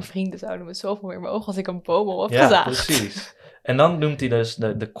 ja, mijn vrienden zouden met zoveel meer in mijn ogen als ik een boom om heb Ja, gezaagd. precies. En dan noemt hij dus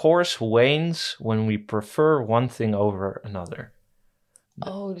the course wanes when we prefer one thing over another.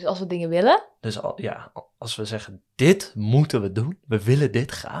 Oh, dus als we dingen willen, Dus als we zeggen, dit moeten we doen, we willen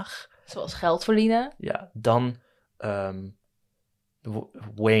dit graag, zoals geld verdienen, ja, dan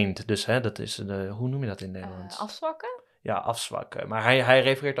waned. Dus dat is hoe noem je dat in Nederlands? afzwakken. Ja, afzwakken. Maar hij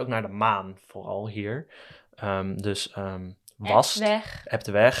refereert ook naar de maan, vooral hier. Wast, Weg. ebt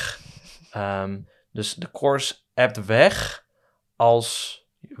weg. Dus de course ebt weg als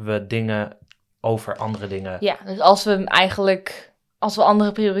we dingen over andere dingen... Ja, dus als we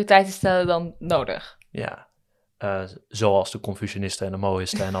andere prioriteiten stellen dan nodig. Ja, zoals de Confucianisten en de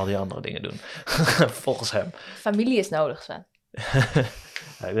Maoïsten en al die andere dingen doen. Volgens hem. Familie is nodig, Sven.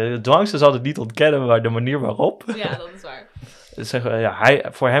 De dwangste zal het niet ontkennen, maar de manier waarop. Ja, dat is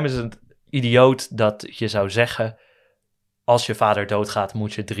waar. Voor hem is het idioot dat je zou zeggen, als je vader doodgaat,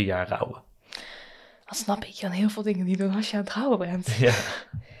 moet je 3 jaar rouwen. Dat snap ik. Je kan heel veel dingen niet doen als je aan het trouwen bent. Ja.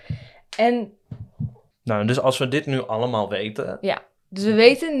 En Nou, dus als we dit nu allemaal weten... ja, dus we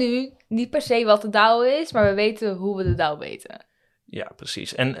weten nu niet per se wat de Dao is, maar we weten hoe we de Dao weten. Ja,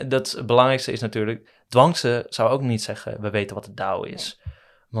 precies. En het belangrijkste is natuurlijk, dwangse zou ook niet zeggen, we weten wat de Dao is. Nee.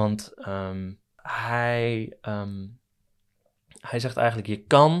 Want hij zegt eigenlijk, je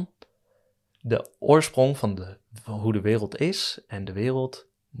kan de oorsprong van hoe de wereld is en de wereld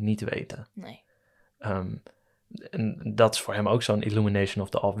niet weten. Nee. En dat is voor hem ook zo'n illumination of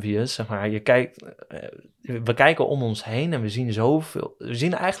the obvious. Zeg maar, we kijken om ons heen en we zien zoveel. We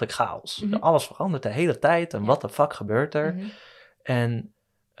zien eigenlijk chaos. Mm-hmm. Alles verandert de hele tijd. En wat de fuck gebeurt er? Mm-hmm. En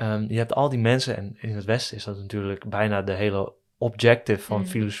je hebt al die mensen. En in het Westen is dat natuurlijk bijna de hele objective van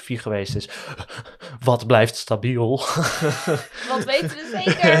filosofie geweest. Is wat blijft stabiel? Wat weten we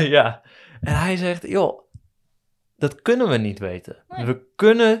zeker? Ja. En hij zegt, joh. Dat kunnen we niet weten. Nee. We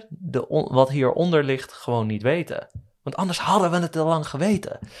kunnen wat hieronder ligt gewoon niet weten. Want anders hadden we het al lang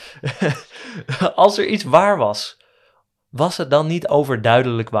geweten. Als er iets waar was het dan niet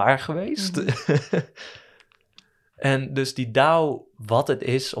overduidelijk waar geweest? Mm-hmm. En dus die Dao, wat het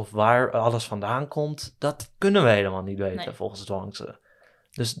is of waar alles vandaan komt, dat kunnen we helemaal niet weten volgens Zhuangzi.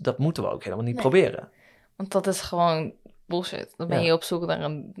 Dus dat moeten we ook helemaal niet proberen. Want dat is gewoon bullshit. Dan ben je op zoek naar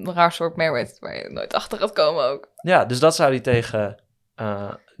een raar soort merit waar je nooit achter gaat komen ook. Ja, dus dat zou hij tegen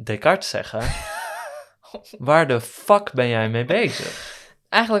Descartes zeggen. Waar de fuck ben jij mee bezig?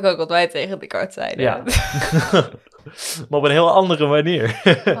 Eigenlijk ook wat wij tegen Descartes zeiden. Ja. Maar op een heel andere manier.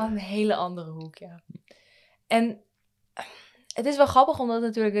 Van een hele andere hoek, ja. En het is wel grappig, omdat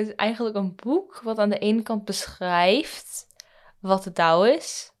natuurlijk het is eigenlijk een boek wat aan de ene kant beschrijft wat het Tao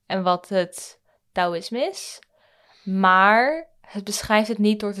is en wat het Taoïsme is. Maar het beschrijft het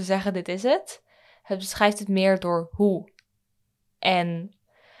niet door te zeggen dit is het. Het beschrijft het meer door hoe. En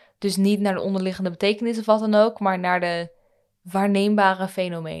dus niet naar de onderliggende betekenis of wat dan ook, maar naar de waarneembare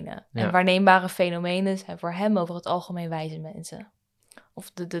fenomenen. Ja. En waarneembare fenomenen zijn voor hem over het algemeen wijze mensen.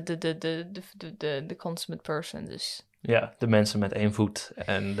 Of de consummate person, dus. Ja, de mensen met 1 voet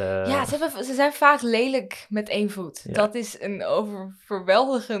en de... Ja, ze zijn vaak lelijk met 1 voet. Ja. Dat is een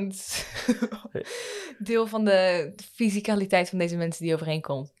overweldigend deel van de fysicaliteit van deze mensen die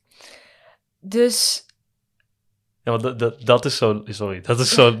overeenkomt. Dus... Ja, want dat is zo... Sorry,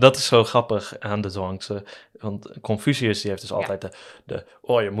 dat is zo grappig aan de Zhuangzi. Want Confucius die heeft dus altijd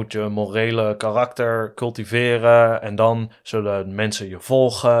je moet je morele karakter cultiveren en dan zullen mensen je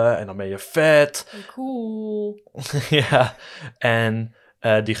volgen en dan ben je vet. Cool. Ja, en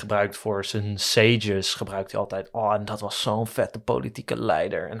die gebruikt voor zijn sages, gebruikt hij altijd, en dat was zo'n vette politieke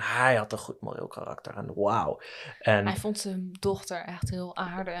leider. En hij had een goed moreel karakter en wauw. En hij vond zijn dochter echt heel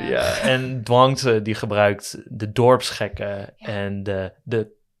aardig. ja, en Zhuangzi die gebruikt de dorpsgekken en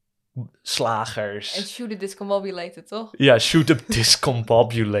de slagers. En shoot it discombobulated, toch? Ja, shoot up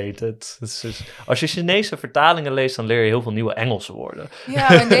discombobulated. Dus, als je Chinese vertalingen leest, dan leer je heel veel nieuwe Engelse woorden. Ja,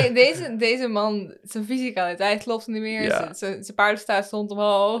 maar deze man, zijn fysicaliteit klopt niet meer. Ja. Zijn paardenstaart stond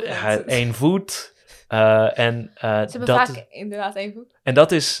omhoog. Hij had 1 voet. Ze hebben vaak inderdaad 1 voet. En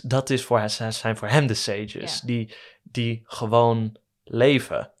dat is zijn voor hem de sages. Ja. Die gewoon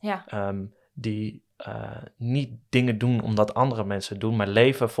leven. Ja. Die niet dingen doen omdat andere mensen het doen, maar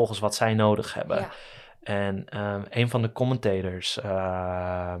leven volgens wat zij nodig hebben. Ja. En een van de commentators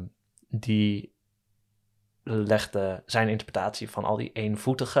die legde zijn interpretatie van al die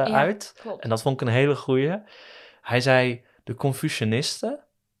eenvoetigen uit. Klopt. En dat vond ik een hele goeie. Hij zei, de Confucianisten,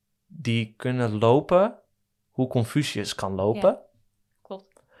 die kunnen lopen hoe Confucius kan lopen. Ja.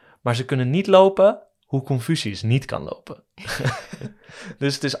 Klopt. Maar ze kunnen niet lopen hoe Confucius niet kan lopen.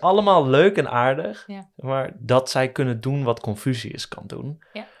 Dus het is allemaal leuk en aardig, maar dat zij kunnen doen wat Confucius kan doen.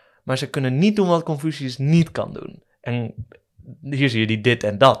 Ja. Maar ze kunnen niet doen wat Confucius niet kan doen. En hier zie je die dit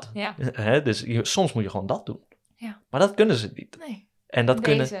en dat. Ja. Dus soms moet je gewoon dat doen. Ja. Maar dat kunnen ze niet. Nee. En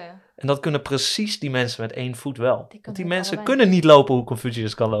dat kunnen precies die mensen met 1 voet wel. Want die mensen allebei. kunnen niet lopen hoe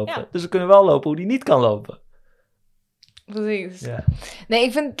Confucius kan lopen. Ja. Dus ze kunnen wel lopen hoe die niet kan lopen. Precies. Ja. Nee,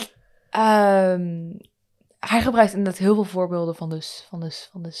 ik vind... hij gebruikt inderdaad heel veel voorbeelden van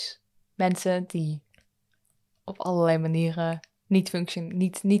mensen die op allerlei manieren niet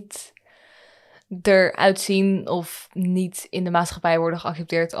eruit zien of niet in de maatschappij worden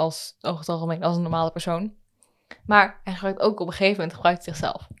geaccepteerd als over het algemeen als een normale persoon. Maar hij gebruikt ook op een gegeven moment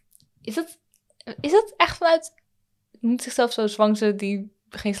zichzelf. Is dat echt vanuit noemt zichzelf zo Zhuangzi die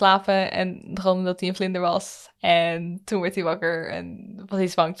ging slapen en droomde dat hij een vlinder was en toen werd hij wakker en was hij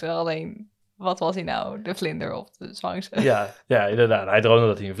Zhuangzi, alleen wat was hij nou, de vlinder of de Zhuangzi? Ja, inderdaad. Hij droomde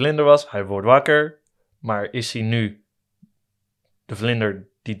dat hij een vlinder was. Hij wordt wakker. Maar is hij nu de vlinder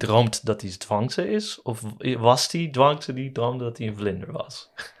die droomt dat hij Zhuangzi is? Of was hij Zhuangzi die droomde dat hij een vlinder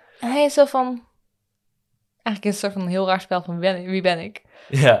was? En hij is zo van... Eigenlijk is het een soort van heel raar spel van wie ben ik?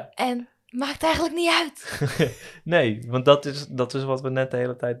 Ja. En maakt eigenlijk niet uit. Nee, want dat is wat we net de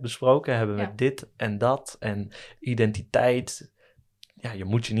hele tijd besproken hebben met dit en dat en identiteit. Ja, je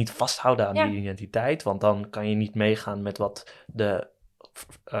moet je niet vasthouden aan die identiteit, want dan kan je niet meegaan met wat de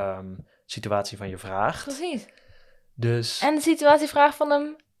situatie van je vraagt. Precies. Dus... En de situatie vraagt van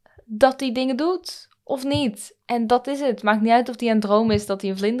hem dat hij dingen doet of niet. En dat is het. Maakt niet uit of hij aan het dromen is dat hij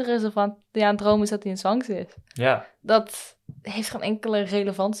een vlinder is of aan het dromen is dat hij een Zhuangzi is. Ja. Dat heeft geen enkele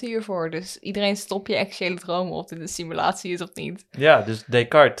relevantie hiervoor. Dus iedereen stop je actuele dromen of dit een simulatie is of niet. Ja, dus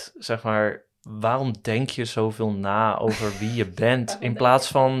Descartes, zeg maar, waarom denk je zoveel na over wie je bent in plaats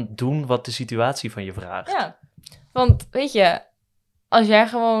van doen wat de situatie van je vraagt? Ja, want weet je, als jij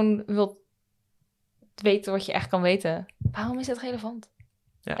gewoon wilt weten wat je echt kan weten, waarom is dat relevant?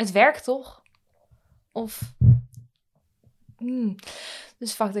 Ja. Het werkt toch? Of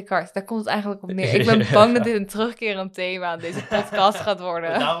Dus fuck Descartes, daar komt het eigenlijk op neer. Ik ben bang dat dit een terugkerend thema aan deze podcast gaat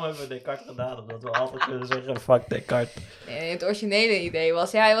worden. Daarom hebben we Descartes gedaan, omdat we altijd kunnen zeggen, fuck Descartes. Nee, het originele idee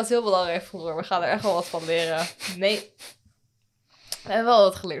was, hij was heel belangrijk vroeger. We gaan er echt wel wat van leren. Nee, we hebben wel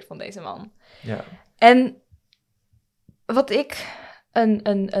wat geleerd van deze man. Ja. En wat ik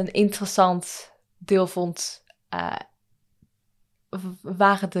een interessant deel vond,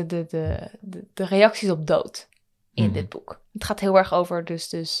 waren de reacties op dood in dit boek. Het gaat heel erg over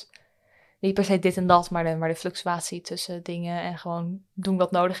dus niet per se dit en dat, maar de fluctuatie tussen dingen en gewoon doen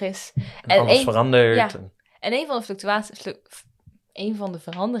wat nodig is. En alles verandert. Ja, en een van de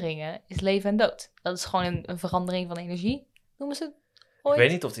veranderingen is leven en dood. Dat is gewoon een verandering van energie, noemen ze het ooit. Ik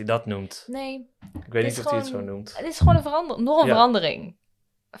weet niet of hij dat noemt. Nee. Ik weet niet of hij het zo noemt. Het is gewoon een verandering.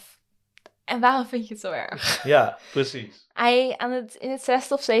 En waarom vind je het zo erg? Ja, precies. In het 6e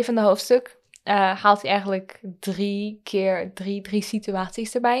of 7e hoofdstuk haalt hij eigenlijk drie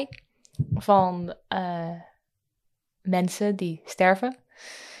situaties erbij. Van mensen die sterven.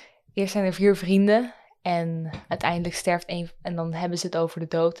 Eerst zijn er 4 vrienden. En uiteindelijk sterft één. En dan hebben ze het over de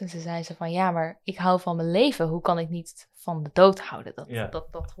dood. En ze zeiden van, ja, maar ik hou van mijn leven. Hoe kan ik niet van de dood houden?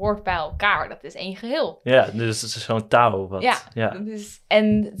 Dat hoort bij elkaar. Dat is één geheel. Ja, dus het is zo'n touw.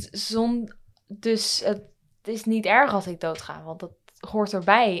 Dus het is niet erg als ik doodga. Want dat hoort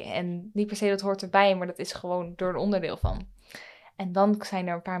erbij. En niet per se dat hoort erbij. Maar dat is gewoon door een onderdeel van. En dan zijn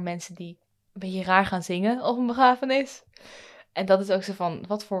er een paar mensen die een beetje raar gaan zingen op een begrafenis. En dat is ook zo van,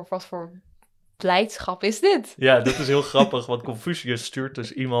 wat voor blijdschap is dit? Ja, dat is heel grappig, want Confucius stuurt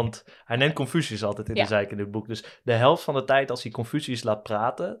dus iemand... Hij neemt Confucius altijd in de zijk in dit boek. Dus de helft van de tijd als hij Confucius laat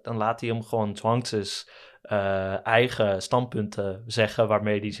praten... dan laat hij hem gewoon Zhuangzi's eigen standpunten zeggen...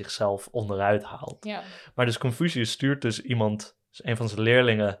 waarmee hij zichzelf onderuit haalt. Ja. Maar dus Confucius stuurt dus iemand, een van zijn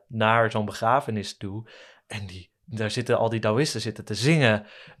leerlingen... naar zo'n begrafenis toe. En daar zitten al die Taoïsten te zingen.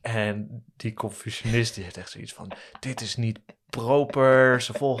 En die Confucianist die heeft echt zoiets van... dit is niet proper,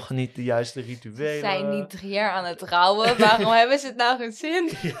 ze volgen niet de juiste rituelen. Ze zijn niet 3 jaar aan het rouwen. Waarom hebben ze het nou geen zin?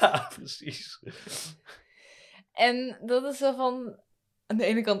 Ja, precies. En dat is zo van... Aan de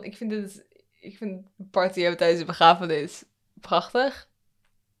ene kant, ik vind party hebben tijdens de begrafenis prachtig.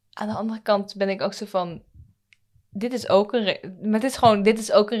 Aan de andere kant ben ik ook zo van... Dit is ook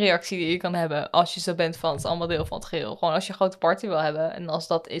een reactie die je kan hebben als je zo bent van, het is allemaal deel van het geheel. Gewoon als je een grote party wil hebben en als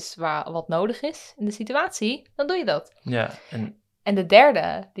dat is wat nodig is in de situatie, dan doe je dat. Ja. En de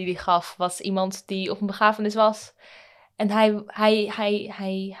derde die hij gaf was iemand die op een begrafenis was. En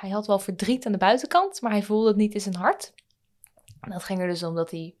hij had wel verdriet aan de buitenkant, maar hij voelde het niet in zijn hart. En dat ging er dus om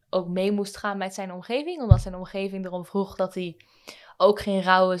dat hij ook mee moest gaan met zijn omgeving, omdat zijn omgeving erom vroeg dat hij ook ging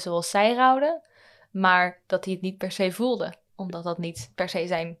rouwen zoals zij rouwden. Maar dat hij het niet per se voelde. Omdat dat niet per se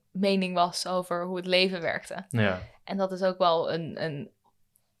zijn mening was over hoe het leven werkte. Ja. En dat is ook wel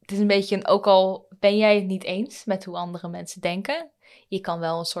het is een beetje ook al ben jij het niet eens met hoe andere mensen denken. Je kan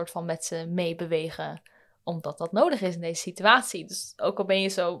wel een soort van met ze meebewegen. Omdat dat nodig is in deze situatie. Dus ook al ben je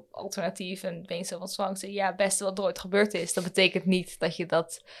zo alternatief en ben je zo van Zhuangzi, ja, beste wat er ooit gebeurd is. Dat betekent niet dat je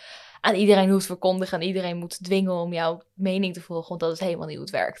dat aan iedereen hoeft verkondigen. En iedereen moet dwingen om jouw mening te volgen. Want dat is helemaal niet hoe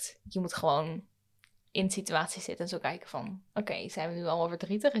het werkt. Je moet gewoon in situaties zitten en zo kijken van... Oké, zijn we nu allemaal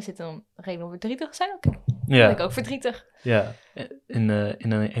verdrietig? Is dit een reden om verdrietig te zijn? Oké, dan ben ik ook verdrietig. Ja, in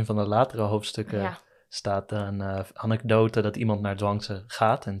een van de latere hoofdstukken staat een anekdote dat iemand naar Zhuangzi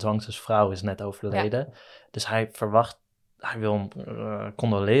gaat. En Zhuangzi's vrouw is net overleden. Ja. Dus hij wil hem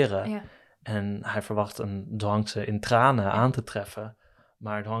condoleren. Ja. En hij verwacht een Zhuangzi in tranen aan te treffen.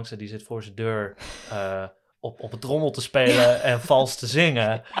 Maar Zhuangzi die zit voor zijn deur... op het trommel te spelen en vals te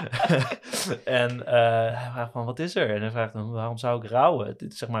zingen. En hij vraagt van, wat is er? En hij vraagt dan, waarom zou ik rouwen?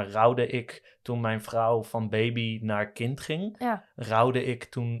 Zeg maar, rouwde ik toen mijn vrouw van baby naar kind ging? Ja. Rouwde ik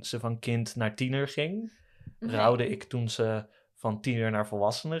toen ze van kind naar tiener ging? Nee. Rouwde ik toen ze van tiener naar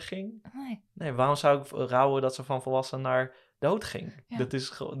volwassene ging? Nee, waarom zou ik rouwen dat ze van volwassen naar dood ging? Ja.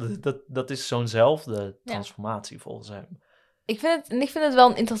 Dat is zo'nzelfde transformatie volgens hem. Ik vind het wel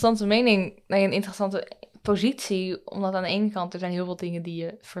een interessante mening, een interessante positie, omdat aan de ene kant er zijn heel veel dingen die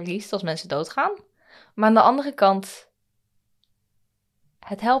je verliest als mensen doodgaan. Maar aan de andere kant,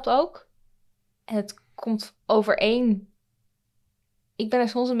 het helpt ook. En het komt overeen. Ik ben er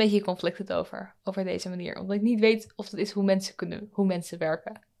soms een beetje conflicted over deze manier. Omdat ik niet weet of dat is hoe mensen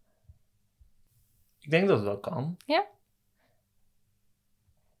werken. Ik denk dat het wel kan. Ja?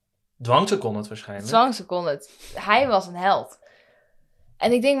 Zhuangzi kon het waarschijnlijk. Zhuangzi kon het. Hij was een held.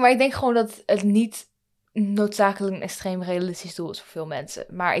 En ik denk gewoon dat het niet noodzakelijk een extreem realistisch doel is voor veel mensen.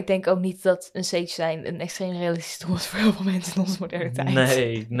 Maar ik denk ook niet dat een sage zijn een extreem realistisch doel is voor heel veel mensen in onze moderne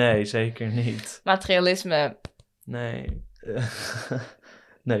tijd. Nee, zeker niet. Materialisme. Nee.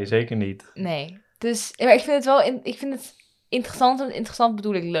 Nee, zeker niet. Nee. Dus maar ik vind het wel ik vind het interessant. En interessant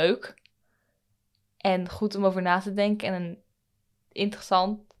bedoel ik leuk. En goed om over na te denken. En een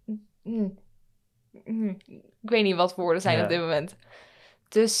interessant... Ik weet niet wat woorden zijn op dit moment.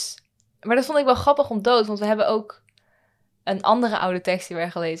 Dus... Maar dat vond ik wel grappig om dood. Want we hebben ook een andere oude tekst die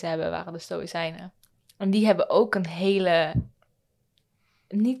wij gelezen hebben. Waren de Stoïcijnen. En die hebben ook een hele...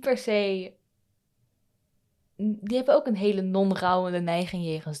 Niet per se... Die hebben ook een hele non-rouwende neiging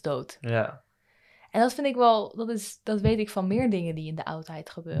jegens dood. Ja. En dat vind ik wel... Dat weet ik van meer dingen die in de oudheid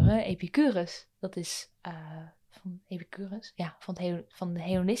gebeuren. Epicurus. Dat is... van Epicurus? Ja, van de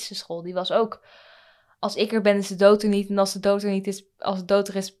Hedonistische school. Die was ook... Als ik er ben, is de dood er niet. En als de dood er niet is... Als de dood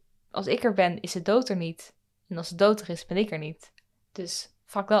er is... Als ik er ben, is de dood er niet. En als de dood er is, ben ik er niet. Dus,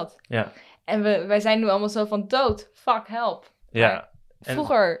 fuck dat. Ja. En wij zijn nu allemaal zo van dood. Fuck, help. Ja. Maar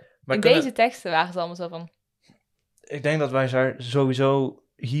vroeger, deze teksten waren ze allemaal zo van... Ik denk dat wij daar sowieso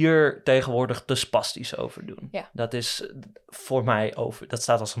hier tegenwoordig te spastisch over doen. Ja. Dat is voor mij dat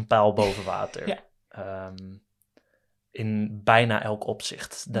staat als een paal boven water. Ja. In bijna elk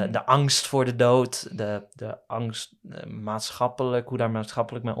opzicht. De angst voor de dood, de angst maatschappelijk, hoe daar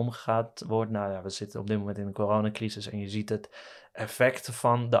maatschappelijk mee omgegaan wordt. Nou ja, we zitten op dit moment in een coronacrisis en je ziet het effect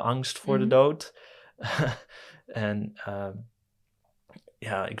van de angst voor de dood. En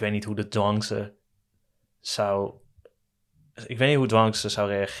ik weet niet hoe de Zhuangzi zou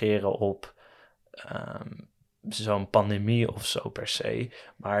reageren op zo'n pandemie of zo per se.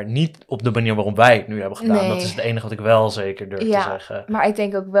 Maar niet op de manier waarop wij het nu hebben gedaan. Nee. Dat is het enige wat ik wel zeker durf te zeggen. Maar ik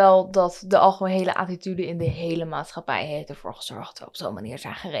denk ook wel dat de algemene attitude in de hele maatschappij heeft ervoor gezorgd dat we op zo'n manier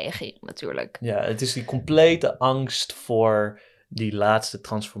zijn gereageerd natuurlijk. Ja, het is die complete angst voor die laatste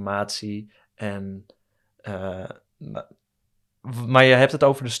transformatie. En maar je hebt het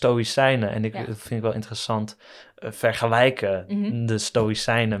over de Stoïcijnen. En dat vind ik wel interessant. Vergelijken de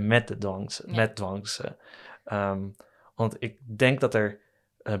Stoïcijnen met de Zhuangzi. Want ik denk dat er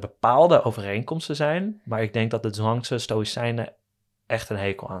bepaalde overeenkomsten zijn. Maar ik denk dat de Zhuangzi Stoïcijnen echt een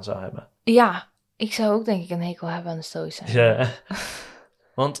hekel aan zou hebben. Ja, ik zou ook denk ik een hekel hebben aan de Stoïcijnen. Ja.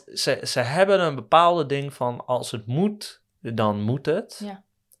 Want ze hebben een bepaalde ding van als het moet, dan moet het. Ja.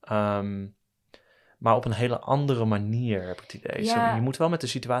 Maar op een hele andere manier, heb ik het idee. Ja. Je moet wel met de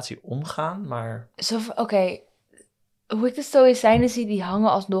situatie omgaan, maar... Oké. Hoe ik de Stoïcijnen zie, die hangen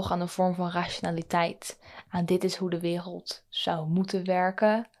alsnog aan een vorm van rationaliteit. Aan dit is hoe de wereld zou moeten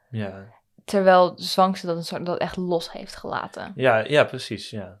werken. Ja. Terwijl Zhuangzi dat echt los heeft gelaten. Ja, precies.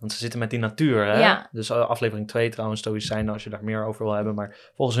 Ja. Want ze zitten met die natuur, hè? Ja. Dus aflevering 2 trouwens, Stoïcijnen, als je daar meer over wil hebben.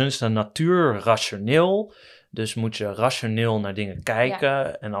 Maar volgens hun is de natuur rationeel. Dus moet je rationeel naar dingen kijken.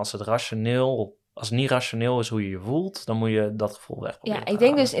 Ja. En als het niet rationeel is hoe je je voelt, dan moet je dat gevoel weg proberen. Ja, ik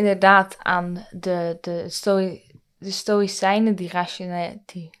denk dus inderdaad aan de Stoïcijnen die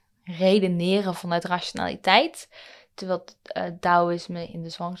redeneren vanuit rationaliteit. Terwijl het Taoïsme in de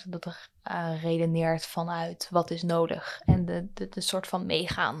Zhuangzi dat er redeneert vanuit wat is nodig. En de soort van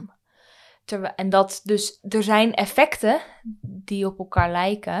meegaan. En dat dus, er zijn effecten die op elkaar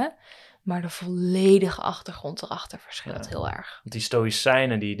lijken, maar de volledige achtergrond erachter verschilt heel erg. Want die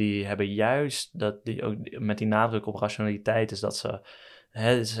Stoïcijnen die hebben juist, ook met die nadruk op rationaliteit, is dat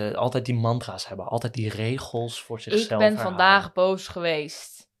ze altijd die mantra's hebben. Altijd die regels voor zichzelf Ik ben vandaag boos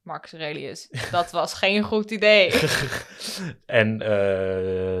geweest, Marcus Aurelius. Dat was geen goed idee. En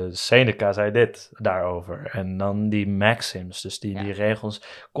Seneca zei dit daarover. En dan die maxims, dus die regels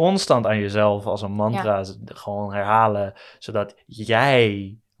constant aan jezelf als een mantra gewoon herhalen, zodat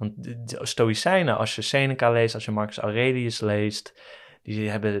jij... Want de Stoïcijnen, als je Seneca leest, als je Marcus Aurelius leest,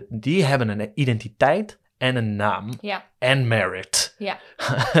 die hebben een identiteit en een naam en merit. Ja,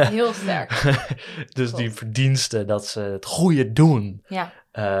 heel sterk. Dus klopt. Die verdiensten dat ze het goede doen.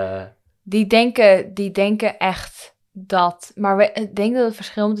 Ja. Die denken echt dat... Maar ik denk dat het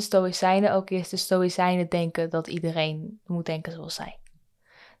verschil met de Stoïcijnen ook is. De Stoïcijnen denken dat iedereen moet denken zoals zij.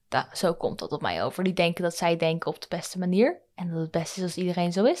 Zo komt dat op mij over. Die denken dat zij denken op de beste manier. En dat het beste is als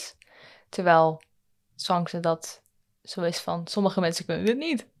iedereen zo is. Terwijl Zhuangzi dat zo is van... Sommige mensen kunnen dit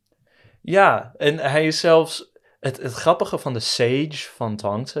niet. Ja, en hij is zelfs... Het grappige van de sage van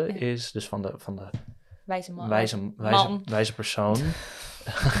Zhuangzi is... Dus van de wijze man. Wijze persoon.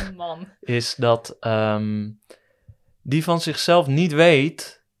 Man. Is dat die van zichzelf niet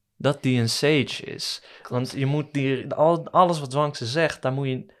weet dat die een sage is. Klopt. Want je moet alles wat Zhuangzi zegt, daar moet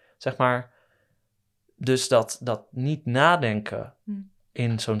je, zeg maar... Dus dat niet nadenken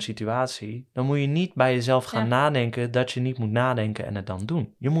in zo'n situatie, dan moet je niet bij jezelf gaan nadenken dat je niet moet nadenken en het dan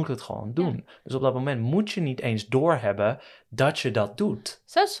doen. Je moet het gewoon doen. Ja. Dus op dat moment moet je niet eens doorhebben dat je dat doet.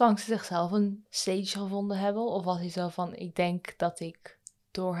 Zou Swanks zichzelf een sage gevonden hebben? Of was hij zo van, ik denk dat ik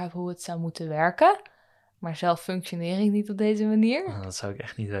doorheb hoe het zou moeten werken, maar zelf functioneer ik niet op deze manier? Dat zou ik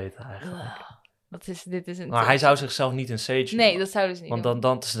echt niet weten eigenlijk. Dit is een maar hij zou zichzelf niet een sage noemen. Nee, dat zou dus niet want doen.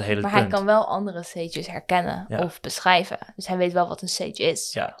 dan is het hele maar punt. Hij kan wel andere sages herkennen of beschrijven. Dus hij weet wel wat een sage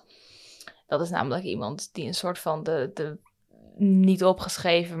is. Ja. Dat is namelijk iemand die een soort van de niet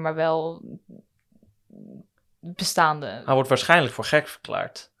opgeschreven, maar wel bestaande... Hij wordt waarschijnlijk voor gek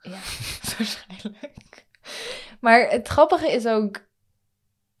verklaard. Ja, waarschijnlijk. Maar het grappige is ook,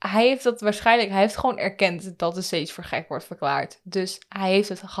 hij heeft gewoon erkend dat de sage voor gek wordt verklaard. Dus hij heeft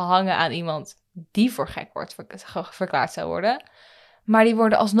het gehangen aan iemand die voor gek wordt verklaard zou worden. Maar die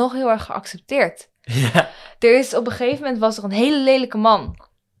worden alsnog heel erg geaccepteerd. Ja. Op een gegeven moment was er een hele lelijke man.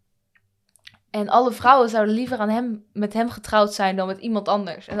 En alle vrouwen zouden liever met hem getrouwd zijn dan met iemand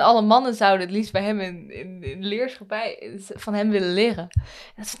anders. En alle mannen zouden het liefst bij hem in leerschappij van hem willen leren. En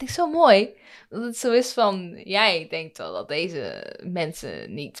dat vind ik zo mooi. Dat het zo is van, jij denkt wel dat deze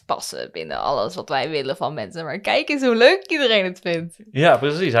mensen niet passen binnen alles wat wij willen van mensen. Maar kijk eens hoe leuk iedereen het vindt. Ja,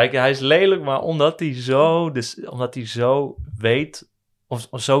 precies. Hij is lelijk, maar omdat hij zo weet of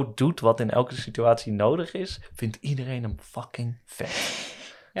zo doet wat in elke situatie nodig is, vindt iedereen hem fucking vet.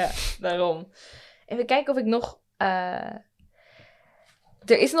 Ja, daarom. Even kijken of ik nog... Er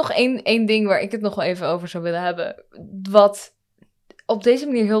is nog één ding waar ik het nog wel even over zou willen hebben. Wat op deze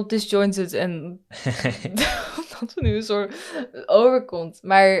manier heel disjointed en... dat we nu een soort overkomt.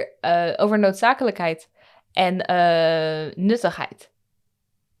 Maar over noodzakelijkheid en nuttigheid.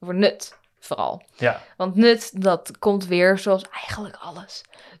 Over nut, vooral. Ja. Want nut, dat komt weer zoals eigenlijk alles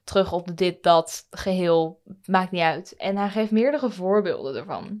terug op de dit, dat, geheel, maakt niet uit. En hij geeft meerdere voorbeelden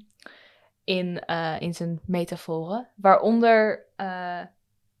ervan in zijn metaforen. Waaronder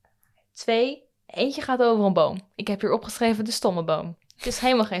 2. Eentje gaat over een boom. Ik heb hier opgeschreven de stomme boom. Het is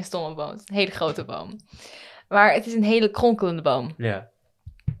helemaal geen stomme boom. Het is een hele grote boom. Maar het is een hele kronkelende boom. Ja.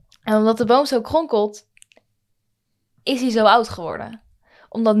 En omdat de boom zo kronkelt, is hij zo oud geworden.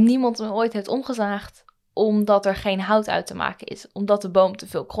 Omdat niemand hem ooit heeft omgezaagd, omdat er geen hout uit te maken is, omdat de boom te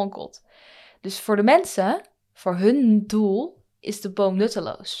veel kronkelt. Dus voor de mensen, voor hun doel, is de boom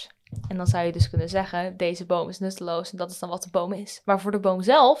nutteloos. En dan zou je dus kunnen zeggen, deze boom is nutteloos en dat is dan wat de boom is. Maar voor de boom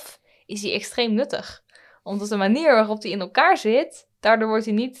zelf is hij extreem nuttig. Omdat de manier waarop hij in elkaar zit, daardoor wordt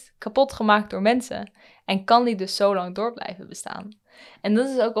hij niet kapot gemaakt door mensen. En kan die dus zo lang door blijven bestaan. En dat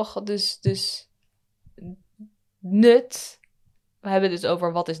is ook al dus nut. We hebben het dus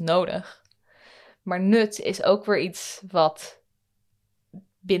over wat is nodig. Maar nut is ook weer iets wat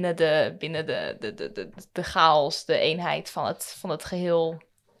binnen de chaos, de eenheid van het geheel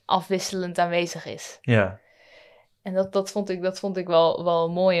afwisselend aanwezig is. Ja. En dat vond ik wel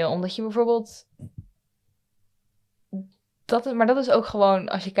mooi, omdat je bijvoorbeeld... Maar dat is ook gewoon,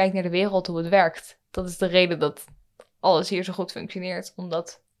 als je kijkt naar de wereld, hoe het werkt. Dat is de reden dat alles hier zo goed functioneert.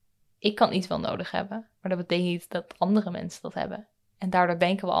 Omdat ik kan iets wel nodig hebben, maar dat betekent niet dat andere mensen dat hebben. En daardoor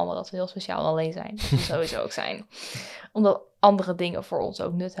denken we allemaal dat we heel speciaal en alleen zijn. Dat we sowieso ook zijn. Omdat andere dingen voor ons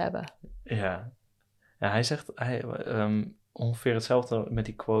ook nut hebben. Ja, hij zegt ongeveer hetzelfde met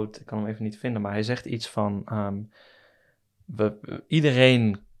die quote. Ik kan hem even niet vinden, maar hij zegt iets van...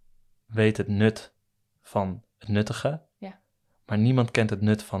 iedereen weet het nut van het nuttige. Ja. Maar niemand kent het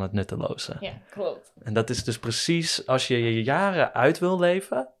nut van het nutteloze. Ja, klopt. En dat is dus precies als je je jaren uit wil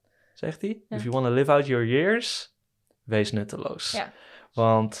leven, zegt hij. Ja. If you want to live out your years, wees nutteloos. Ja.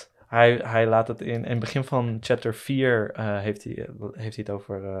 Want hij laat het in het begin van chapter 4 heeft hij het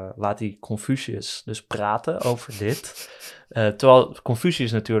over, laat hij Confucius dus praten over dit. Terwijl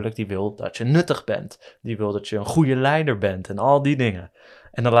Confucius natuurlijk, die wil dat je nuttig bent. Die wil dat je een goede leider bent en al die dingen.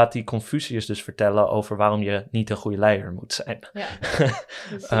 En dan laat hij Confucius dus vertellen over waarom je niet een goede leider moet zijn. Ja,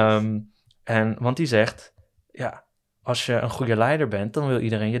 want die zegt, ja, als je een goede leider bent, dan wil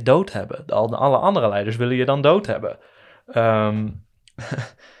iedereen je dood hebben. Alle andere leiders willen je dan dood hebben.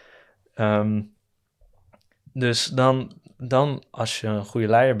 Dus dan als je een goede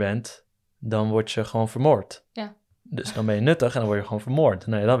leider bent, dan word je gewoon vermoord. Ja. Dus dan ben je nuttig en dan word je gewoon vermoord.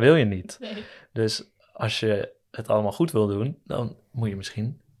 Nee, dat wil je niet. Nee. Dus als je het allemaal goed wil doen, dan moet je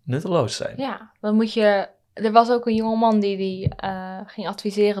misschien nutteloos zijn. Ja, dan moet je... Er was ook een jongeman die ging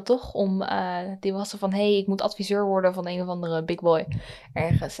adviseren, toch? Die was zo van, hey, ik moet adviseur worden van een of andere big boy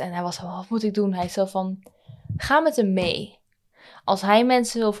ergens. En hij was zo, wat moet ik doen? Hij is zo van, ga met hem mee. Als hij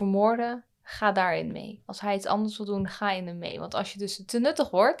mensen wil vermoorden, ga daarin mee. Als hij iets anders wil doen, ga in hem mee. Want als je dus te nuttig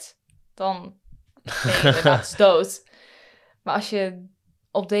wordt, dan ben je inderdaad dood. Maar als je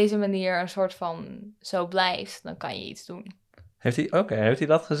op deze manier een soort van zo blijft, dan kan je iets doen. Heeft hij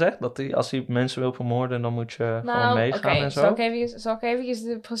dat gezegd? Dat hij, als hij mensen wil vermoorden, dan moet je gewoon meegaan en zo? Zal ik even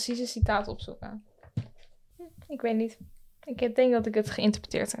de precieze citaat opzoeken? Ik weet niet. Ik denk dat ik het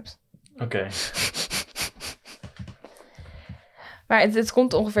geïnterpreteerd heb. Oké. Maar het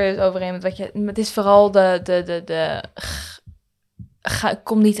komt ongeveer dus overeen met wat je... Het is vooral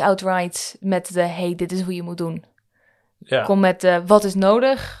kom niet outright met hey, dit is hoe je moet doen. Ja. Kom met wat is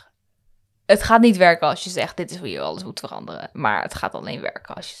nodig. Het gaat niet werken als je zegt, dit is hoe je alles moet veranderen. Maar het gaat alleen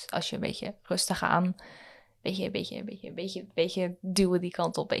werken als je een beetje rustig aan... Beetje duwen die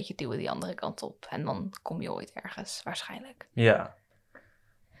kant op, beetje duwen die andere kant op. En dan kom je ooit ergens, waarschijnlijk. Ja.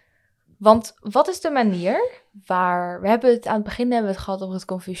 Want wat is de manier waar... aan het begin hebben we het gehad over het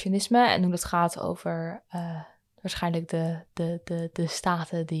Confucianisme en hoe het gaat over waarschijnlijk de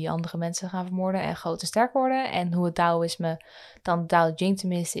staten die andere mensen gaan vermoorden en groot en sterk worden. En hoe het Taoïsme dan Tao Te Ching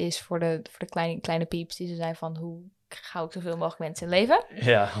tenminste is voor de kleine pieps die zo zijn van hoe hou ik zoveel mogelijk mensen in leven.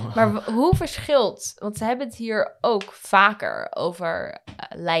 Ja. Maar hoe verschilt... Want ze hebben het hier ook vaker over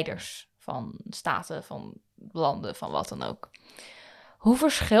leiders van staten, van landen, van wat dan ook. Hoe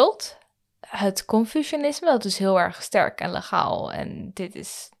verschilt het Confucianisme, dat is heel erg sterk en legaal en dit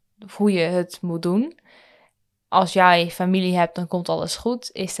is hoe je het moet doen. Als jij familie hebt, dan komt alles goed,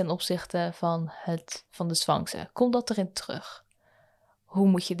 is ten opzichte van de Zwangse. Komt dat erin terug? Hoe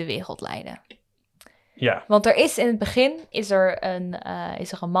moet je de wereld leiden? Ja. Want er is in het begin is er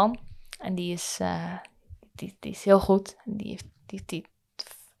een man en die is heel goed. En die heeft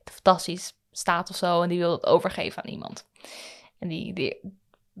fantastisch staat of zo en die wil het overgeven aan iemand. En die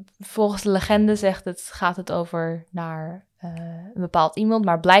volgens de legende gaat het over naar een bepaald iemand,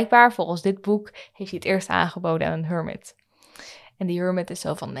 maar blijkbaar volgens dit boek heeft hij het eerst aangeboden aan een hermit. En die hermit is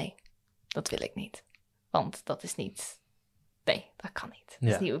zo van nee, dat wil ik niet. Want dat is niet, nee, dat kan niet. Dat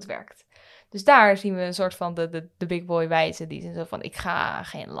is niet hoe het werkt. Dus daar zien we een soort van de big boy wijze. Die zijn zo van, ik ga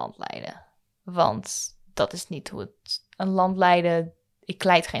geen land leiden. Want dat is niet hoe het... Een land leiden, ik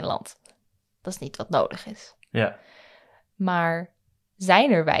leid geen land. Dat is niet wat nodig is. Ja. Maar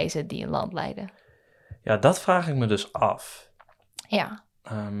zijn er wijzen die een land leiden? Ja, dat vraag ik me dus af. Ja.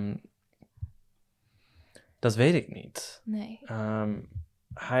 Dat weet ik niet. Nee.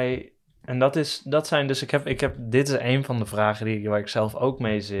 En dat zijn dus, dit is een van de vragen waar ik zelf ook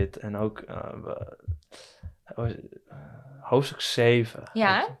mee zit. En ook hoofdstuk 7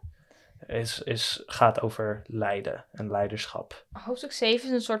 Ja. Gaat over lijden en leiderschap. Hoofdstuk 7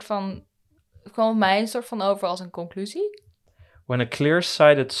 is een soort van, kwam mij een soort van over als een conclusie. When a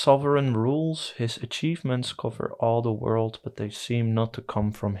clear-sighted sovereign rules, his achievements cover all the world, but they seem not to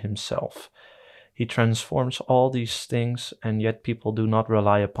come from himself. He transforms all these things, and yet people do not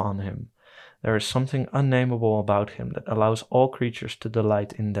rely upon him. There is something unnamable about him that allows all creatures to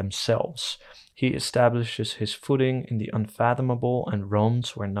delight in themselves. He establishes his footing in the unfathomable and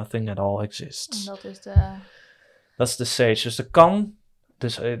roams where nothing at all exists. En dat is Dat is de sage. Dus er kan...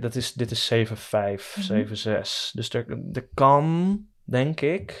 dit is 7-5, 7-6. Dus er kan, denk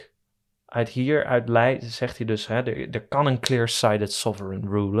ik... Uit Leiden zegt hij dus... er kan een clear-sighted sovereign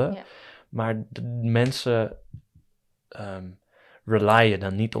rulen. Ja. Maar de mensen... relyen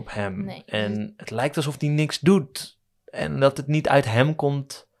dan niet op hem. Nee. En het lijkt alsof hij niks doet. En dat het niet uit hem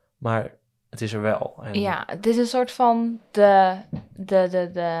komt, maar het is er wel. En... Ja, het is een soort van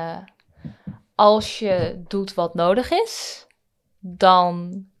als je doet wat nodig is,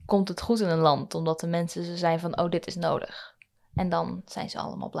 dan komt het goed in een land. Omdat de mensen zo zijn van, dit is nodig. En dan zijn ze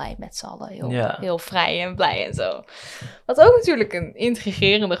allemaal blij met z'n allen. Heel vrij en blij en zo. Wat ook natuurlijk een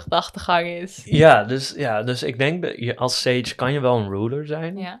intrigerende gedachtegang is. Dus ik denk dat je als sage kan je wel een ruler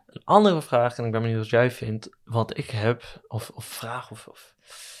zijn. Ja. Een andere vraag, en ik ben benieuwd wat jij vindt, wat ik heb, of vraag of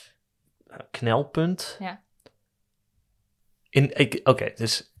knelpunt. Ja.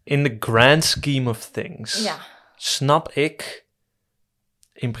 Dus in the grand scheme of things snap ik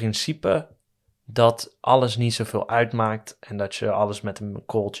in principe dat alles niet zoveel uitmaakt en dat je alles met een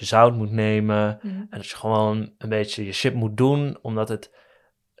korreltje zout moet nemen en dat je gewoon een beetje je shit moet doen, omdat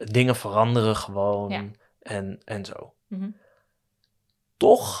dingen veranderen gewoon en zo. Mm-hmm.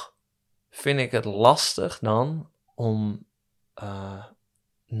 Toch vind ik het lastig dan om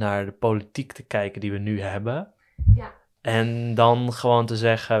naar de politiek te kijken die we nu hebben. Ja. En dan gewoon te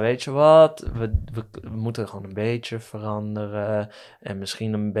zeggen, weet je wat, we moeten gewoon een beetje veranderen. En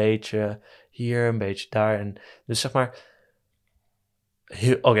misschien een beetje hier, een beetje daar. En dus zeg maar,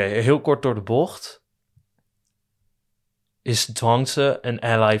 heel kort door de bocht. Is Zhuangzi een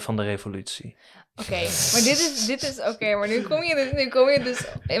ally van de revolutie? Oké, maar dit is oké, maar nu kom je dus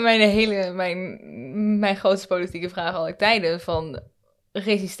in mijn grootste politieke vraag aller tijden van...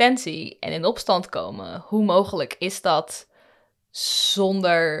 resistentie en in opstand komen. Hoe mogelijk is dat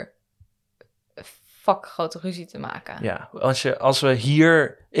zonder grote ruzie te maken? Ja, als we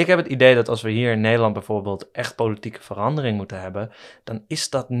hier... Ik heb het idee dat als we hier in Nederland bijvoorbeeld echt politieke verandering moeten hebben, dan is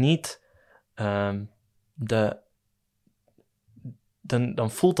dat niet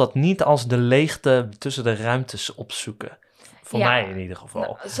dan voelt dat niet als de leegte tussen de ruimtes opzoeken. Voor mij in ieder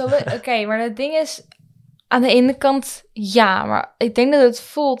geval. Oké, maar het ding is, aan de ene kant ja, maar ik denk dat het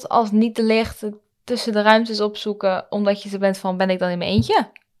voelt als niet de leegte tussen de ruimtes opzoeken, omdat je zo bent van, ben ik dan in mijn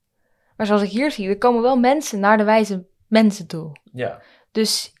eentje? Maar zoals ik hier zie, er komen wel mensen naar de wijze mensen toe. Ja.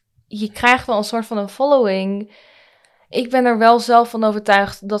 Dus je krijgt wel een soort van een following. Ik ben er wel zelf van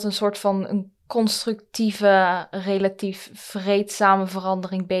overtuigd dat een soort van een constructieve, relatief vreedzame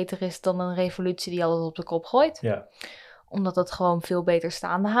verandering beter is dan een revolutie die alles op de kop gooit. Ja. Omdat dat gewoon veel beter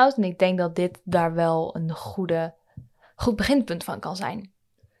staande houdt. En ik denk dat dit daar wel een goed beginpunt van kan zijn.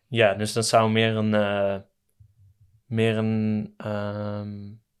 Ja, dus dat zou meer een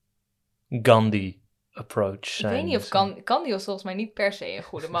Gandhi-approach zijn. Ik weet niet of Gandhi was volgens mij niet per se een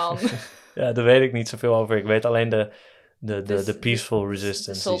goede man. Ja, daar weet ik niet zoveel over. Ik weet alleen de peaceful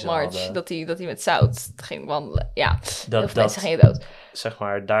resistance. De Salt die March, ze dat hij met zout ging wandelen. Ja, heel veel mensen gingen dood. Zeg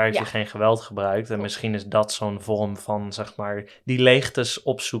maar, daar heeft hij geen geweld gebruikt. En misschien is dat zo'n vorm van, zeg maar, die leegtes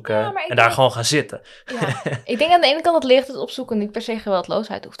opzoeken en daar gewoon gaan zitten. Ja, ik denk aan de ene kant dat leegtes opzoeken niet per se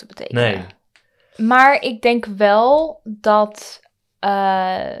geweldloosheid hoeft te betekenen. Nee. Maar ik denk wel dat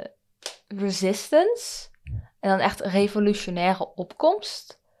resistance en dan echt revolutionaire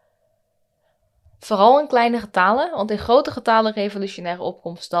opkomst, vooral in kleine getalen, want in grote getalen revolutionaire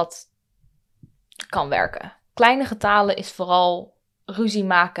opkomst, dat kan werken. Kleine getalen is vooral ruzie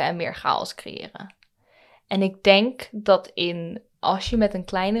maken en meer chaos creëren. En ik denk dat als je met een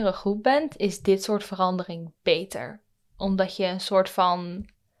kleinere groep bent, is dit soort verandering beter. Omdat je een soort van,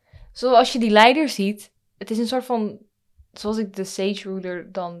 zoals je die leider ziet, het is een soort van, zoals ik de Sage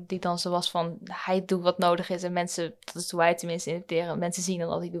Ruler die dan zo was van, hij doet wat nodig is en mensen, dat is hoe wij tenminste interpreteren, mensen zien dan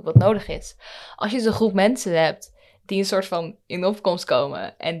dat hij doet wat nodig is. Als je zo'n groep mensen hebt die een soort van in opkomst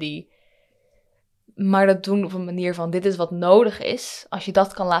komen en die maar dat doen op een manier van, dit is wat nodig is. Als je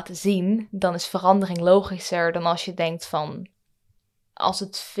dat kan laten zien, dan is verandering logischer dan als je denkt van, als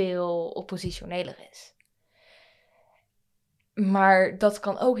het veel oppositioneler is. Maar dat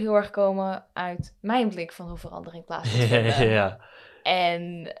kan ook heel erg komen uit mijn blik van hoe verandering plaats moet vinden. Ja.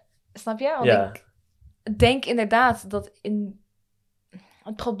 En, snap je? Want ik denk inderdaad dat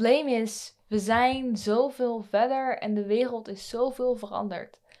het probleem is, we zijn zoveel verder en de wereld is zoveel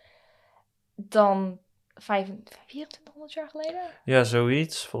veranderd dan 2400 jaar geleden? Ja,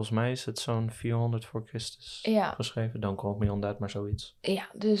 zoiets. Volgens mij is het zo'n 400 voor Christus geschreven. Dan quote me on that, maar zoiets. Ja,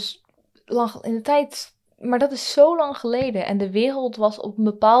 dus lang in de tijd. Maar dat is zo lang geleden. En de wereld was op een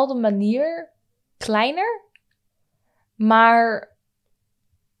bepaalde manier kleiner. Maar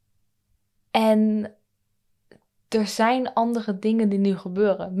en er zijn andere dingen die nu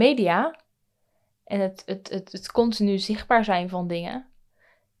gebeuren. Media en het continu zichtbaar zijn van dingen,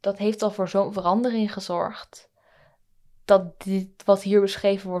 dat heeft al voor zo'n verandering gezorgd dat dit wat hier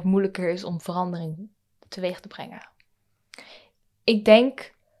beschreven wordt moeilijker is om verandering teweeg te brengen. Ik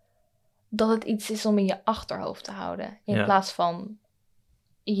denk dat het iets is om in je achterhoofd te houden, in plaats van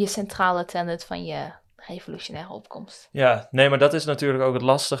je centrale tenet van je revolutionaire opkomst. Ja, nee, maar dat is natuurlijk ook het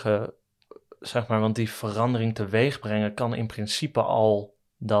lastige, zeg maar, want die verandering teweeg brengen kan in principe al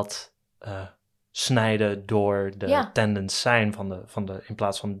dat snijden door de tendens zijn van de in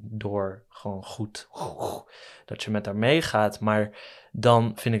plaats van door gewoon goed dat je met haar meegaat. Maar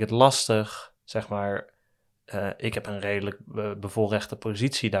dan vind ik het lastig, zeg maar, ik heb een redelijk bevoorrechte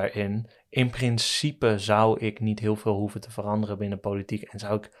positie daarin. In principe zou ik niet heel veel hoeven te veranderen binnen politiek en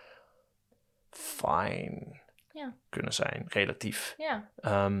zou ik fine kunnen zijn, relatief. Ja.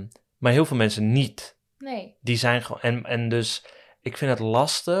 Maar heel veel mensen niet. Nee. Die zijn gewoon, en dus ik vind het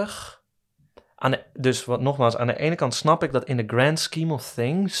lastig. Nogmaals, aan de ene kant snap ik dat in the grand scheme of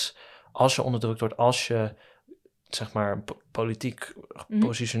things, als je onderdrukt wordt, als je, zeg maar, politiek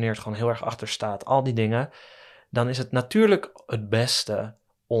gepositioneerd gewoon heel erg achter staat, al die dingen, dan is het natuurlijk het beste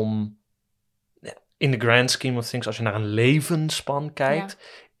om, in the grand scheme of things, als je naar een levensspan kijkt,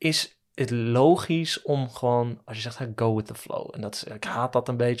 is het logisch om gewoon, als je zegt, go with the flow. En ik haat dat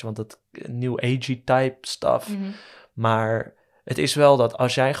een beetje, want dat new agey type stuff. Mm-hmm. Maar het is wel dat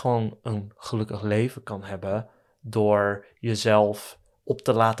als jij gewoon een gelukkig leven kan hebben door jezelf op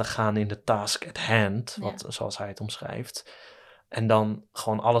te laten gaan in de task at hand, zoals hij het omschrijft, en dan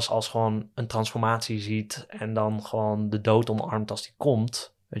gewoon alles als gewoon een transformatie ziet en dan gewoon de dood omarmt als die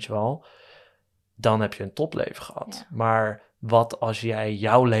komt, weet je wel, dan heb je een topleven gehad. Ja. Maar wat als jij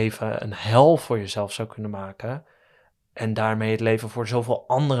jouw leven een hel voor jezelf zou kunnen maken en daarmee het leven voor zoveel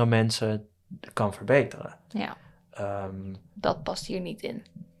andere mensen kan verbeteren. Ja, dat past hier niet in.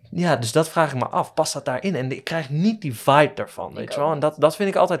 Ja, dus dat vraag ik me af. Past dat daarin? En ik krijg niet die vibe daarvan, weet je wel? En ook dat vind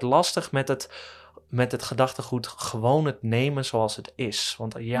ik altijd lastig met het gedachtegoed gewoon het nemen zoals het is.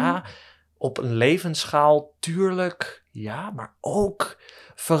 Want ja, op een levensschaal, tuurlijk, ja, maar ook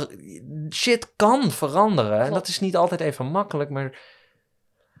shit kan veranderen. En dat is niet altijd even makkelijk, maar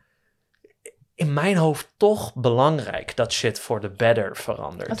in mijn hoofd toch belangrijk dat shit voor the better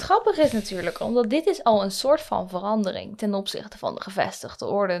verandert. Het grappige is natuurlijk, omdat dit is al een soort van verandering ten opzichte van de gevestigde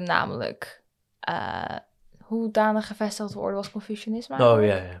orde, namelijk hoe dan de gevestigde orde was Confucianisme? Oh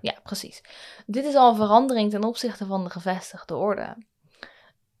ja, ja. Ja, precies. Dit is al een verandering ten opzichte van de gevestigde orde.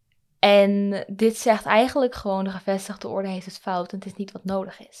 En dit zegt eigenlijk gewoon, de gevestigde orde heeft het fout en het is niet wat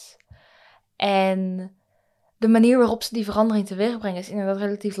nodig is. En de manier waarop ze die verandering teweeg brengen is inderdaad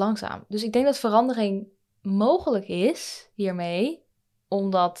relatief langzaam. Dus ik denk dat verandering mogelijk is hiermee,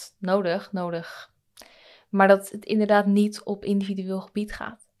 omdat nodig, maar dat het inderdaad niet op individueel gebied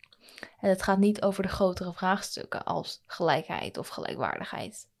gaat. En het gaat niet over de grotere vraagstukken als gelijkheid of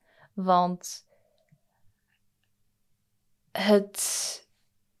gelijkwaardigheid. Want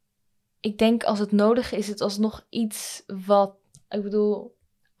ik denk als het nodig is, het alsnog iets wat, ik bedoel,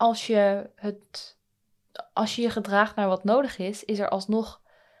 als je je gedraagt naar wat nodig is er alsnog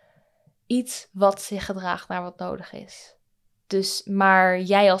iets wat zich gedraagt naar wat nodig is. Dus, maar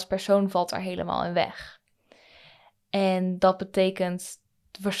jij als persoon valt daar helemaal in weg. En dat betekent,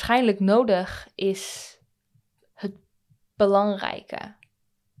 waarschijnlijk nodig is het belangrijke.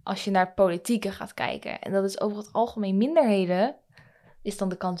 Als je naar het politieke gaat kijken. En dat is over het algemeen minderheden, is dan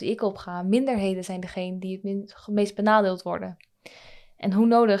de kant die ik op ga. Minderheden zijn degene die het meest benadeeld worden. En hoe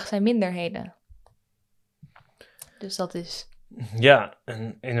nodig zijn minderheden? Dus dat is... Ja,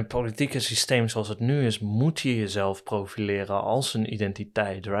 en in een politieke systeem zoals het nu is, moet je jezelf profileren als een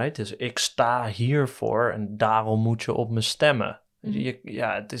identiteit, right? Dus ik sta hiervoor en daarom moet je op me stemmen.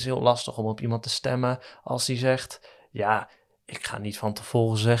 Ja, het is heel lastig om op iemand te stemmen als die zegt, ja, ik ga niet van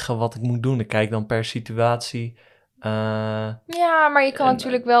tevoren zeggen wat ik moet doen. Ik kijk dan per situatie. Ja, maar je kan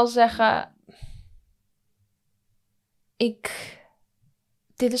natuurlijk wel zeggen,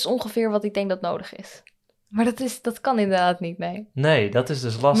 dit is ongeveer wat ik denk dat nodig is. Maar dat kan inderdaad niet, nee. Nee, dat is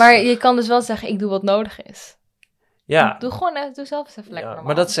dus lastig. Maar je kan dus wel zeggen, ik doe wat nodig is. Ja. Doe zelf eens even lekker normaal.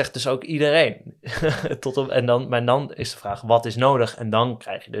 Maar dat zegt dus ook iedereen. Maar dan is de vraag, wat is nodig? En dan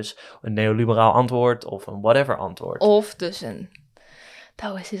krijg je dus een neoliberaal antwoord of een whatever antwoord. Of dus een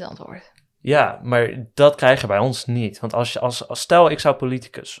Taoïstisch antwoord. Ja, maar dat krijg je bij ons niet. Want stel ik zou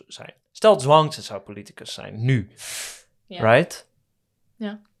politicus zijn. Stel Zhuangzi zou politicus zijn, nu. Ja. Right?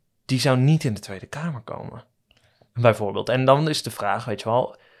 Ja. Die zou niet in de Tweede Kamer komen. Bijvoorbeeld. En dan is de vraag, weet je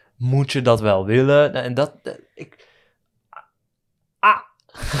wel, moet je dat wel willen? En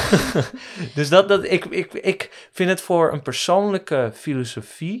dus ik vind het voor een persoonlijke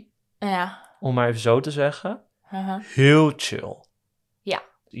filosofie, om maar even zo te zeggen, heel chill. Ja.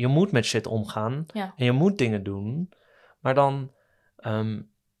 Je moet met shit omgaan en je moet dingen doen, maar dan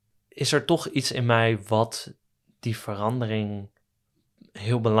is er toch iets in mij wat die verandering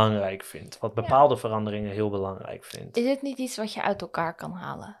heel belangrijk vindt. Wat bepaalde veranderingen heel belangrijk vindt. Is het niet iets wat je uit elkaar kan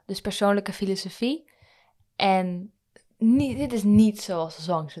halen? Dus persoonlijke filosofie en... dit is niet zoals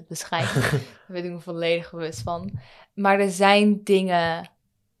Zhuangzi het beschrijft. Daar ben ik me volledig bewust van. Maar er zijn dingen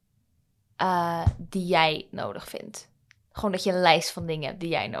die jij nodig vindt. Gewoon dat je een lijst van dingen hebt die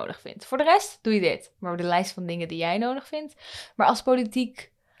jij nodig vindt. Voor de rest doe je dit. Maar de lijst van dingen die jij nodig vindt. Maar als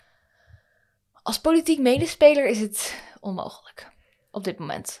politiek medespeler is het onmogelijk. Op dit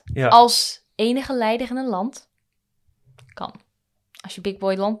moment. Ja. Als enige leider in een land kan. Als je big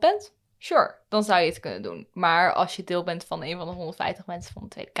boy land bent, sure, dan zou je het kunnen doen. Maar als je deel bent van een van de 150 mensen van de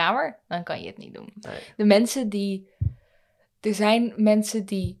Tweede Kamer, dan kan je het niet doen. Nee. Er zijn mensen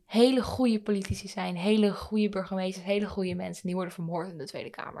die hele goede politici zijn, hele goede burgemeesters, hele goede mensen, die worden vermoord in de Tweede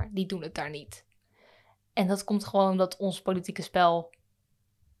Kamer. Die doen het daar niet. En dat komt gewoon omdat ons politieke spel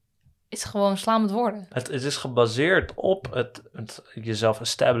is gewoon slaan met woorden. Het is gebaseerd op het jezelf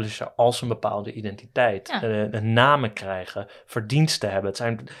establishen als een bepaalde identiteit. Ja. Een namen krijgen, verdiensten hebben.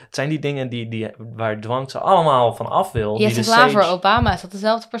 Het zijn die dingen waar Zhuangzi allemaal van af wil. Jesse Klaver, Obama, is dat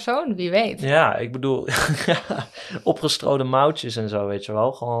dezelfde persoon? Wie weet. Ja, ik bedoel, opgestrode mouwtjes en zo, weet je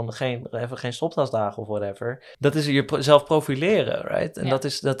wel. Gewoon even geen stoptasdagen of whatever. Dat is jezelf profileren, right? En dat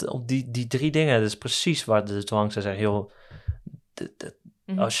is op die drie dingen, dat is precies waar de Zhuangzi zegt, heel...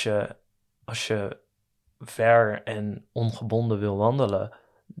 Als je ver en ongebonden wil wandelen,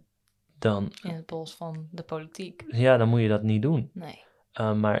 dan, In het bos van de politiek. ja, dan moet je dat niet doen. Nee.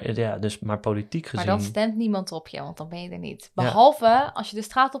 Maar politiek gezien... Maar dan stemt niemand op je, want dan ben je er niet. Behalve als je de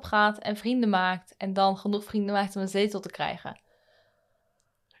straat op gaat en vrienden maakt... en dan genoeg vrienden maakt om een zetel te krijgen.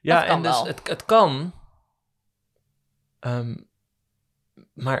 Ja, dat kan en dus wel. het kan...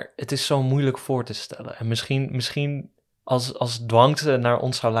 maar het is zo moeilijk voor te stellen. En misschien als Dwangse naar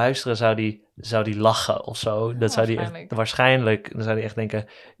ons zou luisteren, zou die lachen of zo. Dat zou waarschijnlijk, dan zou hij echt denken,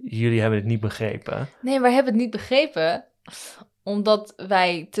 jullie hebben het niet begrepen. Nee, wij hebben het niet begrepen, omdat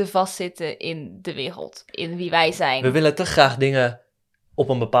wij te vastzitten in de wereld, in wie wij zijn. We willen te graag dingen op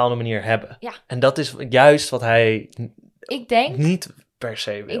een bepaalde manier hebben. Ja. En dat is juist wat hij niet per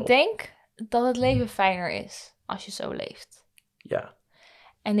se wil. Ik denk dat het leven fijner is als je zo leeft. Ja.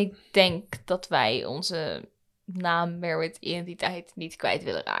 En ik denk dat wij onze naam, merit, identiteit niet kwijt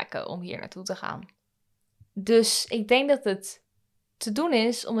willen raken om hier naartoe te gaan. Dus ik denk dat het te doen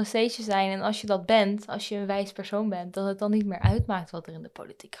is om een sage te zijn. En als je dat bent, als je een wijs persoon bent, dat het dan niet meer uitmaakt wat er in de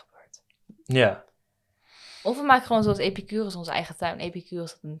politiek gebeurt. Ja. Of we maken gewoon zoals Epicurus onze eigen tuin.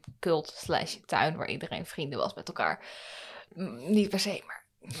 Epicurus had een cult/tuin waar iedereen vrienden was met elkaar. Niet per se, maar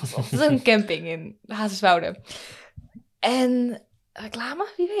het is een camping in Hazeswoude. En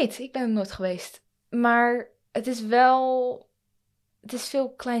reclame? Wie weet. Ik ben er nooit geweest. Maar het is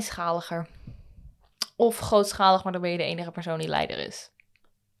veel kleinschaliger. Of grootschalig, maar dan ben je de enige persoon die leider is.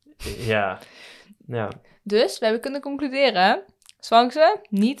 Ja. Dus we hebben kunnen concluderen... Zwankse,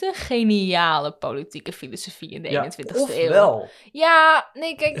 niet een geniale politieke filosofie in de 21ste eeuw. Wel. Ja,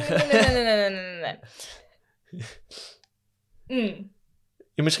 nee, kijk, nee.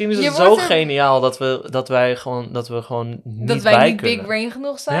 Ja, misschien is het zo geniaal dat wij gewoon niet dat wij bij niet kunnen. big brain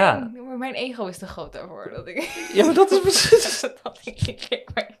genoeg zijn. Ja. Maar mijn ego is te groot daarvoor. Ja, maar dat is precies... dat ik niet big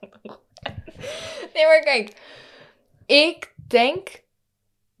brain genoeg ben. Nee, maar kijk. Ik denk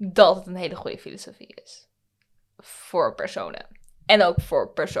dat het een hele goede filosofie is. Voor personen. En ook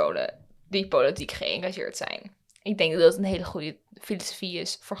voor personen die politiek geëngageerd zijn. Ik denk dat het een hele goede filosofie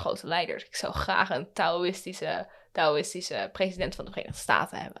is voor grote leiders. Ik zou graag een Taoïstische president van de Verenigde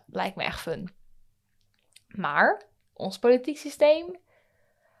Staten hebben. Lijkt me echt fun. Maar ons politiek systeem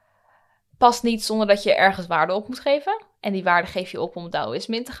past niet zonder dat je ergens waarde op moet geven. En die waarde geef je op om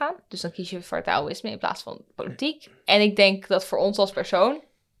Taoïsme in te gaan. Dus dan kies je voor Taoïsme in plaats van politiek. En ik denk dat voor ons als persoon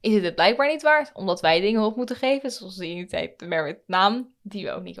is het blijkbaar niet waard. Omdat wij dingen op moeten geven. Zoals de identiteit, de merit, naam. Die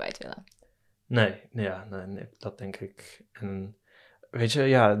we ook niet kwijt willen. Nee, dat denk ik. En weet je,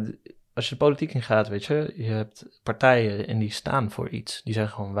 ja, als je de politiek ingaat, weet je hebt partijen en die staan voor iets. Die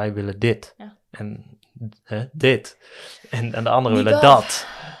zeggen gewoon, wij willen dit. Ja. En dit. En de anderen Niet willen dat.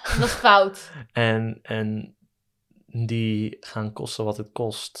 Dat is fout. En die gaan kosten wat het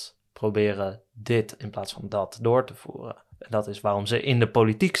kost proberen dit in plaats van dat door te voeren. En dat is waarom ze in de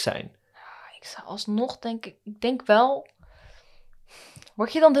politiek zijn. Ik zou alsnog denken, ik denk wel...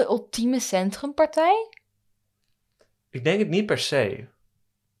 Word je dan de ultieme centrumpartij? Ik denk het niet per se.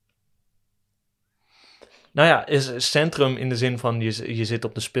 Nou ja, is centrum in de zin van je zit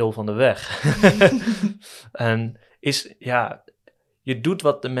op de spil van de weg. En je doet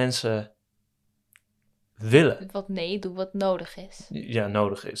wat de mensen willen. Doe wat nodig is. Ja,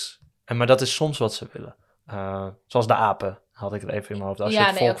 nodig is. Maar dat is soms wat ze willen. Zoals de apen, had ik het even in mijn hoofd. Als je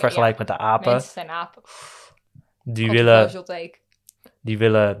het volk vergelijkt met de apen. Mensen zijn apen. Die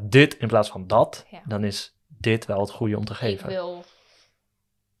willen dit in plaats van dat. Ja. Dan is dit wel het goede om te geven. Ik wil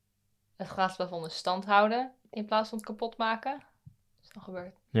het glaasplafond in stand houden in plaats van het kapot maken. Dat is dan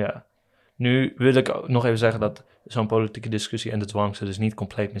gebeurd. Ja. Nu wil ik ook nog even zeggen dat zo'n politieke discussie en de dwangse dus niet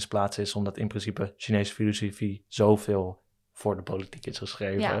compleet misplaatst is, omdat in principe Chinese filosofie zoveel voor de politiek is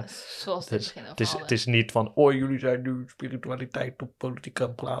geschreven. Ja, zoals het het is niet van, jullie zijn nu spiritualiteit op politiek aan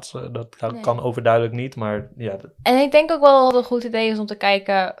het plaatsen. Dat kan overduidelijk niet, maar ja. En ik denk ook wel dat het een goed idee is om te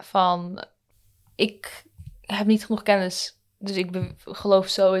kijken van, ik heb niet genoeg kennis, dus ik geloof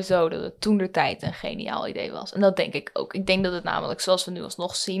sowieso dat het toentertijd een geniaal idee was. En dat denk ik ook. Ik denk dat het namelijk, zoals we nu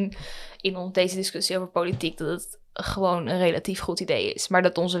alsnog zien in deze discussie over politiek, dat het gewoon een relatief goed idee is. Maar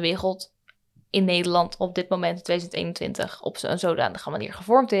dat onze wereld in Nederland op dit moment in 2021 op zo'n zodanige manier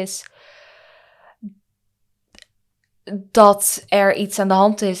gevormd is, dat er iets aan de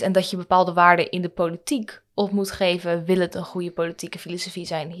hand is en dat je bepaalde waarden in de politiek op moet geven, wil het een goede politieke filosofie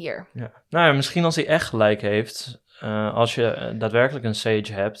zijn hier. Ja. Nou ja, misschien als hij echt gelijk heeft, als je daadwerkelijk een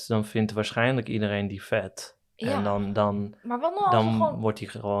sage hebt, dan vindt waarschijnlijk iedereen die vet. Ja. En dan wordt hij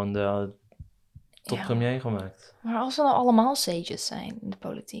gewoon tot premier gemaakt. Maar als we nou allemaal sages zijn in de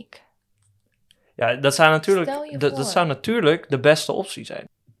politiek? Ja, dat zou natuurlijk de beste optie zijn.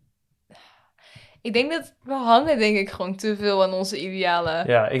 Ik denk dat we hangen denk ik gewoon te veel aan onze idealen.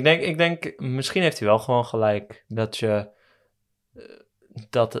 Ja, ik denk, misschien heeft hij wel gewoon gelijk dat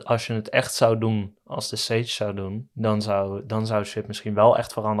als je het echt zou doen, als de Sage zou doen, dan zou shit misschien wel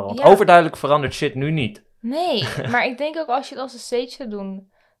echt veranderen. Want Ja. overduidelijk verandert shit nu niet. Nee, maar ik denk ook als je het als een stage zou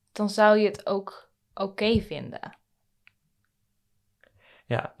doen, dan zou je het ook oké vinden.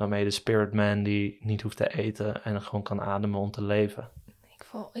 Ja, dan ben je de spirit man die niet hoeft te eten en gewoon kan ademen om te leven.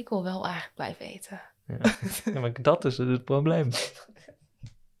 Ik wil wel eigenlijk blijven eten. Ja, maar dat is het probleem.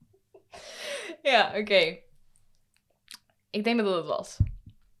 Ja, oké. Ik denk dat het was.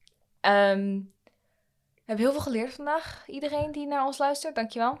 We hebben heel veel geleerd vandaag. Iedereen die naar ons luistert,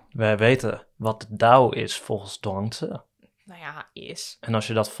 dankjewel. Wij weten wat de Tao is volgens Zhuangzi. Nou ja, is. En als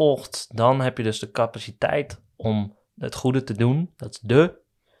je dat volgt, dan heb je dus de capaciteit om het goede te doen. Dat is de.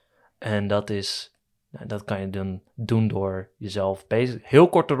 En dat kan je dan doen door jezelf heel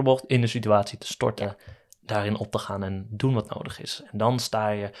kort door de bocht in de situatie te storten. Ja. Daarin op te gaan en doen wat nodig is. En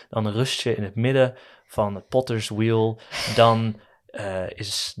dan rust je in het midden van het potter's wheel. Dan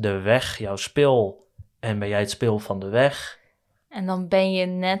is de weg jouw spil en ben jij het spil van de weg. En dan ben je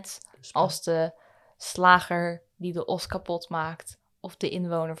net als de slager die de os kapot maakt. Of de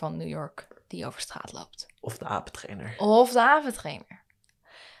inwoner van New York die over straat loopt. Of de apentrainer.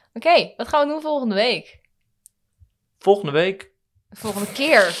 Oké, wat gaan we doen volgende week? Volgende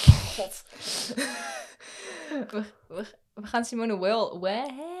keer. God. We gaan Simone Weil.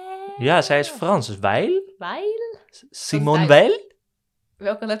 Ja, zij is Frans. Dus Weil? Simone Weil? Weil?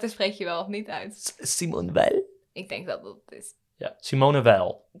 Welke letter spreek je wel of niet uit? Simone Weil? Ik denk dat dat het is. Ja, Simone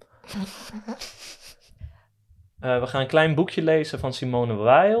Weil. We gaan een klein boekje lezen van Simone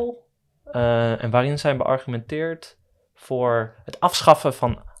Weil. En waarin zijn beargumenteerd voor het afschaffen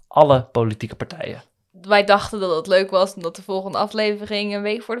van alle politieke partijen. Wij dachten dat het leuk was omdat de volgende aflevering een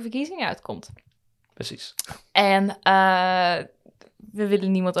week voor de verkiezingen uitkomt. Precies. En we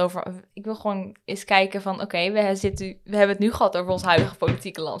willen niemand over... Ik wil gewoon eens kijken van... Oké, we hebben het nu gehad over ons huidige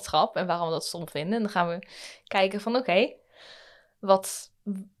politieke landschap en waarom we dat stom vinden. En dan gaan we kijken van oké, wat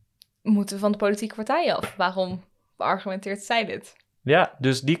moeten we van de politieke partijen af? Waarom beargumenteert zij dit? Ja,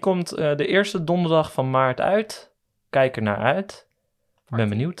 dus die komt de eerste donderdag van maart uit. Kijk er naar uit. Ik ben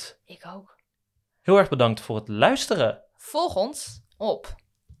benieuwd. Ik ook. Heel erg bedankt voor het luisteren. Volg ons op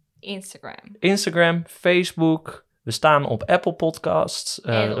Instagram, Facebook. We staan op Apple Podcasts.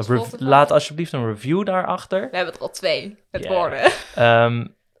 Laat alsjeblieft een review daarachter. We hebben er al 2 met woorden.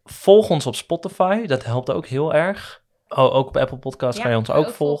 Volg ons op Spotify. Dat helpt ook heel erg. Ook op Apple Podcasts kan je ons ook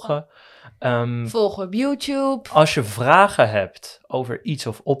volgen. Volg op YouTube. Als je vragen hebt over iets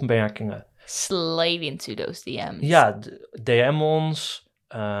of opmerkingen. Slide into those DM's. Ja, DM ons.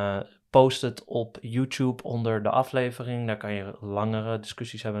 Post het op YouTube onder de aflevering. Daar kan je langere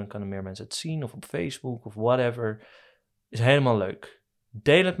discussies hebben. Dan kunnen meer mensen het zien. Of op Facebook of whatever. Is helemaal leuk.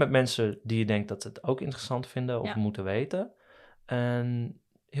 Deel het met mensen die je denkt dat het ook interessant vinden of moeten weten. En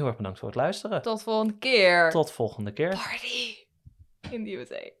heel erg bedankt voor het luisteren. Tot volgende keer. Tot volgende keer. Party in the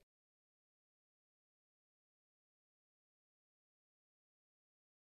USA.